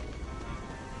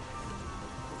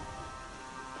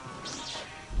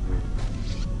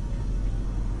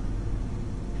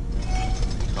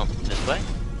 Oh, this way.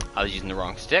 I was using the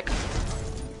wrong stick.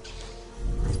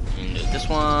 And do this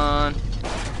one.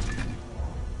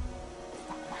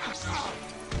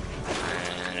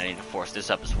 And I need to force this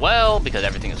up as well because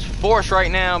everything is forced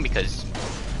right now because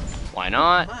why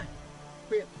not?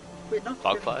 We're not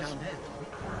Fog flies.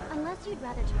 Unless you'd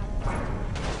rather try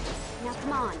this. Now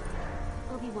come on.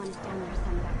 Obi-Wan is down there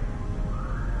somewhere.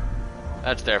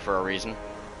 That's there for a reason.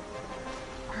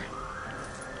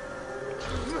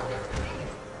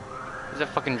 Where's that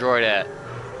fucking droid at?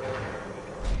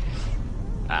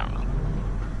 I don't know.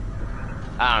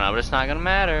 I don't know, but it's not gonna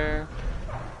matter.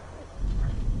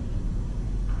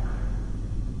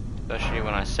 Especially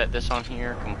when I set this on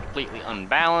here completely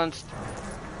unbalanced.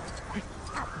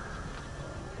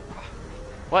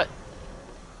 What?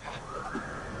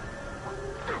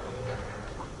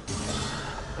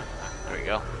 There we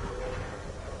go.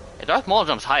 Hey, Darth Maul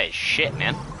jumps high as shit,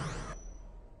 man.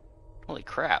 Holy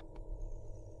crap.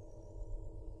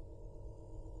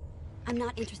 I'm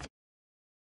not interested.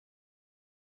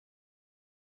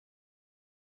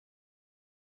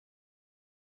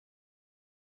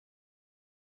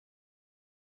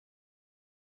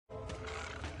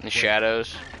 In the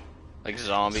shadows, like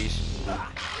zombies.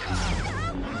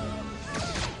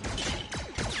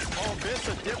 All this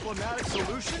a diplomatic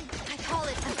solution? I call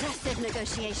it aggressive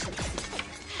negotiations.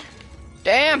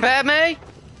 Damn, Padme!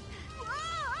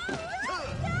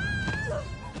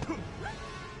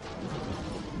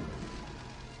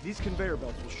 These conveyor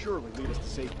belts will surely lead us to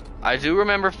safety. I do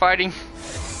remember fighting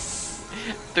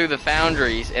through the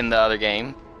foundries in the other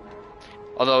game.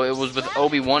 Although it was with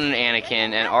Obi-Wan and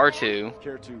Anakin and R2.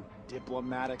 Care to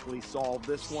diplomatically solve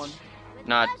this one?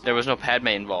 Not, there was no Padme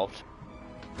involved.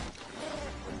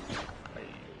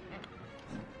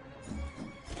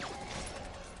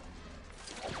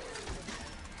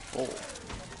 Oh.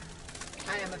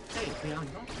 I am afraid we are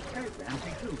not programmed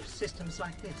to use systems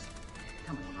like this.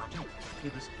 Come on, Arthur. We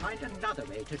must find another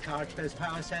way to charge those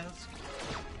power cells.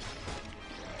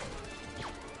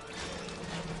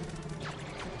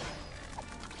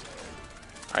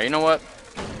 Alright, you know what?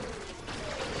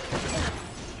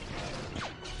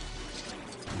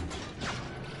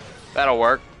 That'll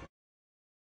work.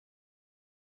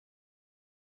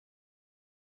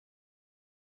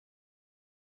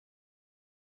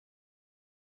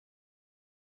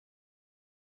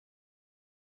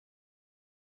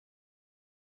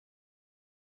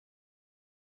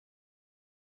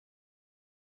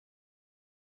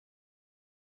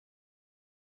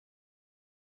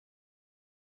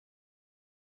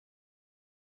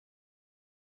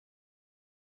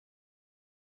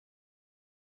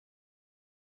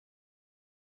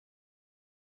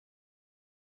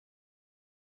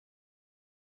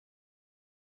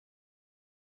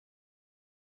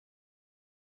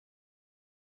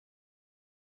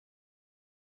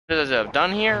 What does it have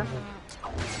done here?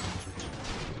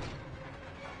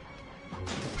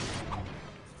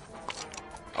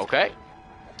 Okay.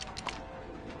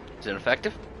 Is it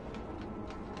effective?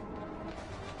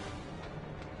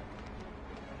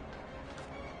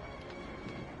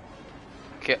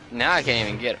 Okay, now I can't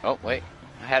even get it. Oh, wait.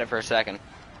 I had it for a second.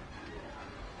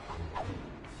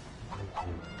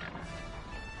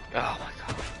 Oh my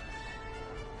god.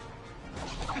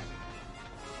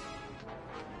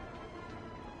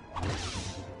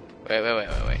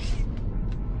 Wait.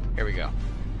 Here we go.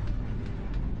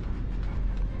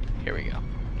 Here we go.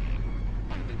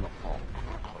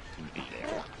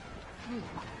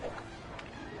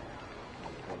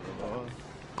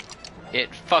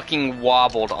 It fucking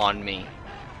wobbled on me.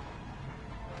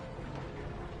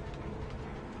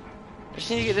 I just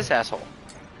need to get this asshole.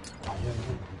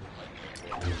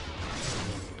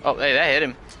 Oh, hey, that hit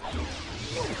him.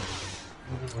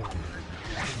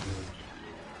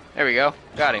 There we go.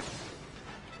 Got him.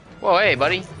 Whoa, hey,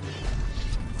 buddy.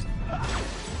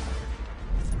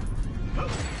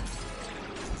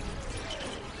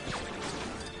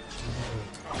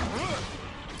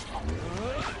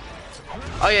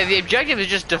 Oh yeah, the objective is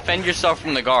just defend yourself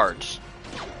from the guards.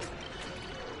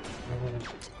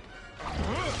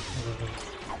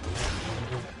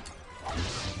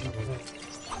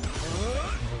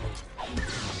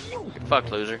 Get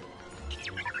fucked, loser.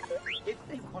 If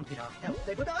they wanted our help,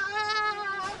 they would.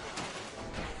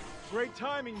 Great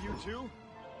timing, you two.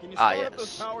 Can you Ah, start up yes.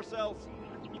 those power cells?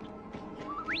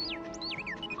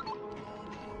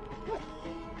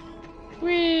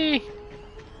 Whee!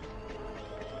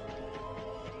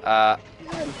 I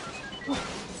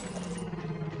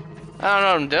don't know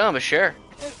what I'm doing, but sure.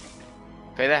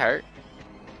 Okay, that hurt.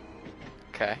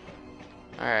 Okay.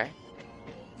 Alright.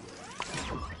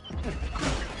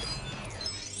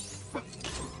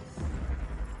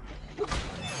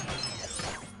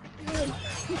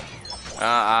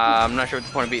 I'm not sure what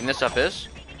the point of beating this up is.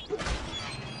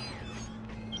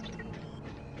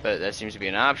 But that seems to be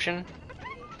an option.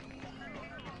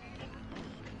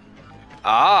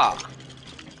 Ah!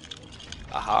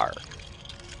 Ahar.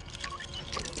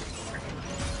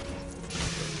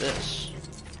 This.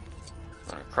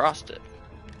 Run across it.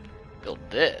 Build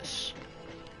this.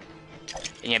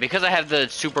 And yeah, because I have the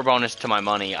super bonus to my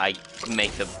money, I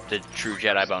make the true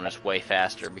Jedi bonus way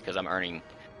faster because I'm earning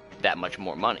that much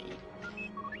more money.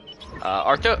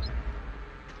 Arto.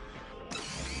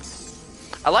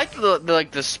 I like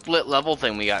the split level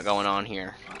thing we got going on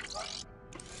here.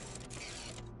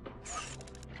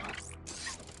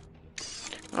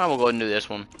 I will go ahead and do this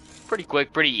one. Pretty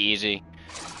quick, pretty easy.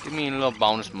 Give me a little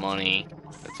bonus money.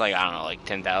 It's like, I don't know, like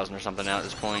 10,000 or something now at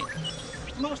this point.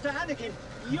 Master Anakin,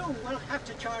 you will have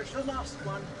to charge the last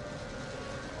one.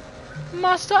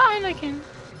 Master Anakin,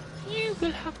 you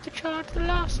will have to charge the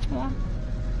last one.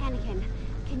 Anakin,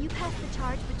 can you pass the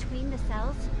charge between the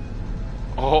cells?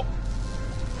 Oh.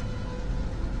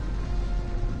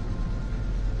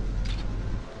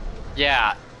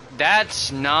 Yeah,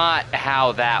 that's not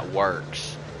how that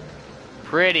works.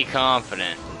 Pretty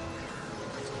confident.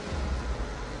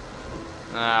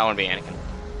 I want to be Anakin.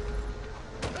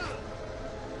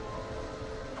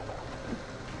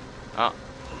 Oh.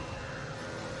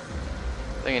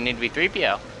 I think I need to be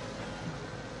 3PO.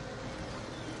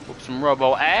 Whoop some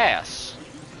robo ass.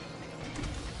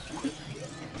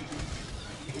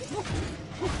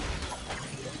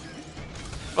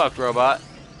 Fuck, robot.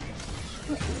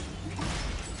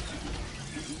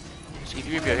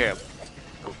 C3PO here.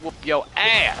 Whoop your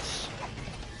ass.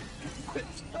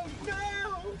 Oh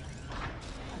no!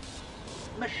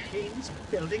 Machines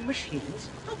building machines?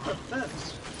 Not the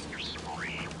first.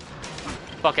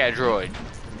 Fuck that droid.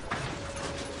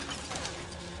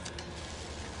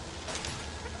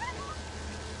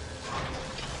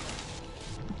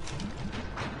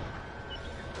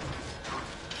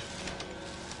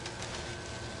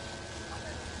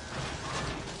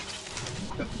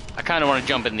 I kind of want to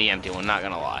jump in the empty one, not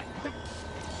gonna lie.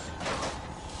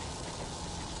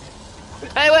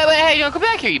 Hey, wait, hey, don't come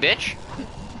back here, you bitch.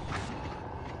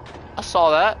 I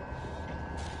saw that.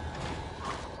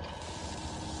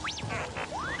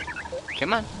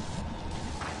 Come on.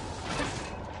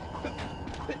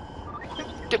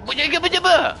 Give me it.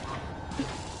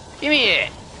 Give me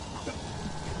it.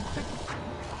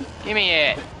 Give me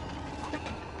it.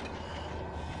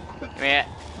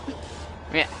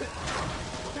 Give me it.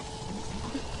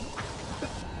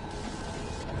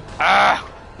 Ah!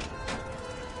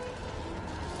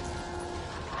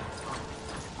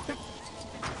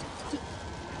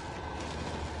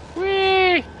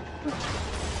 Whee!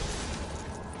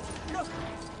 Look,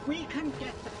 we can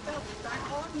get the belt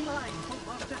back online for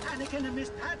Master Anakin and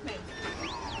Miss Padme.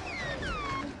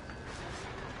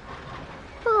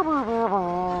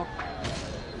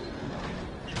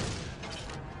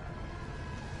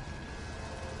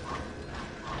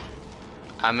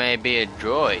 I may be a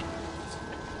droid,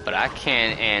 but I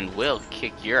can and will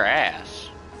kick your ass.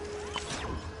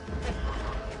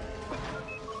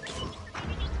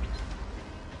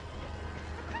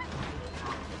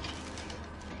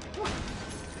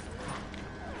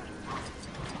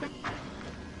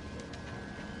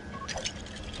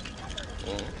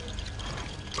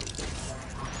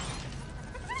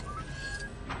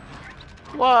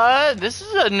 What? This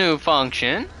is a new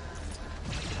function.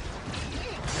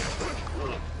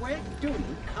 Where do you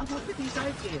come up with these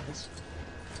ideas?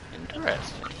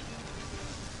 Interesting.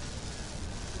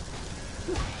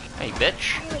 Hey,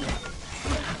 bitch.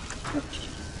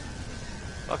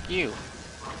 Fuck you.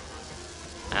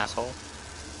 Asshole.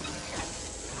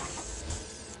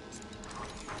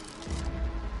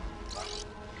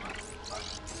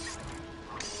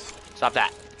 Stop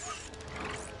that.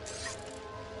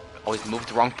 Always move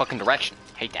the wrong fucking direction.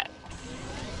 Hate that.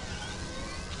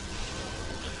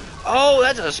 Oh,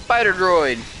 that's a spider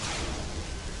droid.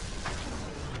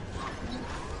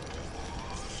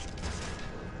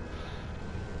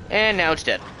 And now it's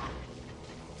dead.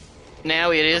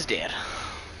 Now it is dead.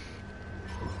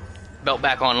 Belt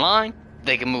back online.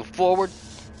 They can move forward.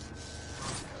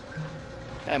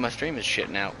 Hey, my stream is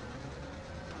shitting out.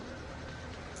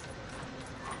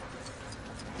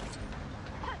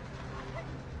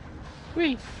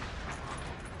 Whee.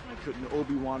 Why couldn't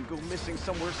Obi-Wan go missing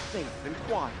somewhere safe and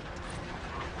quiet?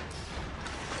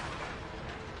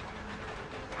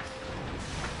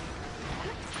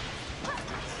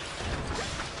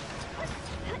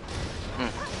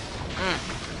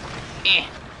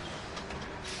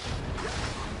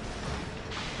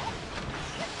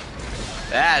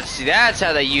 That's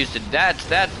how they used it.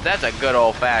 That's a good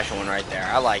old-fashioned one right there.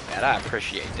 I like that. I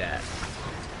appreciate that.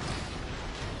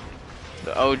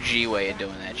 The OG way of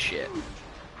doing that shit.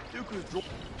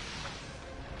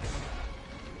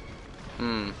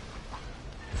 I'm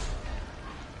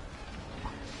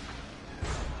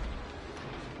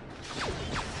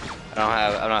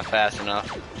not fast enough.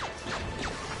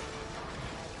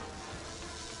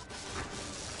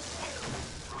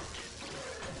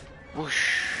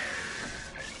 Whoosh.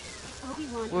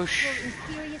 Obi-Wan, Whoosh. we're in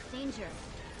serious danger.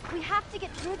 We have to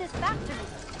get through this factory.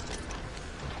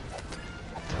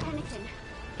 Anakin,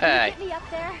 Hey. can you get me up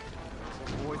there?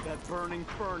 Let's avoid that burning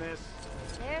furnace.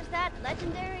 There's that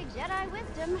legendary Jedi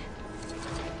wisdom.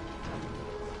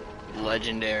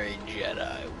 Legendary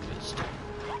Jedi wisdom.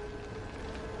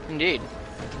 Indeed.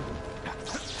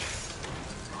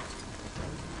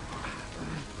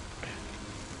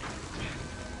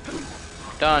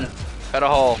 Done. Cut a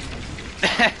hole.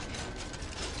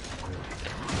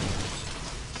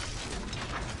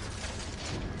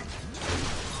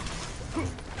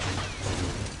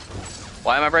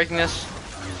 Why am I breaking this?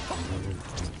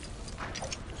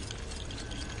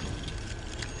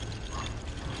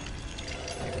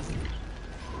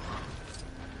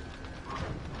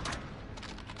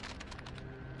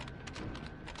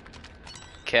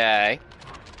 Okay.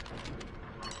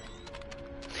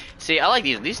 See, I like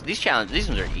these challenges. These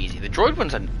ones are easy. The droid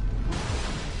ones are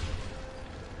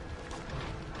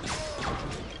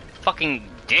fucking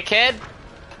dickhead.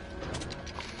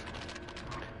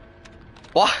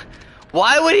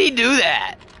 Why would he do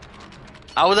that?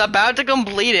 I was about to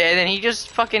complete it and he just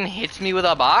fucking hits me with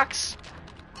a box?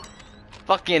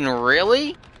 Fucking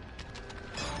really?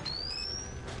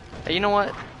 Hey, you know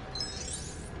what?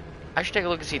 I should take a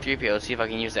look at C-3PO and see if I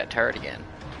can use that turret again.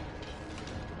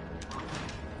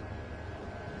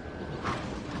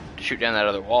 To shoot down that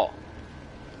other wall.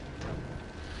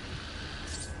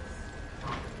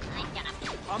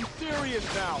 I'm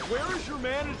serious now. Where is your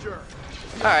manager?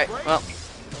 Alright, well.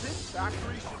 This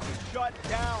factory should be shut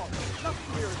down.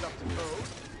 Nothing here is up to code.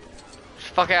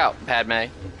 Just fuck out, Padme.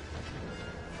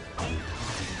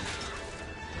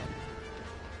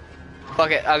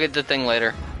 Fuck it, I'll get the thing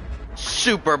later.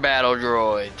 Super battle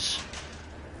droids.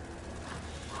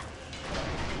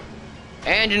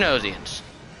 And Genosians.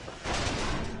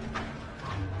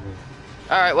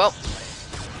 Alright, well.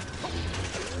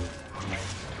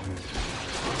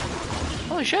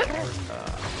 Holy shit.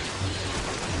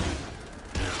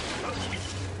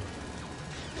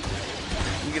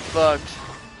 You get fucked.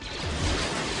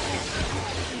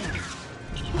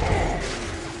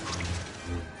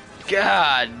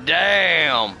 God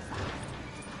damn.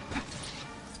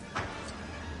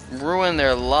 Ruin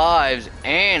their lives,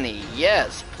 Annie.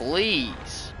 Yes,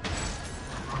 please.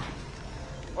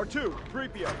 R2,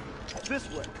 3PO.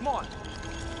 This way, come on.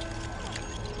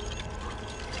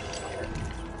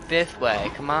 This way,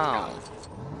 come on.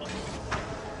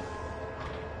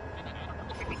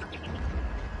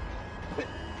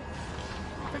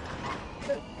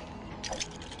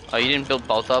 Oh, you didn't build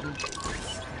both of them?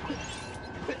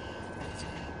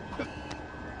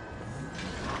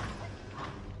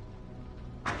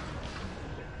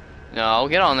 No,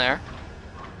 get on there.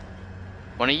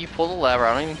 One of you pull the lever,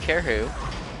 I don't even care who.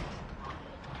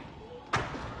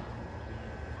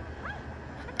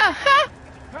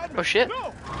 Oh shit.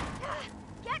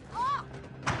 Get off!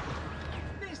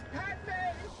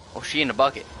 Oh she in a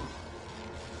bucket.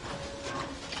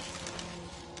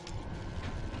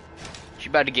 She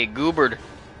about to get goobered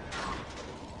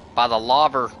by the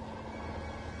lava.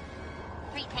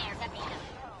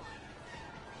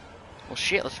 Well,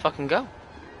 shit, let's fucking go.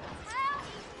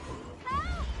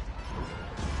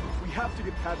 We have to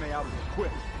get Padme out of here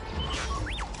quick.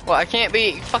 Well, I can't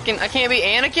be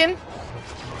Anakin?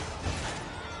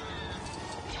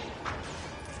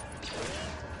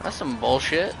 That's some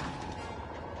bullshit.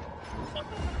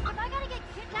 Am I gonna get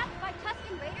kidnapped by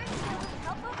Tusken Raiders to get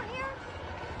help over here?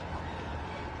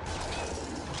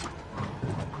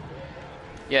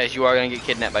 Yes, you are gonna get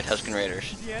kidnapped by Tusken Raiders.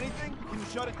 See anything? Can you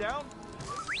shut it down?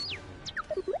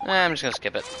 I'm just gonna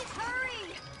skip it.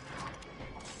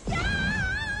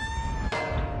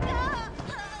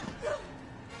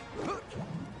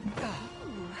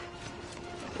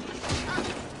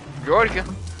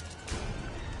 Droideka.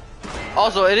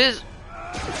 Also, it is.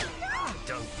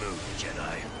 Don't move,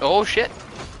 Jedi. Oh shit!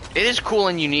 It is cool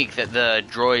and unique that the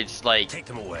droids like take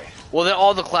them away. Well, then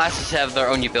all the classes have their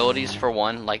own abilities. For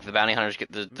one, like the bounty hunters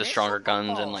get the stronger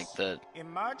guns and like the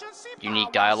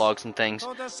unique dialogues and things.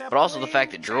 But also the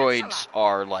fact that droids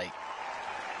are like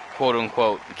quote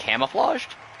unquote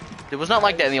camouflaged. It was not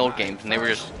like that in the old games, and they were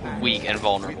just weak and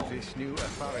vulnerable.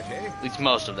 At least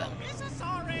most of them.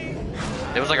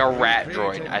 There was like a rat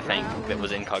droid, I think, that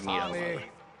was incognito.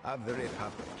 Of the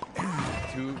Republic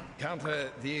to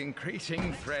counter the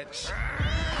increasing threats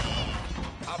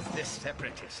of the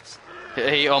Separatists.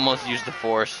 He almost used the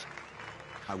Force.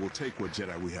 I will take what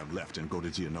Jedi we have left and go to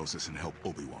Geonosis and help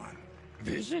Obi-Wan.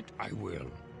 Visit I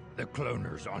will. The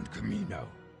cloners on Kamino.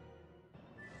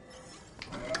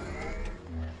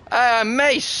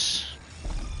 Mace!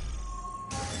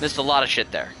 Missed a lot of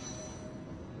shit there.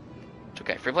 It's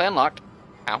okay, free play unlocked.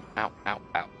 Ow, ow, ow,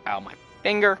 ow, ow, my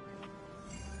finger.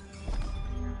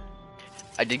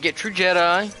 I did get True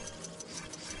Jedi.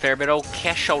 Fair bit old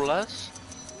casholas.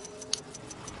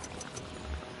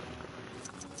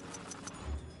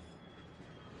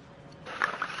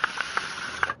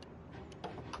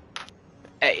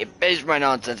 Hey, it pays for my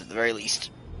nonsense at the very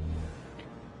least.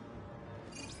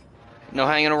 No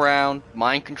hanging around.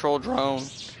 Mind control drone.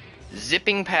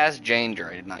 Zipping past Janger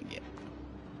I did not get.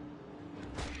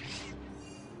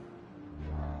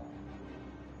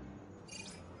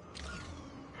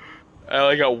 I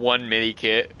only got one mini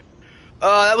kit.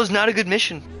 That was not a good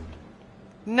mission.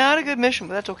 Not a good mission,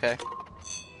 but that's okay.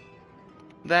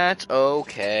 That's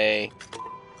okay.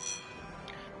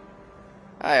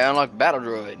 I unlocked Battle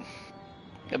Droid.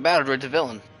 The Battle Droid's a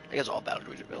villain. I guess all Battle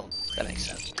Droids are villains. That makes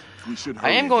sense. I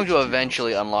am going to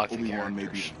eventually unlock the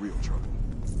characters.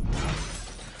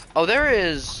 Oh, there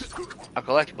is a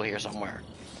collectible here somewhere.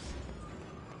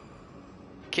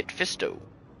 Kit Fisto.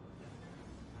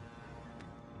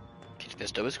 Kit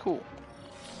Fisto is cool.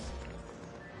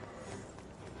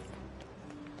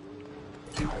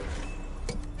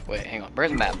 Wait, hang on. Where's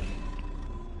the map?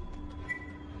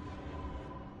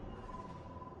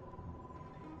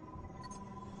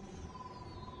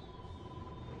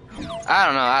 I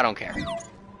don't know. I don't care.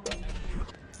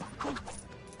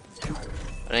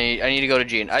 I need to go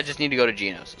to I just need to go to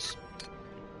Geonosis.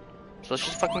 So let's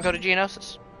just fucking go to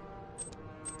Geonosis.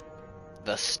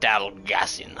 The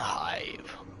Stalgassian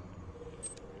Hive.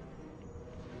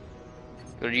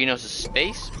 Go to Geonosis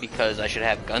space because I should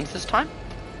have guns this time.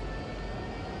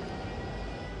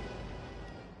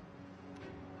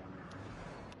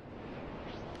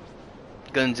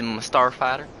 Guns in my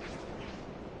starfighter.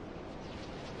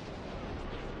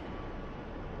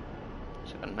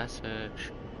 Send a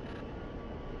message.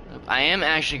 I am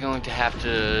actually going to have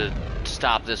to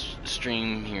stop this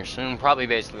stream here soon, probably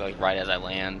basically like right as I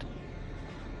land.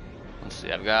 Let's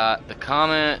see, I've got the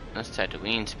Comet, that's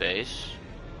Tatooine space.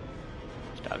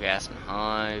 Stalgassian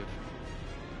Hive.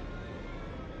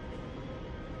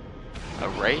 A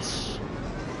race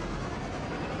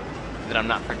that I'm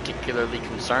not particularly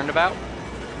concerned about.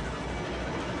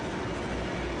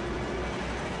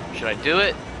 Should I do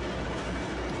it?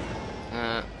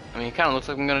 I mean, it kind of looks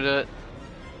like I'm gonna do it.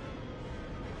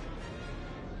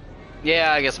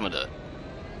 Yeah, I guess I'm gonna do it.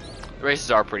 The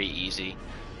races are pretty easy.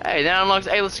 Hey, that unlocks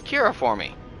Aayla Secura for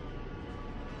me.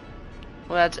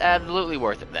 Well, that's absolutely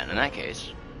worth it then, in that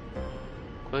case.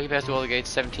 Quickly pass through all the gates,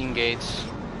 17 gates.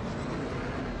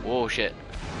 Whoa, shit.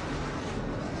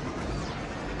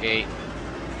 Gate.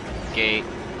 Gate.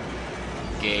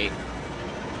 Gate.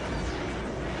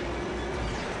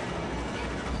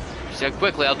 She said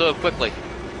quickly, I'll do it quickly.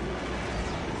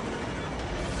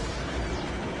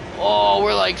 Oh,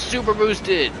 we're like super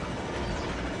boosted.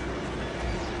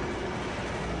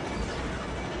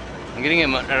 I'm getting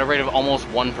him at a rate of almost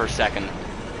 1 per second.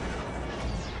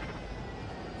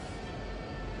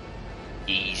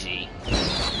 Easy.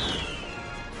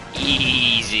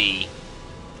 Easy.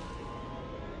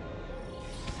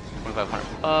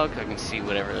 2,500 bucks. I can see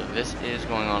whatever this is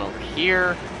going on over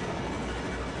here.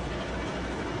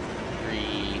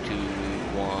 3, 2,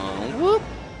 1. Whoop.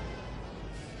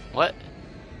 What?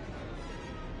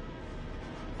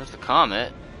 There's the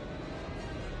comet.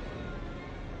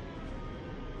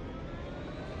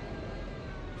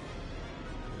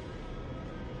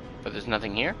 But there's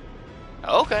nothing here?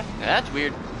 Okay, that's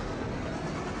weird.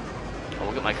 I'll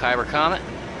look at my Kyber Comet,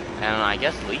 and I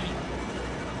guess leave.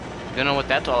 Don't know what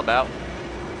that's all about.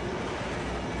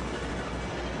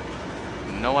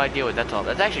 No idea what that's all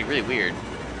about. That's actually really weird.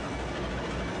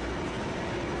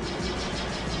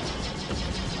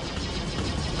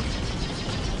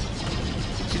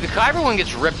 See, the Kyber one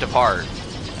gets ripped apart,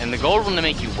 and the gold one they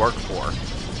make you work for.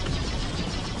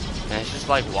 And it's just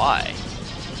like, why?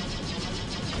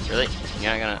 Really?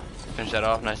 You're not gonna finish that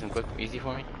off nice and quick, easy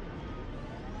for me?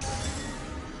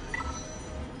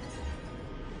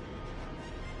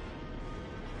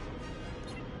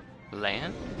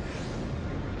 Land?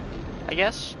 I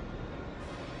guess?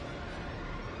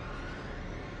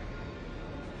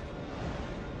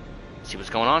 See what's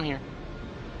going on here.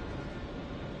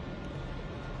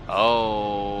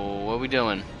 Oh, what are we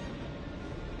doing?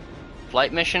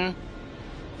 Flight mission?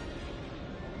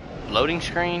 Loading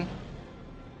screen?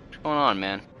 What's going on,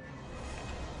 man?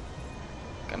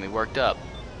 Got me worked up.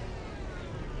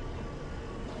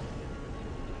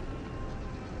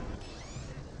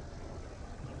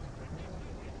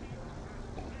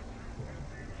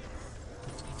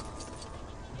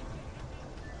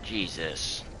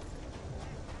 Jesus.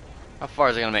 How far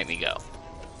is it gonna make me go?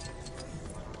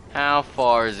 How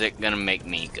far is it gonna make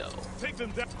me go? Take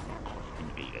them down.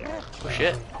 Oh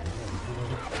shit.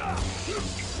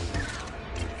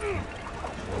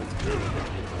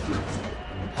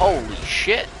 Holy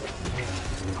shit.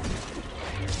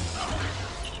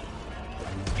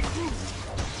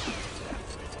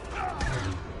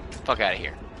 Fuck out of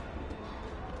here.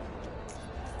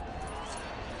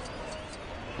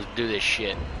 Let's do this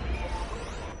shit.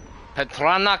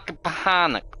 Petranak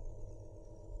Pahanak.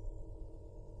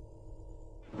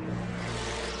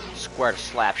 Square to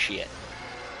slap shit.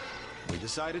 We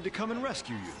decided to come and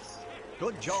rescue you.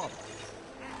 Good job.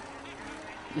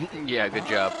 Yeah, good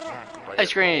job.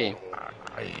 Ice cream.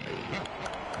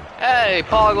 Hey,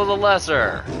 Poggle the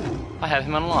Lesser. I have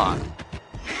him unlocked.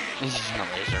 He's not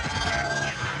laser.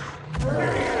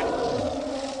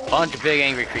 Bunch of big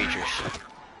angry creatures.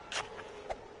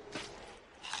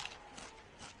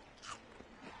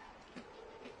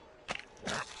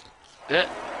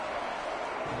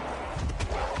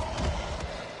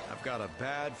 I've got a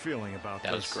bad feeling about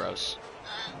that. That this. was gross.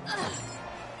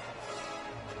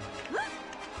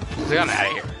 I'm out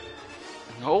of here.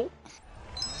 Nope.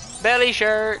 Belly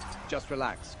shirt. Just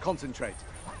relax. Concentrate.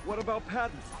 What about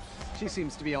Patton? She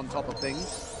seems to be on top of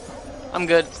things. I'm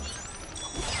good.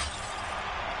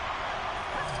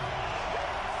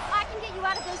 I can get you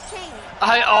out of those chains.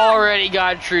 I already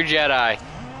got True Jedi.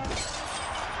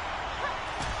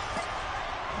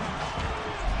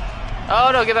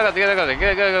 Oh no, get back up, get back up, go,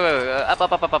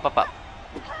 up.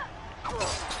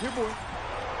 Here, boy.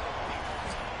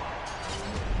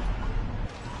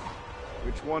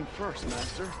 Which one first,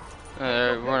 Master?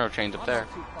 There were no chains up there.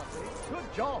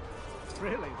 Good job.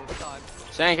 Really, this time.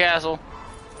 Sandcastle.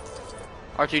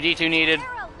 R2-D2 needed.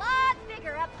 They're a lot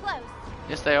bigger up close.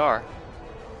 Yes, they are.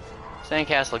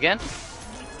 Sandcastle again.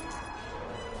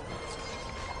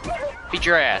 Beat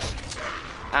your ass.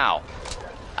 Ow.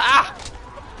 Ah!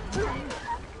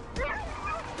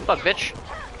 Fuck, bitch.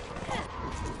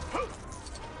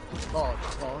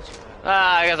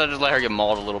 Ah, I guess I'll just let her get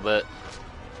mauled a little bit.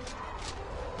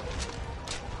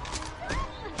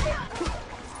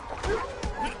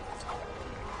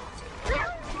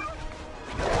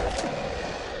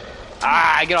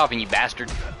 Ah, get off me, you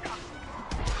bastard.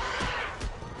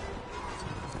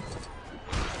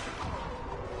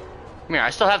 Come here, I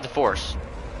still have the Force.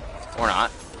 Or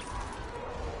not.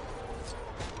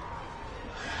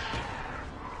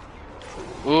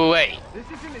 Ooh, wait. This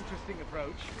is an interesting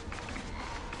approach.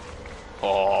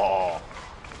 Oh.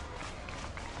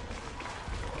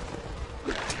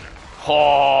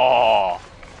 Oh.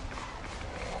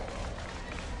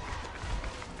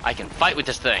 I can fight with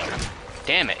this thing.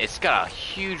 Damn it, it's got a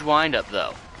huge wind-up,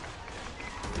 though.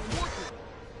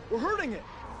 We're hurting it.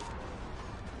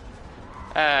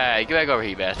 Hey, get back over here,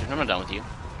 you bastard. I'm not done with you.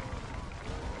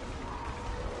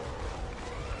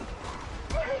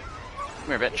 Come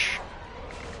here, bitch.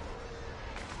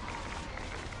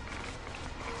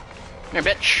 Come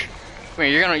here, bitch. Come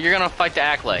here, you're gonna fight the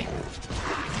Acklay.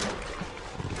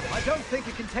 I don't think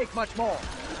it can take much more.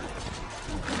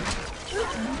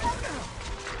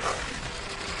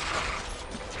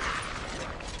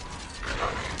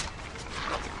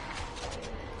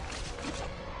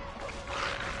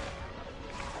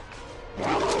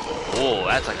 Oh,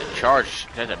 that's like a charge.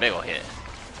 That's a big ol' hit.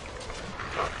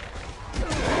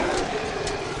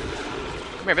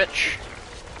 Come here, bitch.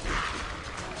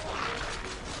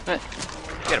 Hey,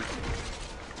 get him.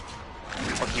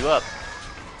 Fuck you up.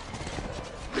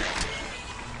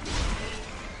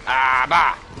 Ah,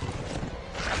 bah!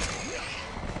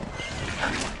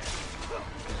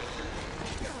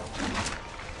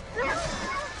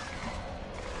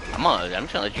 Come on, I'm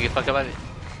just gonna let you get fucked up by it.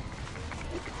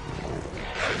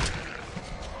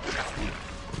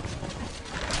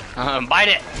 Bite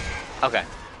it! Okay.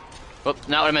 Whoop,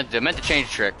 not what I meant to do. I meant to change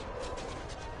the trick.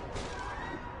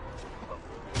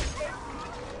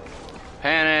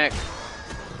 Panic.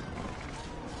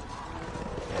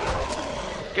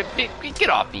 Get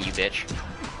off me, you bitch.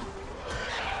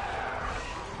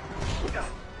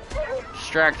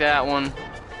 Distract that one.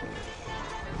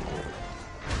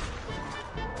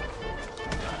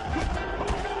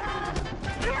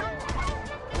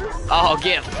 Oh,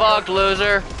 get fucked,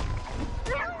 loser.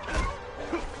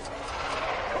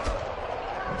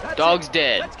 Dog's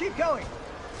dead. Let's keep going.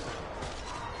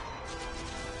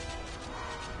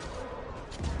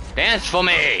 Dance for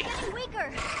me. Getting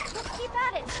weaker. Let's keep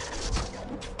at it.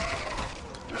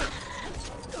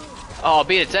 Oh,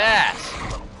 beat its ass.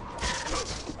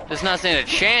 Does not stand a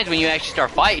chance when you actually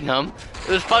start fighting them.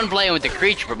 It was fun playing with the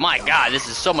creature, but my god, this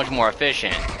is so much more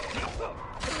efficient.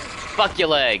 Fuck your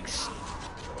legs.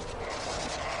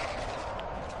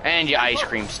 And your ice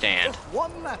cream stand.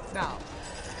 One left now.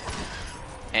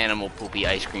 Animal poopy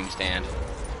ice cream stand.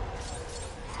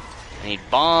 I need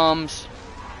bombs.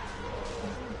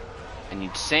 I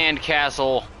need sand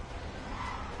castle.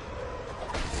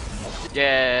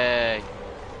 Yay! I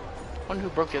wonder who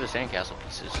broke the other sandcastle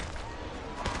pieces.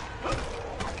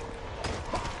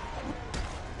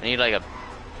 I need like a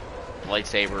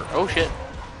lightsaber. Oh shit!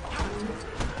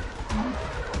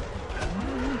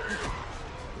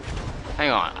 Hang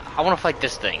on, I want to fight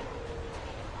this thing.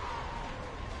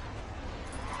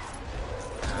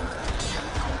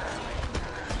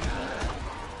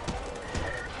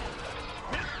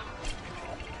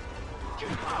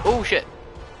 Oh shit!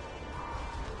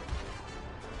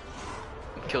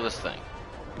 Kill this thing.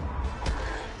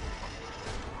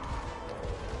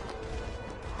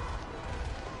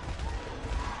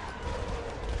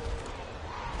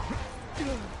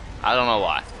 I don't know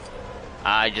why.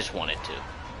 I just wanted to.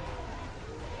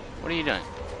 What are you doing?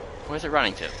 Where's it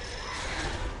running to?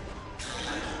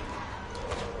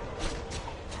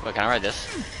 Wait, can I ride this?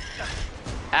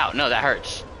 Ow, no, that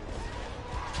hurts.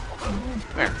 Come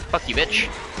here, fuck you, bitch.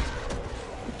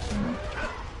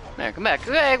 Come here, come back.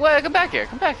 Hey, wait, come back here,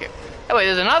 come back here. Oh wait,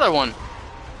 there's another one.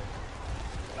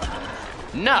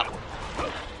 No.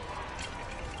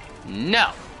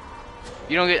 No.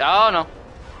 You don't get, oh no.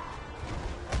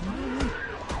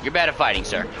 You're bad at fighting,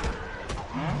 sir.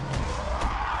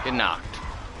 Get knocked.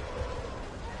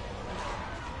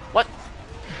 What?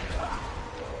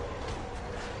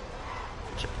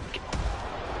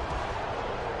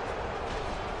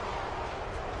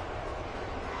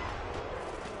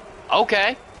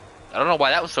 Okay. I don't know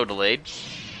why that was so delayed.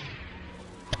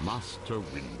 Master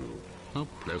Windu, how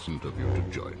pleasant of you to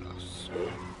join us.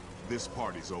 This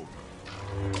party's over.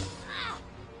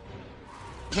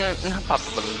 Pop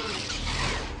the balloon.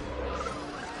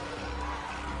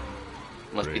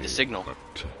 Must be the signal.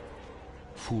 But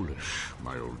foolish,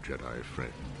 my old Jedi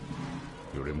friend.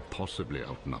 You're impossibly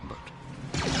outnumbered.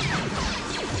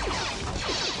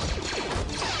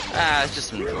 Ah, it's just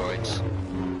some droids.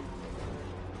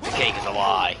 The cake is a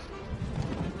lie.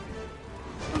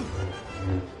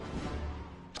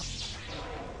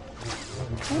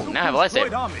 Ooh, now I have a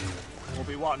lightsaber. Army.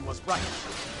 Obi-Wan was right.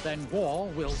 Then war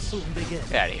will soon begin.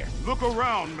 Get out of here. Look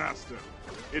around, Master.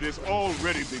 It has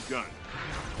already begun.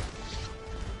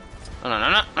 No, no,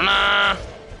 no, no, no.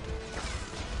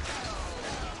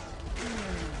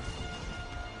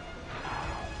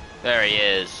 There he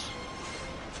is.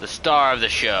 The star of the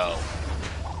show.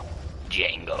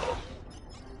 Jango.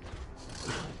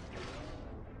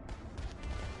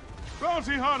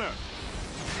 Bounty Hunter!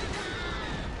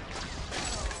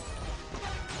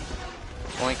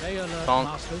 Boink, Stay alert, bonk,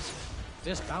 masters.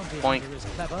 This bounty boink, hunter is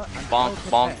clever and bonk,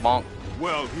 bonk, bonk.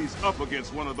 Well, he's up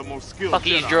against one of the most skilled Fuck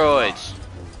these Jedi. droids.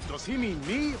 Does he mean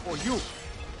me or you?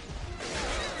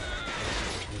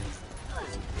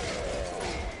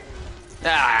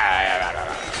 Get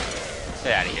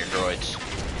out of here, droids.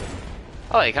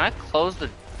 Oh wait, can I close the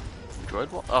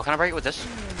droid wall? Oh, can I break it with this?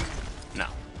 No.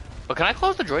 But can I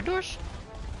close the droid doors?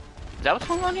 Is that what's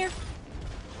going on here?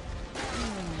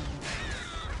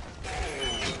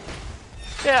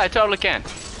 Yeah, I totally can.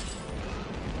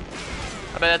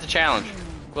 I bet that's a challenge.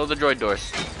 Close the droid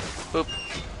doors. Boop.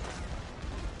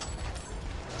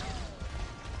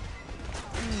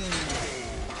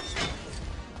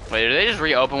 Wait, do they just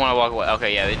reopen when I walk away?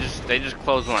 Okay, yeah, they just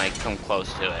close when I come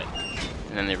close to it.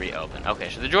 And then they reopen. Okay,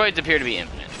 so the droids appear to be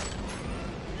infinite.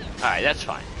 Alright, that's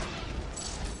fine.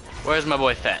 Where's my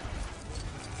boy Fett?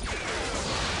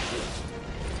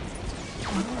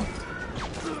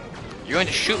 You're going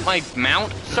to shoot my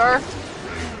mount, sir?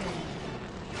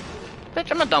 Bitch,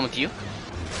 I'm not done with you.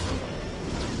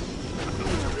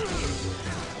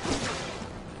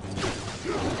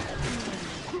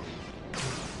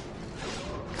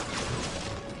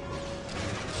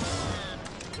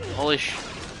 Holy sh...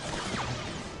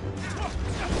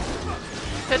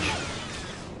 Bitch.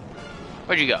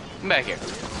 Where'd you go? Come back here.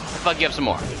 I'll fuck you up some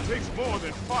more. It takes more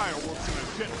than fireworks and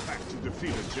a jetpack to defeat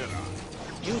a Jedi.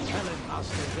 You tell him,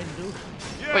 Master Windu.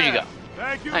 Yeah, Where'd you go?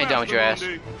 Thank you, I ain't done with your ass.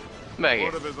 Mundi. Come back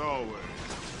here. Sort of as always.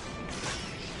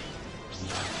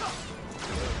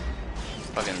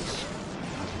 Fucking...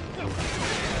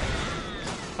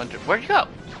 Where'd you go?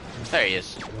 There he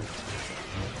is.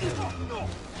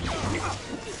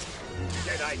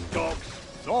 Jedi dogs.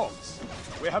 Dogs?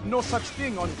 We have no such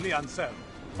thing on Gliancel.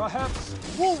 Perhaps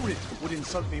Woolrit would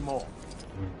insult me more.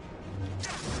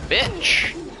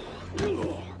 Bitch!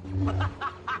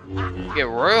 Get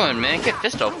ruined, man. Kit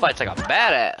Fisto fights like a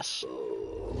badass.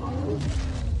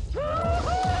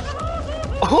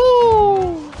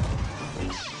 Ooh!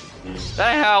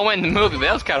 That ain't how I went in the movie, but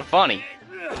that was kind of funny.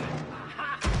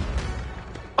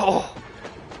 Oh!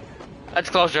 That's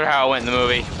closer to how I went in the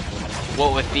movie.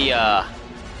 What with the,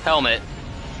 helmet.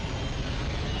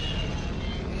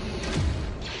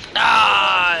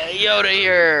 Ah! Yoda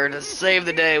here to save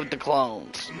the day with the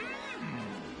clones.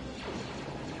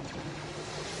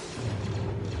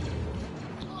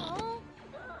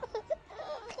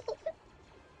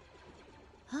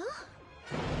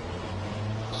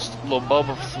 Just a little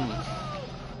Boba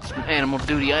for some animal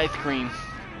duty ice cream.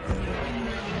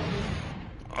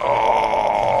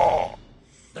 Oh!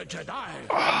 The Jedi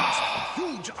must a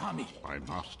huge army. My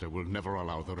master will never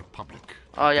allow the Republic.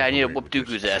 Oh yeah, I need to whoop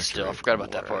Dooku's ass still. I forgot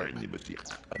about that part.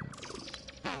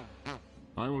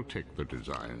 I will take the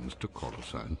designs to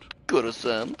Coruscant.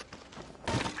 Coruscant.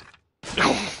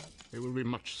 They will be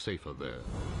much safer there.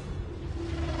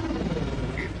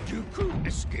 If Dooku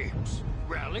escapes,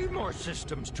 rally more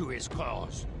systems to his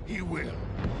cause. He will.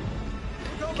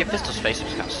 Kit Fisto's face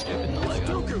was kind of stupid in the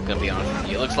Lego. I'm gonna be honest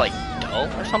with you. It looks like dull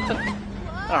or something.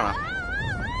 I don't know.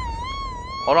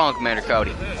 Hold on, Commander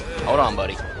Cody. Hold on,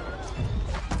 buddy.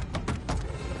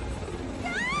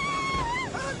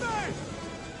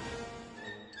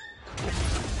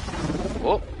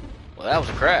 Whoa. Well, that was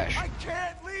a crash. I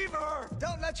can't leave her!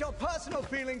 Don't let your personal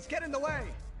feelings get in the way.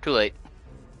 Too late.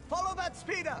 Follow that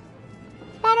speeder.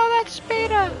 Follow that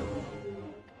speeder.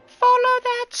 Follow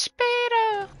that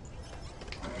speeder.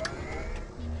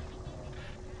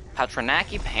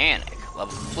 Patronaki Panic.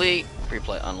 Level complete. Free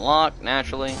play unlocked,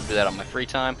 naturally. Do that on my free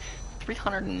time.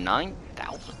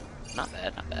 309,000. Not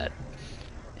bad, not bad.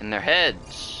 In their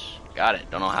heads. Got it.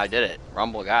 Don't know how I did it.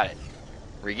 Rumble, got it.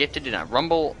 Regifted, did not.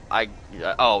 Rumble,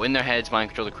 oh, in their heads, mind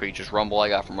control the creatures. Rumble, I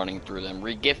got from running through them.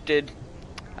 Regifted,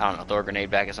 I don't know, throw a grenade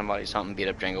back at somebody, something, beat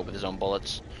up Jango with his own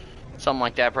bullets. Something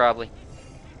like that, probably.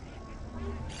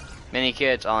 Mini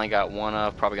kits, I only got one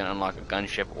of. Probably gonna unlock a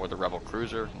gunship or the Rebel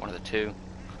cruiser, one of the two.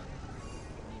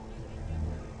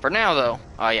 For now, though,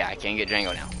 oh yeah, I can't get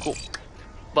Jango now. Cool.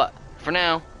 But for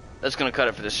now, that's gonna cut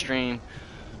it for this stream.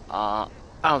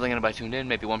 I don't think anybody tuned in.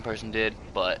 Maybe one person did.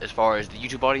 But as far as the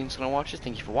YouTube audience gonna watch this,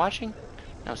 thank you for watching.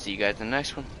 I'll see you guys in the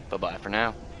next one. Bye bye for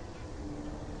now.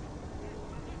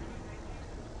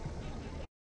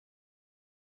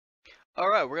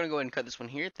 Alright, we're going to go ahead and cut this one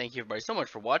here. Thank you everybody so much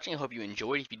for watching. I hope you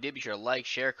enjoyed. If you did, be sure to like,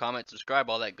 share, comment, subscribe,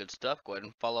 all that good stuff. Go ahead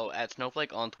and follow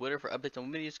 @Snowflake on Twitter for updates on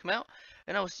when videos come out.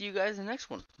 And I will see you guys in the next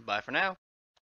one. Bye for now.